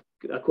piece of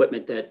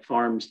equipment that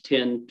farms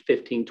 10,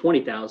 15,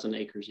 20,000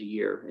 acres a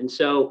year. And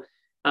so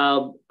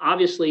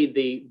obviously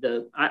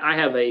I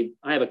have a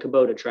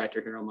Kubota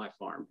tractor here on my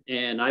farm,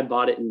 and I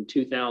bought it in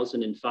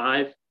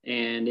 2005,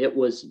 and it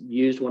was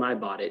used when I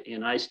bought it,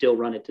 and I still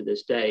run it to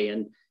this day.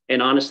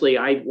 And honestly,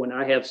 when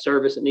I have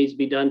service that needs to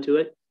be done to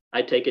it,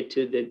 I take it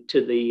to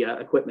the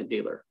equipment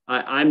dealer.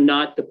 I'm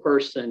not the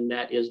person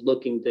that is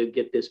looking to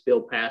get this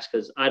bill passed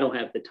because I don't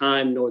have the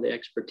time nor the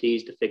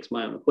expertise to fix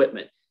my own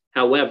equipment.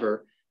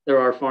 However, there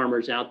are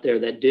farmers out there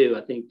that do.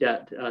 I think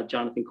that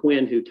Jonathan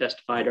Quinn, who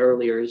testified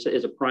earlier, is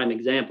a prime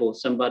example of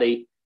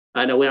somebody.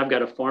 I know I've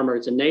got a farmer,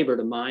 it's a neighbor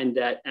to mine,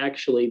 that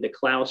actually the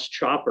Klaus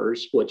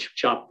choppers, which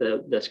chop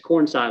the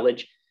corn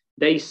silage,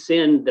 they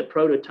send the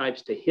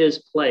prototypes to his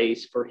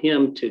place for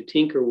him to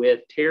tinker with,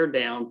 tear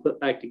down, put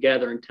back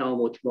together, and tell him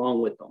what's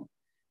wrong with them.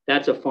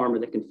 That's a farmer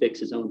that can fix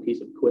his own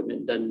piece of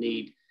equipment, doesn't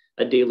need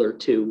a dealer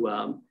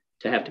to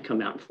have to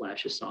come out and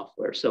flash his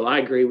software. So I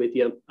agree with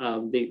you.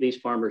 These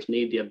farmers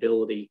need the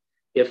ability,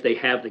 if they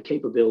have the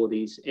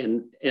capabilities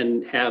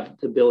and have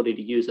the ability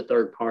to use a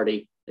third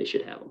party, they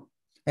should have them.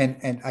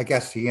 And I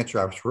guess the answer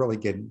I was really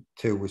getting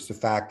to was the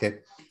fact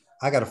that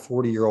I got a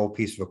 40-year-old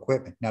piece of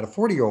equipment. Now, the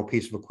 40-year-old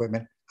piece of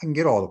equipment, I can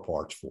get all the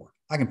parts for.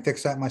 I can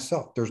fix that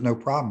myself. There's no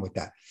problem with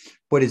that.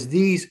 But as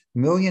these $1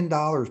 million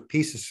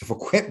pieces of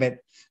equipment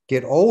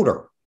get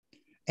older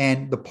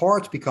and the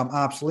parts become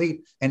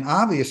obsolete, and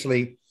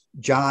obviously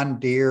John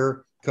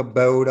Deere,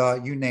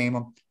 Kubota, you name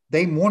them,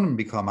 they want them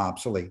to become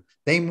obsolete.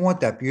 They want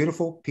that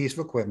beautiful piece of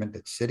equipment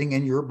that's sitting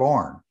in your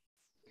barn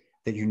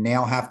that you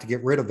now have to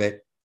get rid of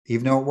it,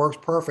 even though it works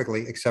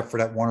perfectly, except for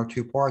that one or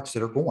two parts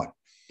that are gone.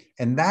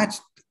 And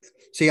that's,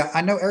 see,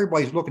 I know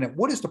everybody's looking at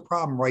what is the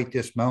problem right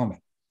this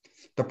moment.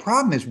 The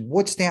problem is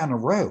what's down the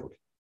road.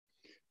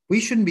 We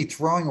shouldn't be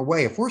throwing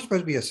away. If we're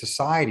supposed to be a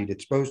society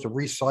that's supposed to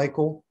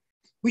recycle,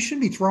 we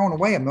shouldn't be throwing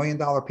away $1 million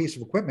piece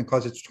of equipment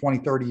because it's 20,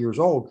 30 years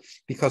old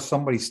because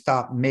somebody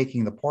stopped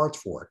making the parts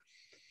for it.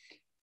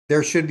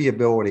 There should be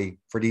ability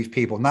for these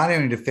people, not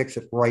only to fix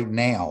it right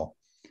now,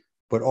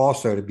 but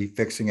also to be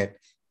fixing it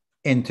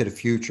into the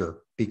future,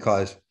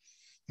 because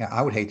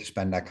I would hate to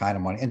spend that kind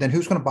of money. And then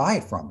who's going to buy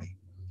it from me?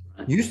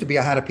 It used to be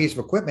I had a piece of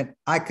equipment,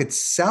 I could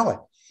sell it.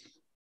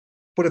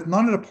 But if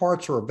none of the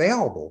parts are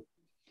available,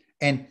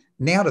 and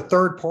now the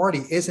third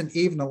party isn't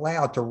even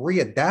allowed to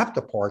readapt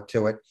a part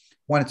to it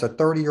when it's a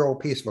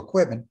 30-year-old piece of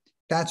equipment,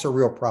 that's a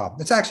real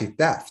problem. It's actually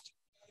theft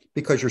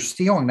because you're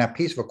stealing that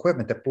piece of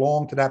equipment that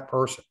belonged to that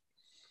person.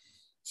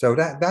 So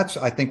that's,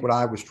 I think, what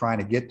I was trying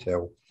to get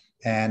to.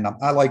 And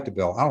I like the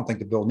bill. I don't think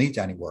the bill needs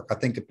any work. I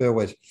think the bill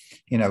is,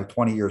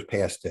 20 years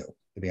past due,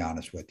 to be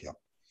honest with you.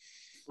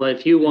 Well,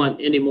 if you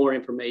want any more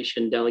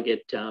information,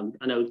 Delegate,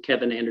 I know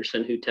Kevin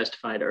Anderson, who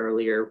testified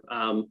earlier,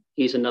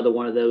 he's another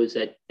one of those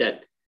that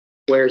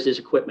wears his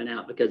equipment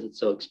out because it's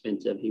so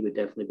expensive. He would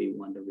definitely be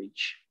one to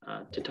reach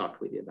to talk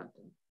with you about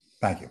that.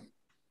 Thank you.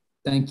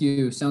 Thank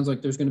you. Sounds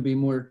like there's going to be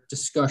more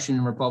discussion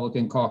in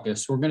Republican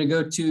caucus. We're going to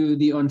go to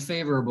the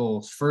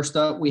unfavorables. First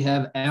up, we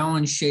have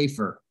Alan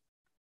Schaefer.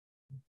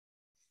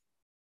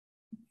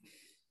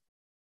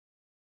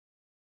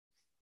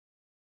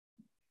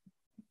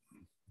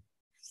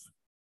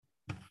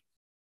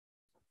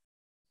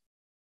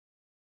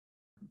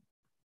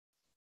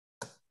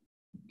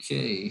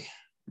 Okay.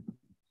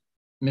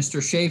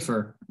 Mr.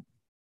 Schaefer.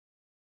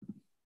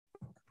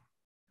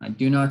 I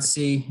do not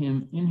see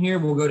him in here.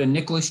 We'll go to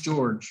Nicholas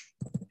George.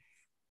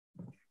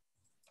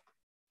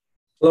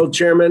 Hello,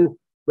 Chairman,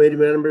 committee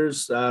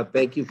members.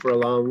 Thank you for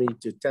allowing me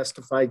to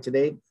testify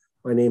today.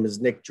 My name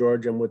is Nick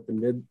George. I'm with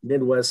the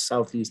Midwest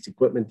Southeast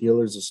Equipment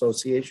Dealers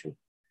Association.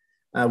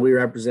 We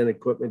represent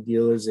equipment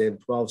dealers in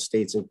 12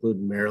 states,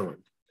 including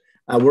Maryland.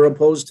 We're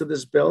opposed to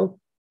this bill.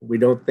 We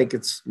don't think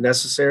it's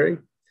necessary.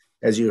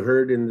 As you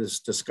heard in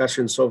this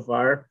discussion so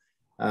far,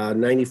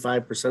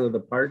 95% of the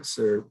parts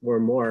or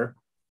more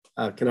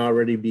can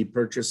already be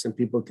purchased and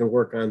people can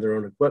work on their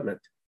own equipment.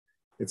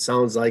 It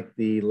sounds like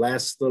the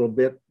last little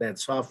bit, that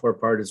software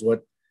part, is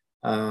what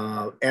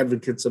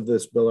advocates of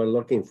this bill are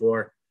looking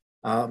for.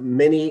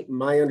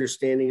 My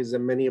understanding is that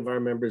many of our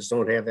members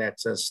don't have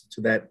access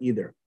to that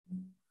either.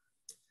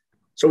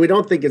 So we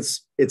don't think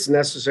it's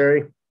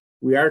necessary.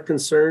 We are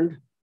concerned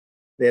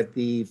that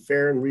the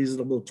fair and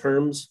reasonable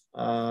terms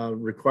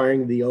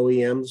requiring the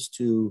OEMs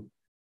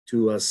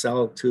to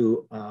sell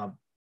to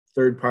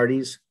third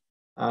parties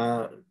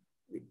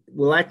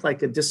will act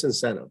like a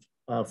disincentive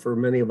for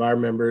many of our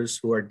members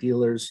who are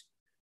dealers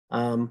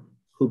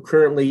who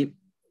currently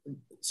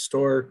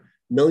store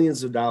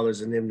millions of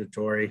dollars in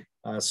inventory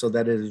so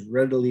that it is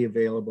readily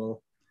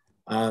available.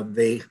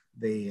 They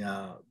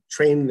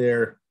train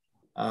their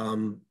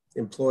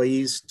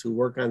employees to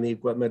work on the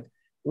equipment.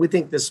 We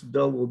think this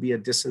bill will be a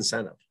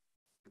disincentive.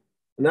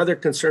 Another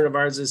concern of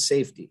ours is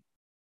safety.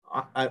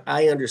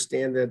 I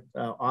understand that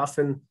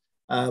often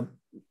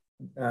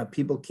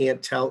people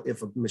can't tell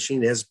if a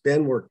machine has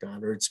been worked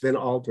on or it's been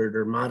altered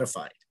or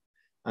modified.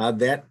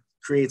 That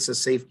creates a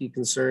safety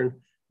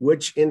concern,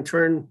 which in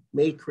turn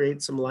may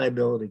create some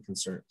liability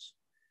concerns.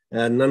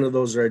 None of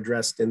those are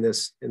addressed in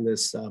this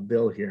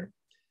bill here.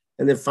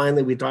 And then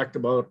finally, we talked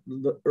about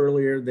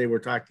earlier, they were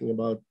talking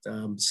about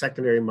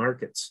secondary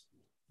markets.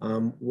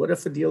 What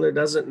if a dealer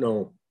doesn't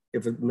know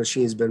if a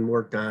machine's been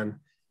worked on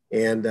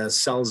and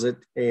sells it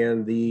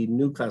and the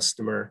new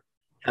customer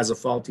has a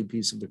faulty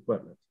piece of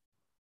equipment?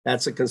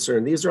 That's a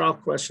concern. These are all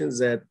questions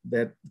that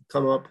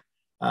come up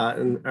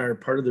and are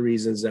part of the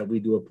reasons that we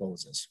do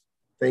oppose this.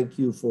 Thank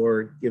you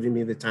for giving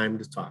me the time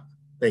to talk.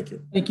 Thank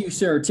you. Thank you,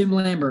 sir. Tim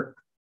Lambert.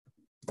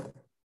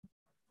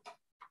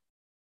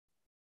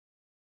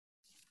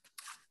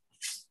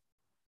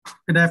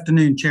 Good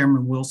afternoon,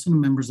 Chairman Wilson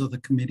and members of the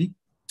committee.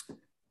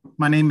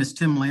 My name is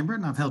Tim Lambert,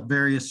 and I've held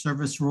various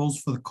service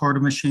roles for the Carter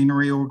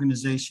Machinery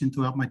organization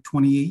throughout my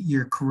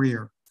 28-year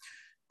career.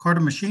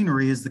 Carter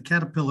Machinery is the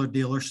Caterpillar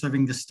dealer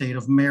serving the state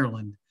of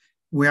Maryland.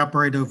 We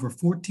operate over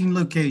 14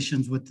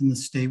 locations within the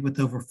state with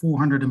over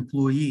 400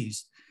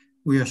 employees.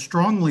 We are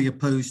strongly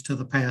opposed to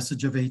the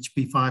passage of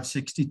HB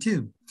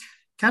 562.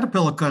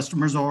 Caterpillar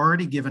customers are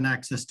already given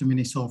access to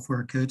many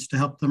software codes to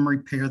help them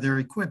repair their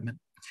equipment.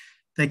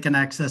 They can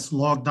access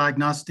log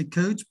diagnostic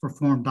codes,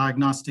 perform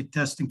diagnostic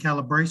tests and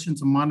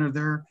calibrations, and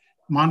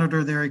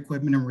monitor their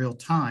equipment in real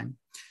time.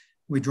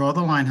 We draw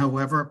the line,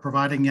 however, at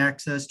providing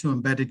access to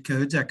embedded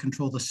codes that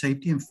control the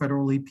safety and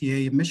federal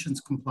EPA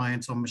emissions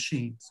compliance on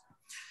machines.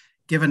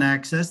 Given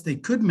access, they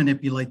could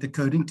manipulate the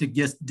coding to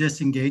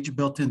disengage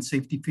built-in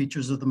safety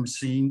features of the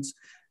machines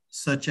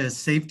such as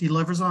safety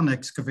levers on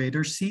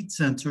excavators, seat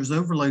sensors,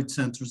 overload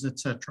sensors,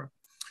 etc.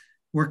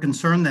 We're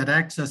concerned that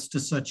access to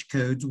such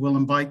codes will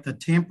invite the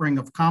tampering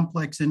of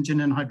complex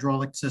engine and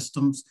hydraulic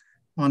systems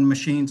on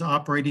machines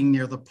operating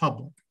near the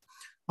public.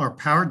 Our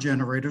power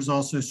generators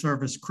also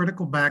serve as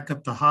critical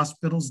backup to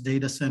hospitals,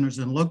 data centers,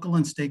 and local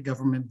and state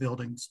government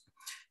buildings.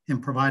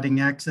 And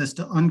providing access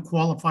to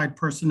unqualified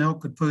personnel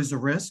could pose a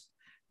risk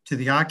to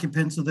the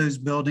occupants of those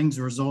buildings,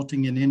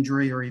 resulting in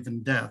injury or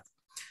even death.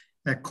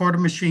 At Carter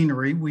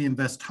Machinery, we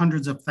invest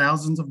hundreds of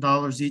thousands of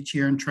dollars each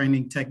year in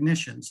training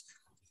technicians.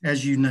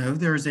 As you know,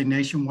 there is a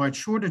nationwide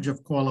shortage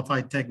of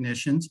qualified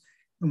technicians,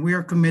 and we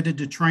are committed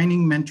to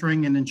training,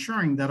 mentoring, and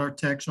ensuring that our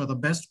techs are the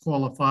best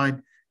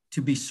qualified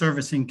to be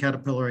servicing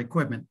Caterpillar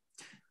equipment.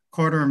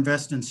 Carter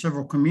invests in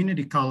several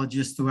community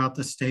colleges throughout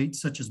the state,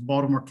 such as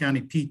Baltimore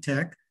County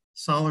P-Tech,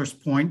 Solars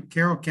Point,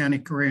 Carroll County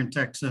Career and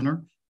Tech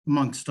Center,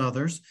 amongst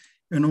others,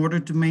 in order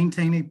to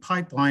maintain a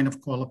pipeline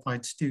of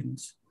qualified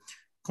students.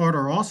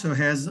 Carter also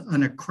has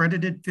an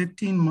accredited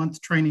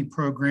 15-month training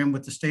program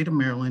with the state of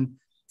Maryland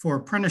for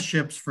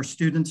apprenticeships for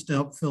students to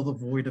help fill the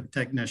void of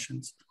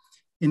technicians.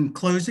 In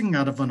closing,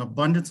 out of an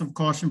abundance of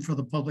caution for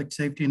the public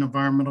safety and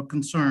environmental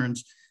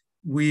concerns,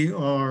 we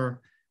are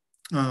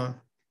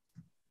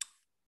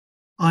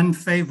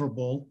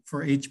unfavorable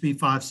for HB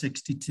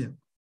 562.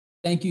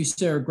 Thank you,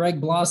 sir. Greg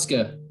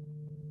Blaska.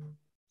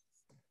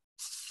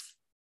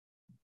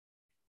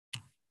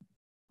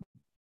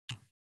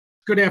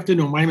 Good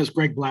afternoon. My name is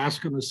Greg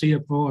Blaska. I'm the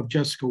CFO of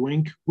Jessica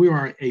Inc. We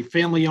are a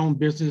family-owned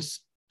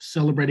business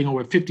celebrating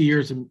over 50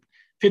 years in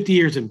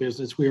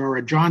business. We are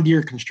a John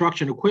Deere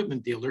construction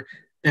equipment dealer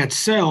that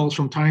sells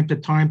from time to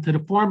time to the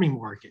farming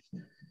market.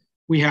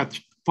 We have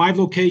 5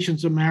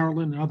 locations in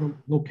Maryland and other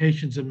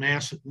locations in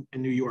Mass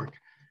and New York.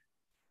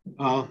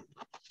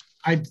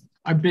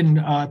 I've been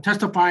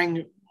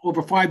testifying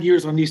over 5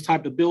 years on these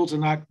type of bills,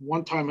 and not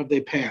one time have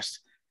they passed.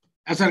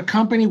 As a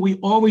company, we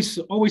always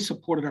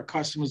supported our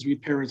customers'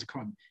 repair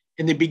equipment.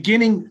 In the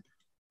beginning,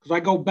 because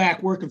I go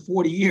back working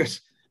 40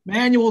 years,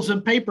 manuals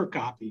and paper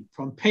copy,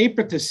 from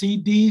paper to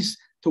CDs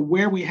to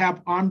where we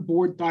have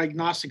onboard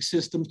diagnostic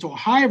systems to a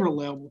higher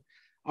level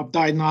of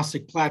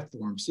diagnostic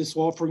platforms. This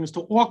offering is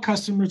to all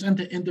customers and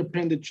to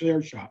independent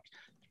share shops.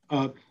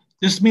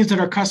 This means that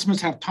our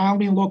customers have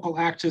timely and local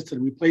access to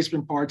the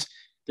replacement parts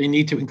they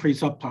need to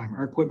increase uptime.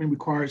 Our equipment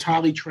requires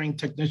highly trained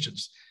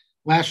technicians.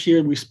 Last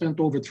year, we spent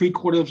over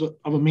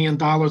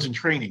 $750,000 in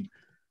training.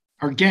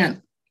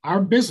 Again, our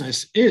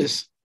business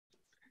is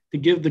to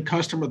give the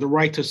customer the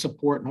right to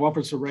support and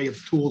offers an array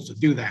of tools to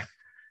do that.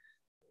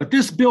 But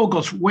this bill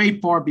goes way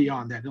far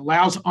beyond that. It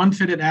allows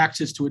unfitted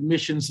access to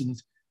admissions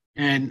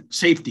and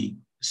safety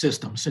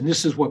systems. And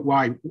this is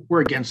why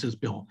we're against this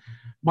bill.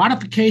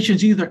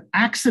 Modifications either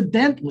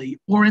accidentally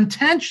or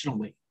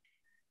intentionally.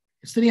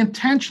 It's the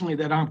intentionally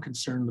that I'm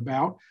concerned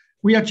about.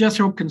 We are just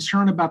so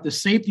concerned about the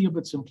safety of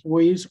its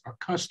employees, our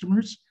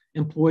customers,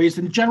 employees,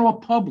 and the general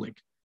public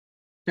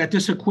that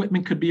this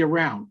equipment could be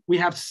around. We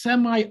have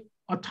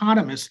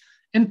semi-autonomous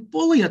and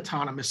fully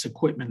autonomous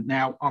equipment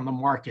now on the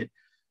market.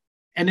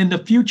 And in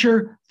the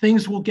future,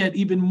 things will get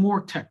even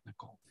more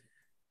technical.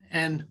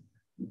 And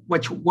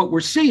what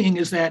we're seeing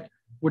is that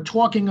we're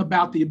talking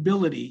about the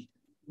ability,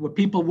 what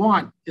people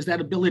want is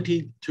that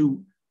ability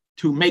to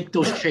make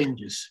those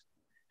changes.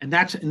 And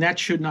that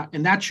should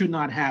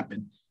not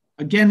happen.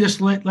 Again, this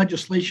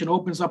legislation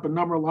opens up a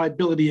number of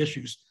liability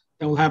issues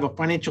that will have a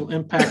financial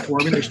impact to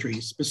our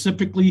industry,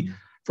 specifically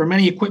for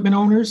many equipment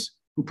owners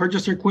who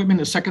purchase their equipment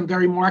in the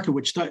secondary market,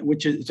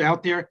 which is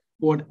out there,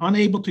 who are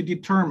unable to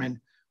determine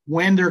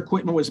when their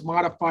equipment was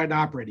modified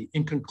operating.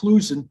 In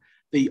conclusion,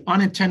 the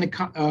unintended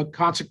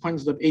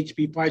consequences of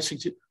HB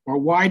 560 are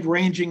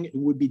wide-ranging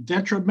and would be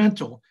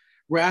detrimental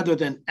rather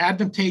than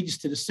advantageous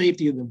to the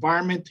safety of the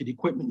environment, to the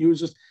equipment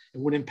users,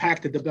 and would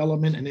impact the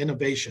development and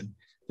innovation.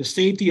 The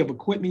safety of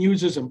equipment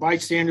users and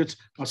bystanders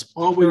must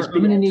always be. I'm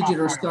going to need you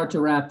to start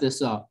to wrap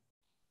this up.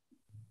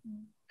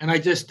 And I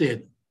just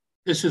did.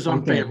 This is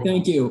unfavorable.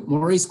 Thank you.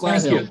 Maurice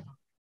Gladhill. Thank you.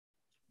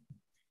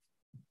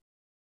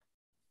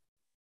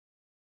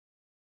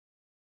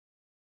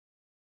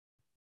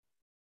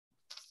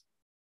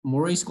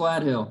 Maurice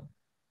Gladhill.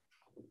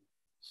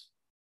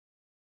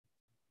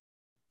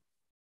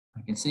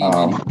 I can see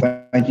you.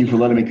 Thank you for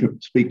letting me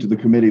speak to the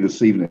committee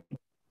this evening.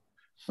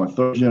 I'm a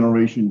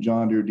third-generation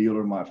John Deere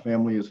dealer. My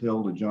family has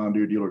held a John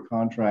Deere dealer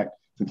contract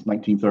since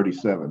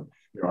 1937.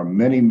 There are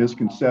many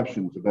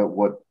misconceptions about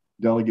what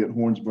Delegate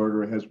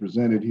Hornsberger has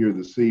presented here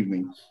this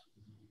evening.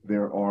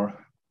 There are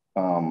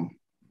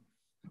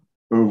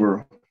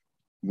over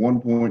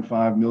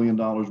 $1.5 million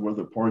worth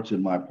of parts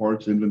in my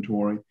parts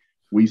inventory.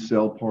 We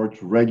sell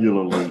parts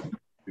regularly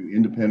to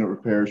independent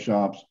repair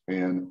shops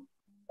and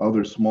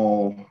other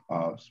small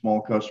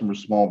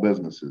customers, small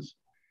businesses.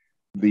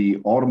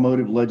 The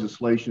automotive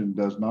legislation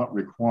does not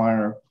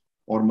require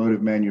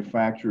automotive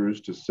manufacturers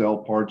to sell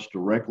parts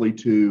directly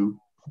to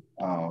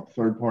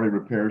third-party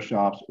repair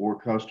shops or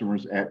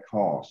customers at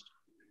cost.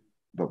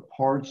 The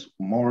parts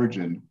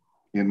margin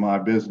in my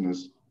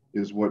business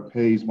is what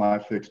pays my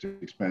fixed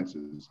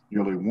expenses.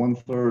 Nearly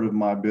 1/3 of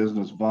my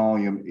business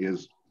volume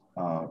is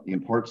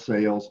in part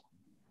sales.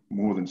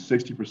 More than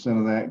 60%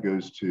 of that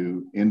goes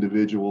to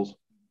individuals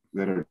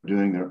that are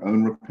doing their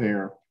own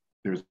repair.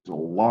 There's a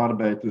lot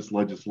about this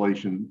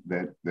legislation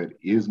that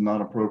is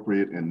not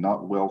appropriate and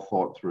not well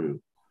thought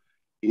through.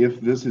 If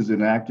this is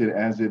enacted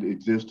as it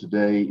exists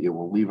today, it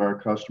will leave our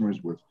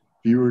customers with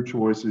fewer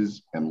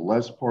choices and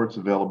less parts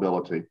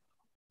availability.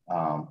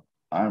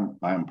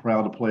 I'm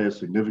proud to play a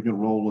significant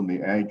role in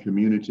the ag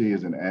community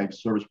as an ag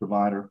service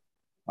provider,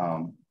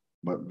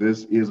 but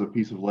this is a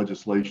piece of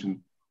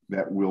legislation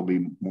that will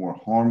be more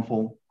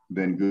harmful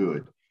than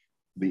good.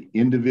 The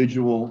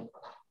individual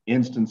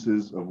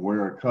instances of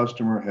where a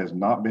customer has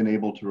not been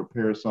able to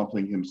repair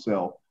something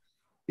himself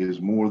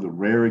is more the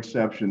rare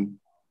exception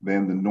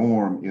than the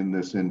norm in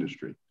this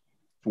industry.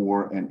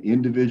 For an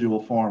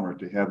individual farmer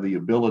to have the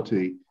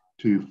ability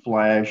to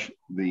flash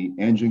the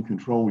engine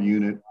control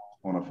unit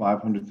on a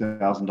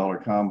 $500,000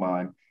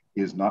 combine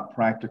is not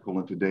practical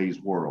in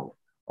today's world.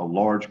 A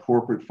large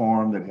corporate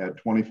farm that had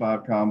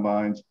 25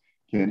 combines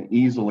can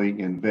easily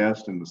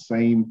invest in the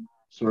same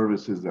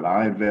services that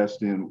I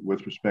invest in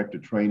with respect to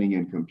training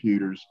in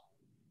computers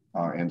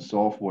and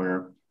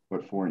software,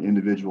 but for an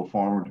individual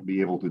farmer to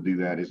be able to do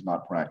that is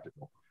not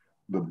practical.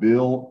 The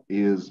bill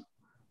is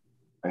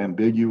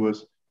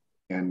ambiguous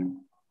and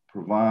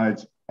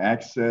provides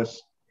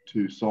access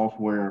to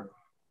software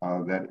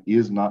that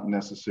is not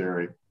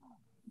necessary.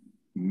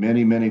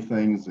 Many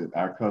things that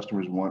our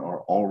customers want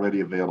are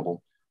already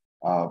available.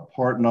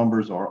 Part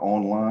numbers are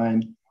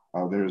online.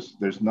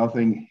 There's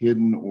nothing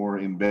hidden or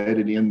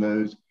embedded in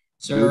those.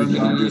 Sir, on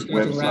you this just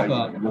have to wrap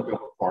website, up. look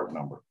up a part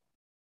number.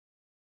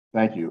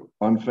 Thank you.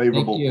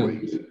 Unfavorable,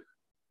 Thank you. please.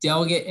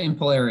 Delegate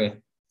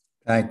Impalaria.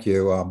 Thank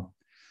you.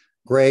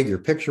 Greg, your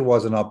picture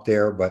wasn't up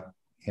there, but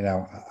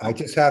I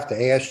just have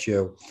to ask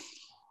you,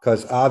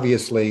 because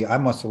obviously I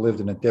must have lived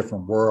in a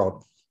different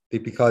world,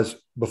 because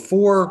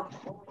before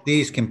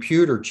these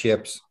computer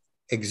chips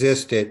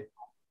existed,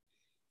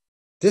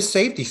 this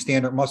safety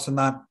standard must have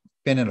not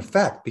been in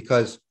effect,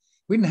 because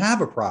we didn't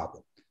have a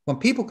problem. When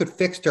people could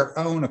fix their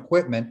own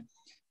equipment,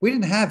 we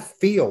didn't have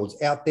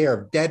fields out there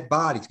of dead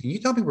bodies. Can you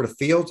tell me where the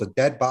fields of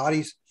dead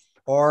bodies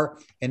are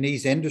in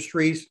these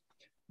industries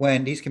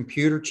when these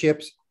computer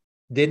chips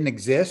didn't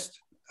exist?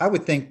 I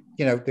would think,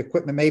 the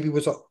equipment maybe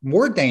was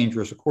more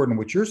dangerous according to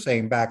what you're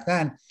saying back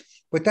then,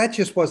 but that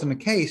just wasn't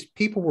the case.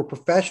 People were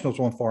professionals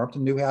on farms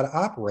and knew how to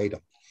operate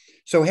them.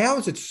 So how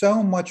is it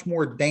so much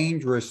more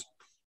dangerous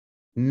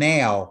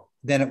now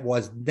than it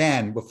was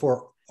then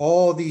before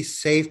all these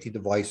safety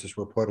devices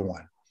were put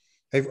on?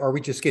 Are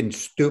we just getting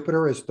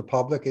stupider as the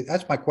public?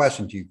 That's my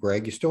question to you,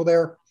 Greg. You still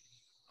there?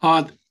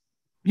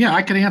 Yeah,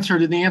 I can answer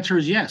it, and the answer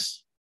is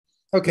yes.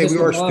 Okay, we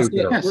are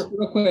stupider. Yes.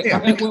 Real quick.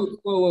 Yeah,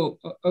 Whoa.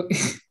 Okay.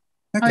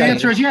 The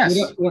answer is yes.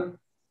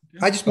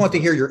 I just want to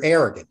hear your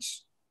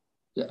arrogance.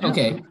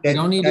 Okay, we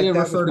don't need to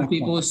refer to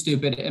people as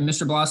stupid. And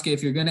Mr. Blosky,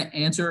 if you're going to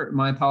answer,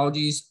 my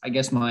apologies. I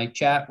guess my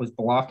chat was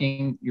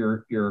blocking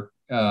your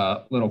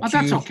little cue.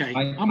 That's okay.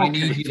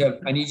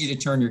 I need you to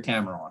turn your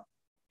camera on.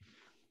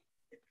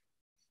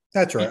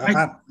 That's right.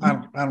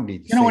 I don't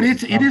need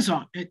to. It is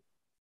on.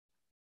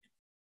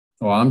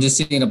 Well, I'm just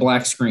seeing a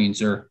black screen,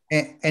 sir.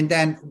 And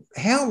then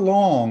how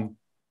long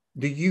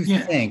do you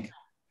think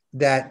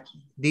that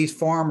these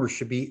farmers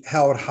should be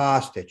held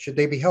hostage? Should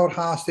they be held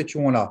hostage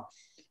on a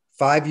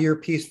 5-year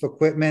piece of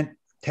equipment,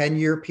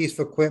 10-year piece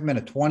of equipment,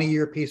 a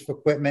 20-year piece of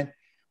equipment?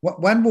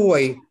 When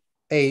will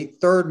a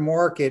third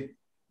market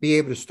be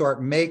able to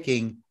start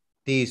making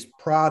these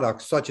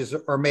products such as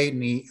are made in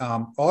the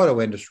auto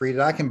industry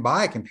that I can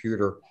buy a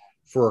computer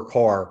for a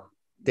car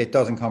that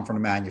doesn't come from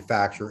the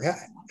manufacturer?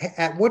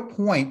 At what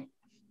point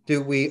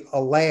do we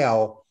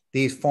allow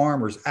these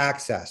farmers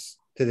access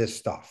to this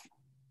stuff?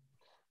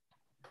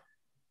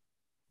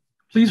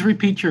 Please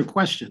repeat your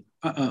question.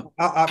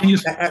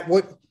 At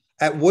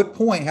what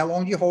point, how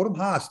long do you hold them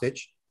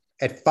hostage?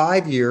 At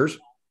 5 years,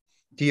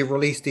 do you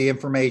release the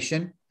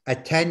information?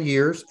 At 10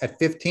 years, at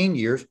 15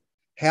 years,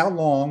 how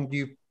long do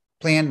you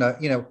plan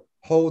to,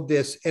 hold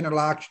this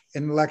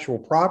intellectual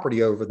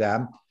property over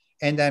them?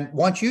 And then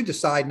once you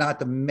decide not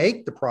to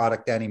make the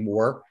product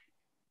anymore,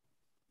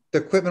 the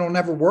equipment will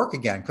never work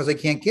again because they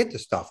can't get the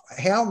stuff.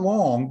 How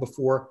long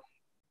before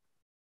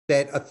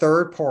that a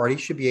third party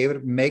should be able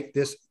to make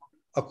this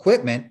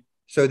equipment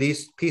so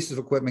these pieces of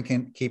equipment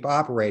can keep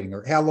operating?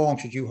 Or how long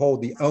should you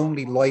hold the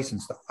only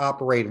license to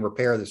operate and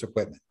repair this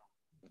equipment?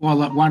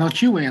 Well, why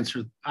don't you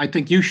answer? I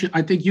think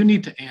you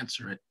need to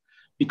answer it,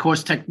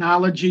 because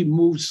technology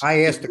moves.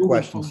 I asked the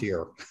questions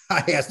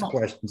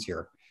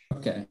here.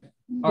 Okay.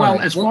 Well,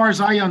 as far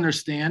as I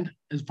understand,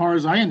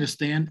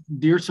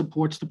 Deere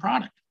supports the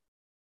product.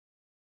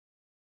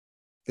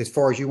 As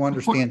far as you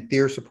understand,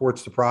 Deere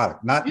supports the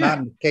product. Not in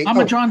the case. I'm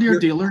a John Deere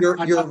dealer. You're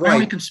right.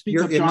 only can speak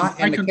of John.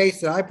 In the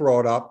case that I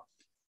brought up,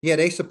 yeah,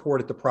 they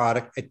supported the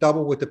product at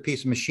double what the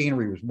piece of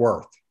machinery was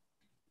worth.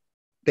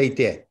 They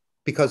did,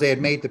 because they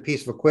had made the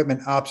piece of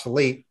equipment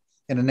obsolete,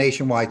 and a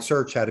nationwide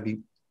search had to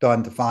be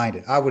done to find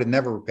it. I would have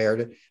never repaired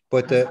it,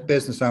 but the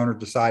business owner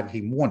decided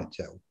he wanted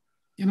to.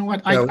 You know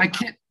what? So, I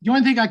can't. The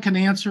only thing I can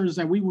answer is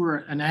that we were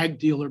an ag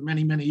dealer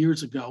many, many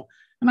years ago,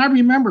 and I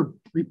remember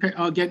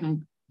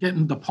getting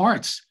the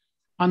parts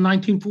on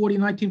 1940,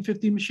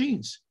 1950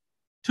 machines,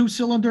 two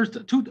cylinders,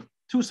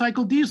 two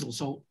cycle diesel.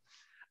 So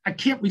I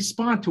can't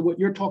respond to what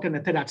you're talking to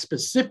that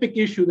specific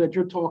issue that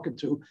you're talking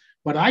to,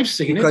 but I've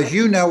seen it. Because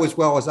you know as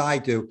well as I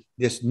do,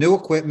 this new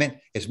equipment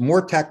is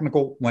more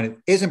technical. When it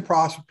isn't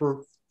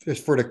possible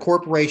for the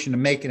corporation to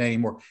make it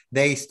anymore,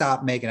 they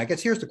stop making it. I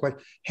guess here's the question.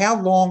 How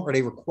long are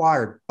they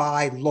required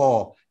by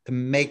law to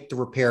make the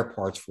repair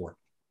parts for it?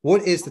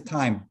 What is the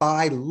time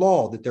by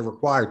law that they're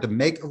required to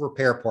make a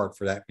repair part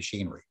for that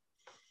machinery?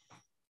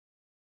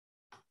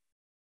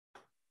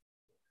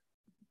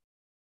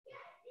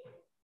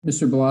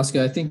 Mr.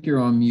 Belaska, I think you're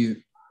on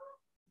mute.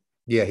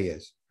 Yeah, he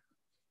is.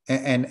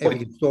 And if you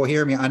can still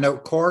hear me, I know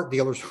car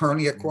dealers are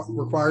only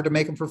required to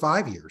make them for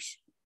 5 years.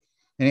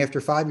 And after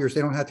 5 years,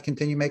 they don't have to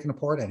continue making a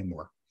part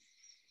anymore.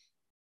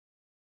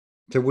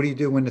 So what do you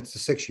do when it's the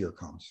 6th year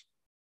comes?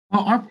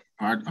 Well,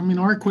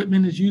 our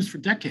equipment is used for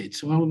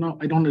decades. So I don't know.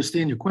 I don't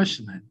understand your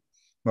question then.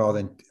 Well,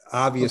 then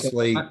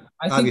obviously, okay.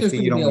 I think there's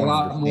going to be a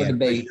lot more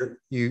debate.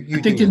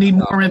 I think you need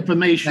more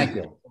information. Thank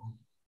you.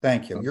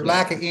 Thank you. Your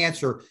lack of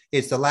answer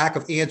is the lack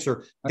of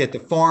answer that the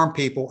farm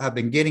people have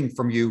been getting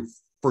from you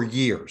for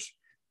years.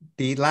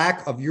 The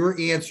lack of your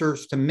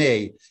answers to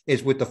me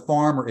is what the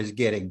farmer is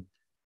getting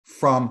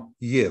from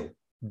you.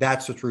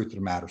 That's the truth of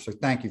the matter. So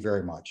thank you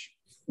very much.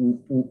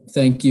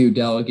 Thank you,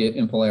 Delegate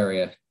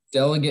Impalaria.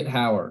 Delegate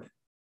Howard.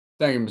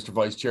 Thank you, Mr.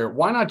 Vice Chair.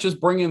 Why not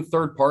just bring in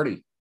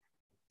third-party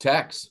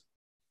techs?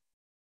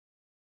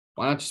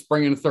 Why not just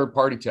bring in a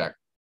third-party tech,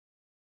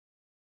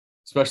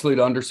 especially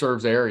to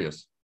underserved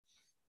areas?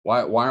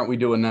 Why aren't we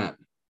doing that?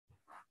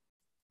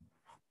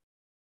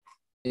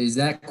 Is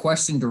that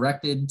question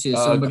directed to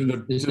somebody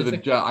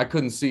specific? I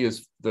couldn't see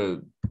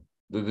the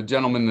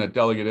gentleman that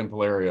Delegate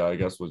Impalaria, I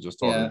guess, was just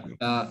talking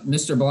to.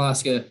 Mr.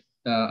 Belaska,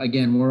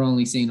 again, we're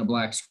only seeing a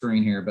black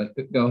screen here, but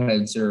go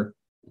ahead, sir.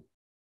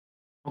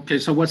 Okay,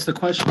 so what's the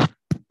question?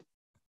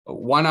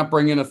 Why not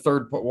bring in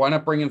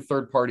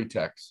third-party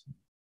techs?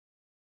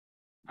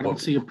 I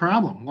don't see a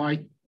problem.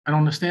 Why? I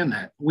don't understand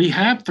that. We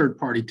have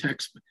third-party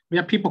techs. We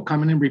have people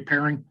coming in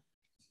repairing.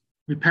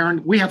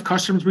 We have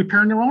customers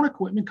repairing their own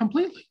equipment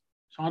completely.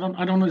 So I don't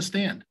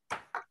understand.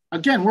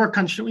 Again, you're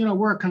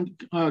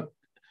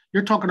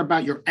talking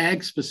about your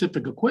ag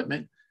specific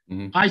equipment.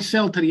 Mm-hmm. I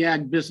sell to the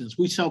ag business.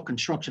 We sell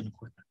construction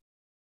equipment.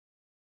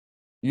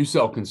 You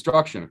sell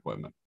construction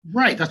equipment.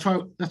 Right. That's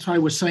why I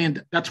was saying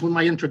that's what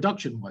my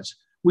introduction was.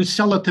 We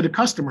sell it to the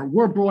customer.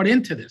 We're brought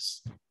into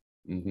this.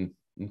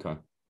 Mm-hmm. Okay.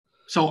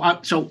 So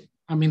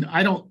I mean,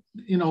 I don't,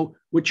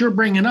 what you're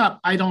bringing up,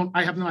 I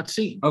have not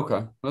seen.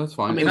 Okay, well, that's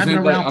fine. Is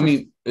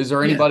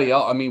there anybody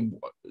else? I mean,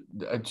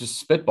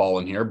 just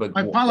spitballing here, but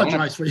I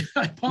apologize for you.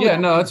 Yeah,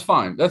 no, that's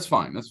fine. That's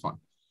fine.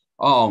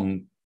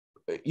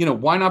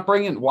 Why not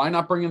bring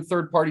in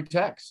third-party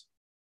techs?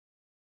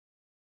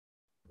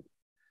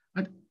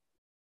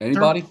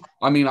 Anybody?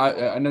 I mean,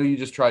 I know you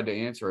just tried to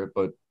answer it,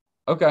 but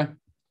okay.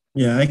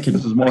 Yeah, I can.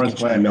 This is Morris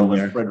Gladnell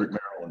in Frederick,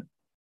 Maryland.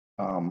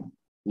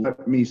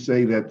 Let me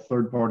say that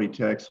third-party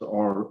techs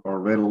are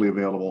readily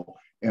available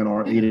and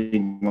are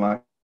aiding my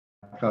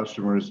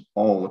customers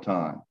all the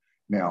time.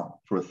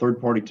 Now, for a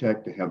third-party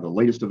tech to have the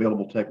latest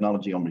available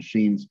technology on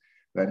machines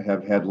that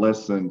have had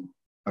less than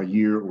a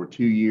year or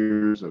 2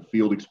 years of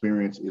field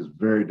experience is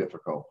very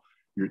difficult.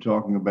 You're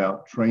talking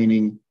about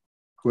training,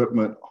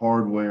 equipment,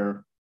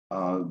 hardware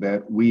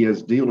that we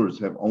as dealers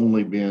have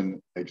only been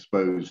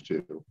exposed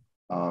to.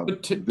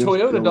 But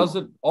Toyota does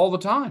it all the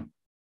time.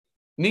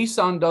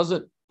 Nissan does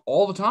it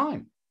all the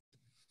time.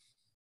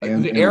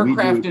 And the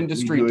aircraft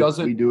industry does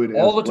it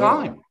all the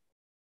time.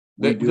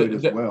 We do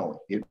it as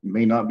well. It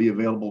may not be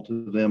available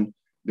to them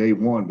day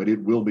one, but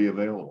it will be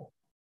available.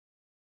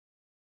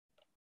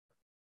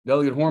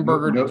 Delegate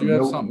Hornberger, did you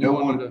have something?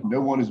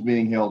 No one is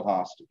being held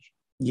hostage.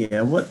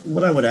 Yeah,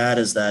 what I would add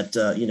is that,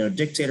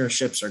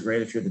 dictatorships are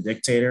great if you're the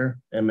dictator,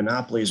 and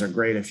monopolies are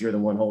great if you're the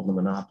one holding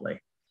the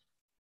monopoly.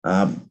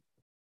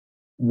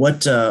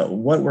 What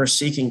we're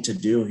seeking to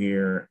do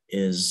here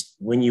is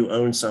when you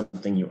own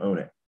something, you own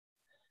it.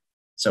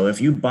 So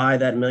if you buy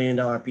that $1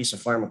 million piece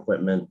of farm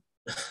equipment,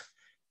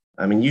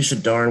 I mean, you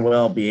should darn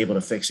well be able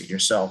to fix it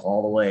yourself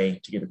all the way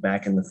to get it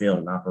back in the field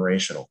and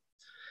operational.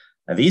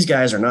 Now, these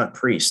guys are not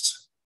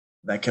priests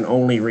that can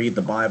only read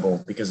the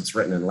Bible because it's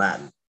written in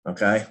Latin,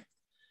 okay?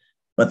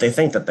 But they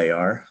think that they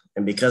are.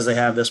 And because they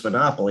have this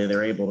monopoly,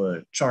 they're able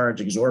to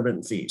charge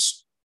exorbitant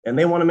fees. And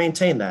they want to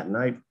maintain that.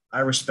 And I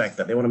respect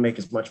that. They want to make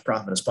as much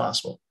profit as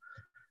possible.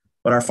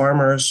 But our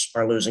farmers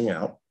are losing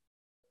out.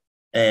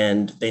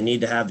 And they need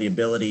to have the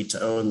ability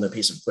to own the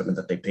piece of equipment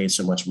that they paid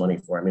so much money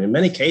for. I mean, in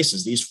many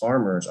cases, these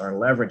farmers are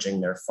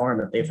leveraging their farm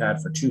that they've had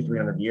for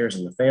 200-300 years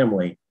in the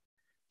family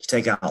to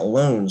take out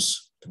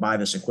loans to buy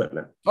this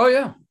equipment. Oh,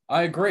 yeah,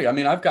 I agree. I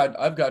mean, I've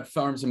got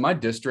farms in my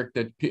district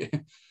that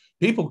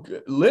people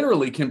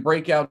literally can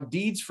break out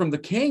deeds from the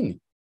king.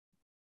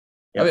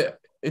 Yep. I mean,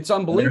 It's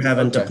unbelievable. They're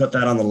having to put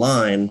that on the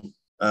line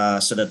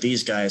so that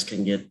these guys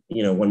can get,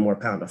 one more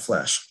pound of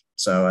flesh.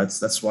 So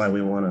that's why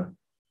we want to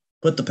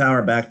put the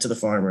power back to the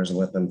farmers and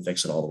let them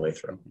fix it all the way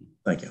through.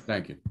 Thank you.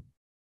 Thank you.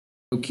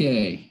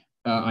 Okay.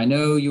 I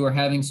know you are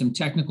having some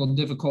technical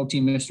difficulty,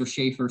 Mr.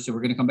 Schaefer, so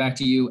we're going to come back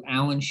to you,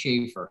 Alan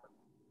Schaefer.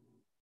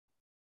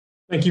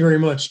 Thank you very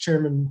much,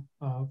 Chairman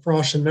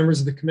Frosch and members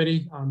of the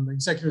committee. I'm the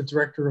Executive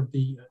Director of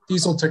the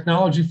Diesel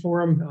Technology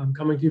Forum. I'm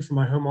coming to you from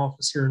my home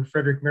office here in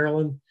Frederick,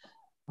 Maryland.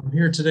 I'm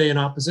here today in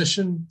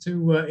opposition to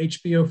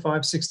HB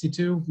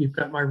 0562. You've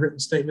got my written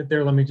statement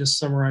there. Let me just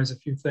summarize a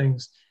few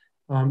things.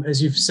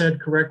 As you've said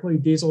correctly,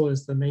 diesel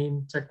is the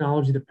main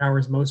technology that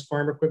powers most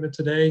farm equipment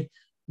today.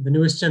 The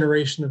newest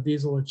generation of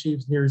diesel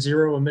achieves near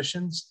zero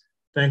emissions,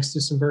 thanks to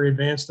some very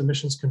advanced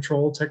emissions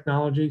control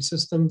technology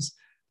systems.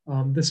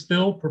 This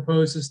bill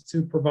proposes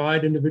to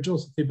provide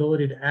individuals with the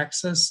ability to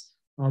access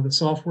the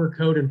software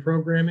code and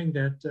programming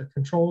that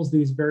controls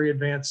these very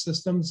advanced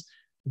systems.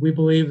 We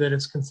believe that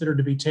it's considered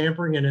to be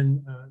tampering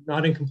and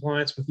not in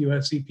compliance with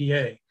US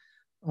EPA.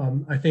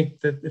 I think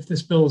that if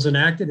this bill is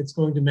enacted, it's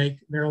going to make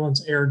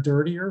Maryland's air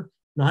dirtier,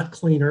 not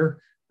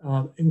cleaner,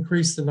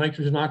 increase the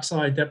nitrogen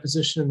oxide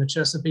deposition in the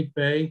Chesapeake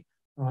Bay,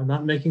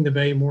 not making the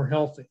bay more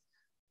healthy.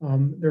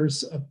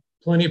 There's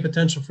plenty of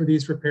potential for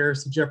these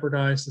repairs to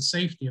jeopardize the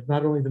safety of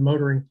not only the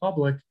motoring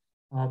public,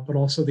 but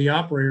also the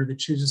operator that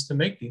chooses to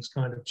make these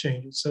kind of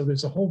changes. So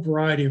there's a whole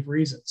variety of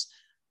reasons.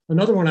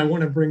 Another one I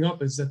want to bring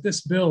up is that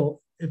this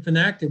bill, if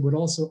enacted, would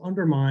also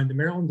undermine the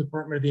Maryland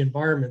Department of the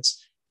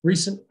Environment's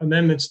recent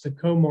amendments to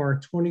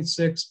COMAR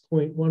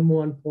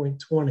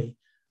 26.11.20,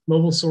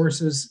 mobile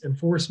sources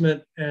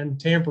enforcement and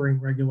tampering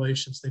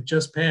regulations that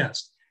just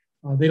passed.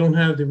 They don't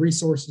have the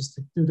resources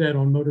to do that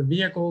on motor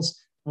vehicles.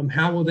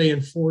 How will they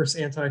enforce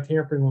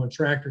anti-tampering on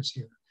tractors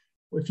here?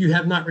 If you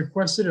have not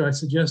requested it, I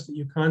suggest that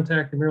you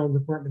contact the Maryland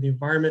Department of the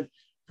Environment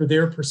for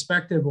their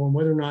perspective on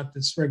whether or not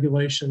this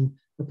regulation,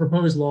 the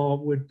proposed law,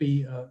 would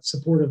be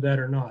supportive of that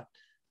or not.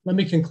 Let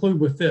me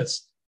conclude with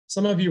this.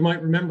 Some of you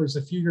might remember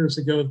a few years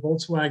ago,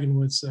 Volkswagen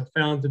was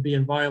found to be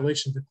in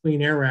violation of the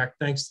Clean Air Act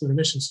thanks to an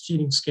emissions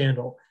cheating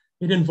scandal.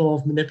 It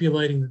involved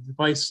manipulating the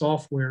device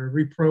software and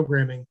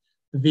reprogramming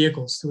the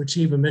vehicles to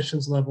achieve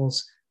emissions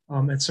levels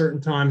at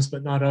certain times,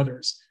 but not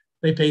others.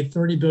 They paid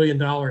 $30 billion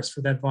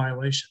for that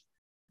violation.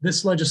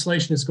 This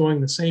legislation is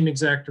going the same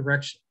exact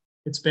direction.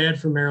 It's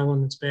bad for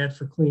Maryland, it's bad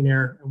for clean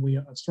air, and we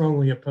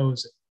strongly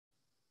oppose it.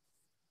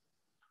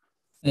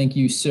 Thank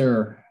you,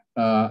 sir.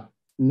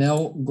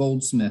 Mel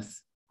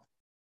Goldsmith.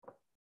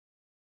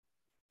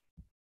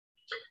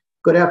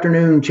 Good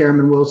afternoon,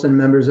 Chairman Wilson,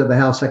 members of the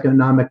House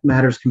Economic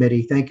Matters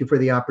Committee. Thank you for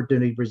the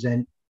opportunity to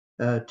present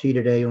to you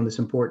today on this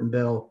important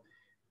bill.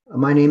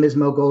 My name is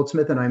Mel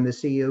Goldsmith, and I'm the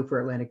CEO for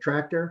Atlantic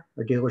Tractor.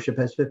 Our dealership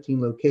has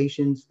 15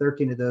 locations,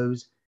 13 of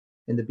those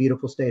in the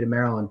beautiful state of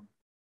Maryland.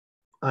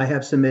 I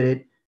have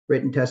submitted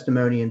written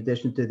testimony in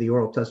addition to the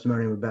oral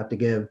testimony I'm about to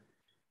give.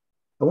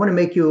 I want to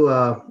make you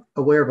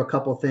aware of a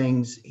couple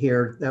things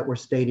here that were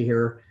stated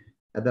here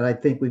that I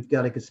think we've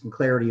got to get some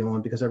clarity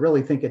on, because I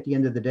really think at the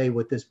end of the day,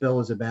 what this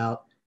bill is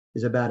about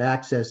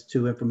access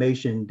to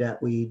information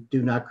that we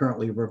do not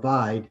currently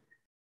provide,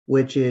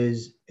 which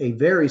is a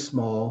very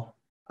small,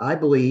 I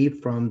believe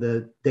from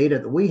the data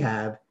that we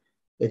have,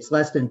 it's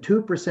less than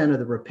 2% of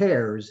the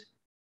repairs,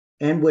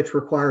 and which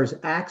requires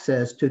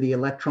access to the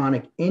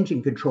electronic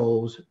engine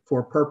controls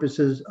for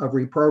purposes of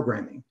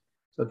reprogramming.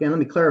 So again, let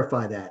me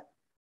clarify that.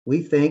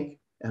 We think,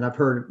 and I've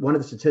heard one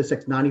of the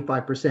statistics,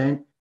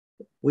 95%,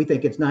 we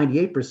think it's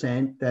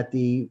 98% that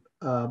the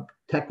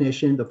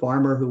technician, the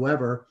farmer,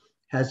 whoever,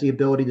 has the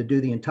ability to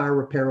do the entire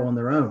repair on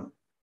their own.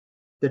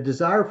 The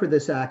desire for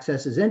this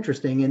access is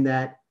interesting in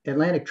that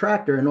Atlantic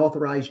Tractor, an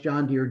authorized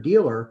John Deere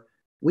dealer,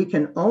 we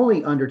can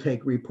only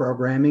undertake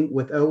reprogramming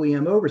with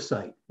OEM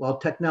oversight. While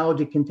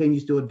technology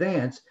continues to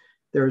advance,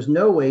 there is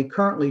no way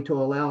currently to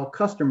allow a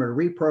customer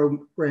to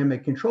reprogram a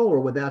controller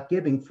without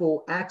giving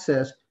full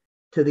access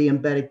to the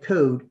embedded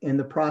code in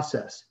the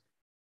process.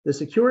 The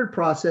secured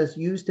process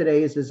used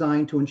today is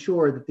designed to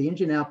ensure that the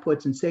engine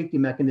outputs and safety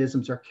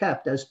mechanisms are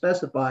kept as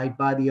specified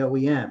by the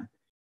OEM.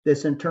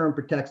 This in turn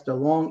protects the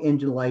long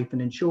engine life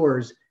and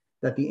ensures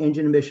that the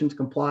engine emissions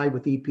comply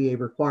with EPA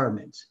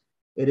requirements.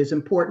 It is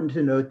important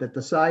to note that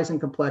the size and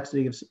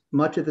complexity of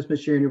much of this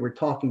machinery we're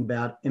talking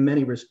about, in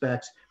many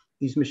respects,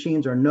 these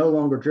machines are no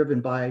longer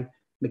driven by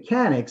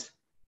mechanics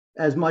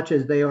as much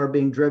as they are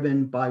being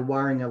driven by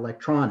wiring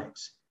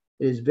electronics.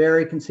 It is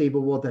very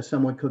conceivable that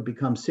someone could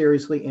become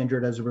seriously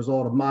injured as a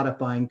result of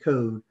modifying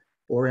code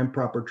or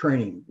improper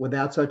training.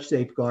 Without such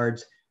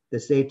safeguards, the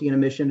safety and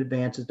emission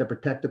advances to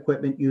protect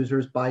equipment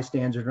users,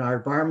 bystanders, and our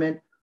environment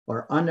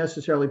are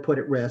unnecessarily put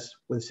at risk.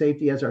 With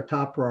safety as our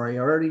top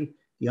priority,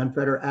 the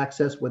unfettered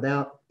access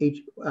without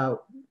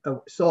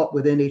sought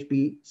within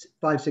HB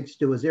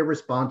 562 is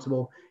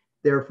irresponsible.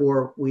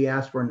 Therefore, we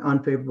ask for an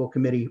unfavorable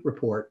committee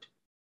report.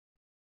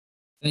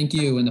 Thank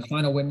you. And the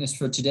final witness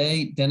for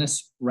today,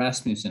 Dennis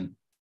Rasmussen,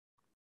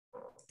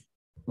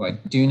 who I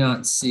do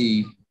not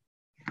see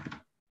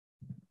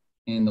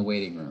in the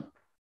waiting room.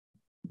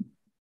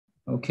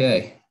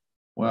 Okay.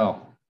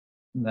 Well,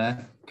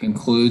 that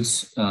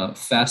concludes a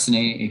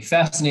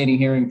fascinating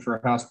hearing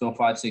for House Bill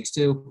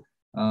 562.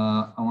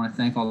 I want to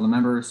thank all the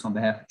members on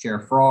behalf of Chair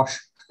Frosch,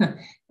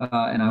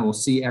 and I will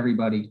see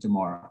everybody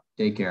tomorrow.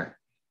 Take care.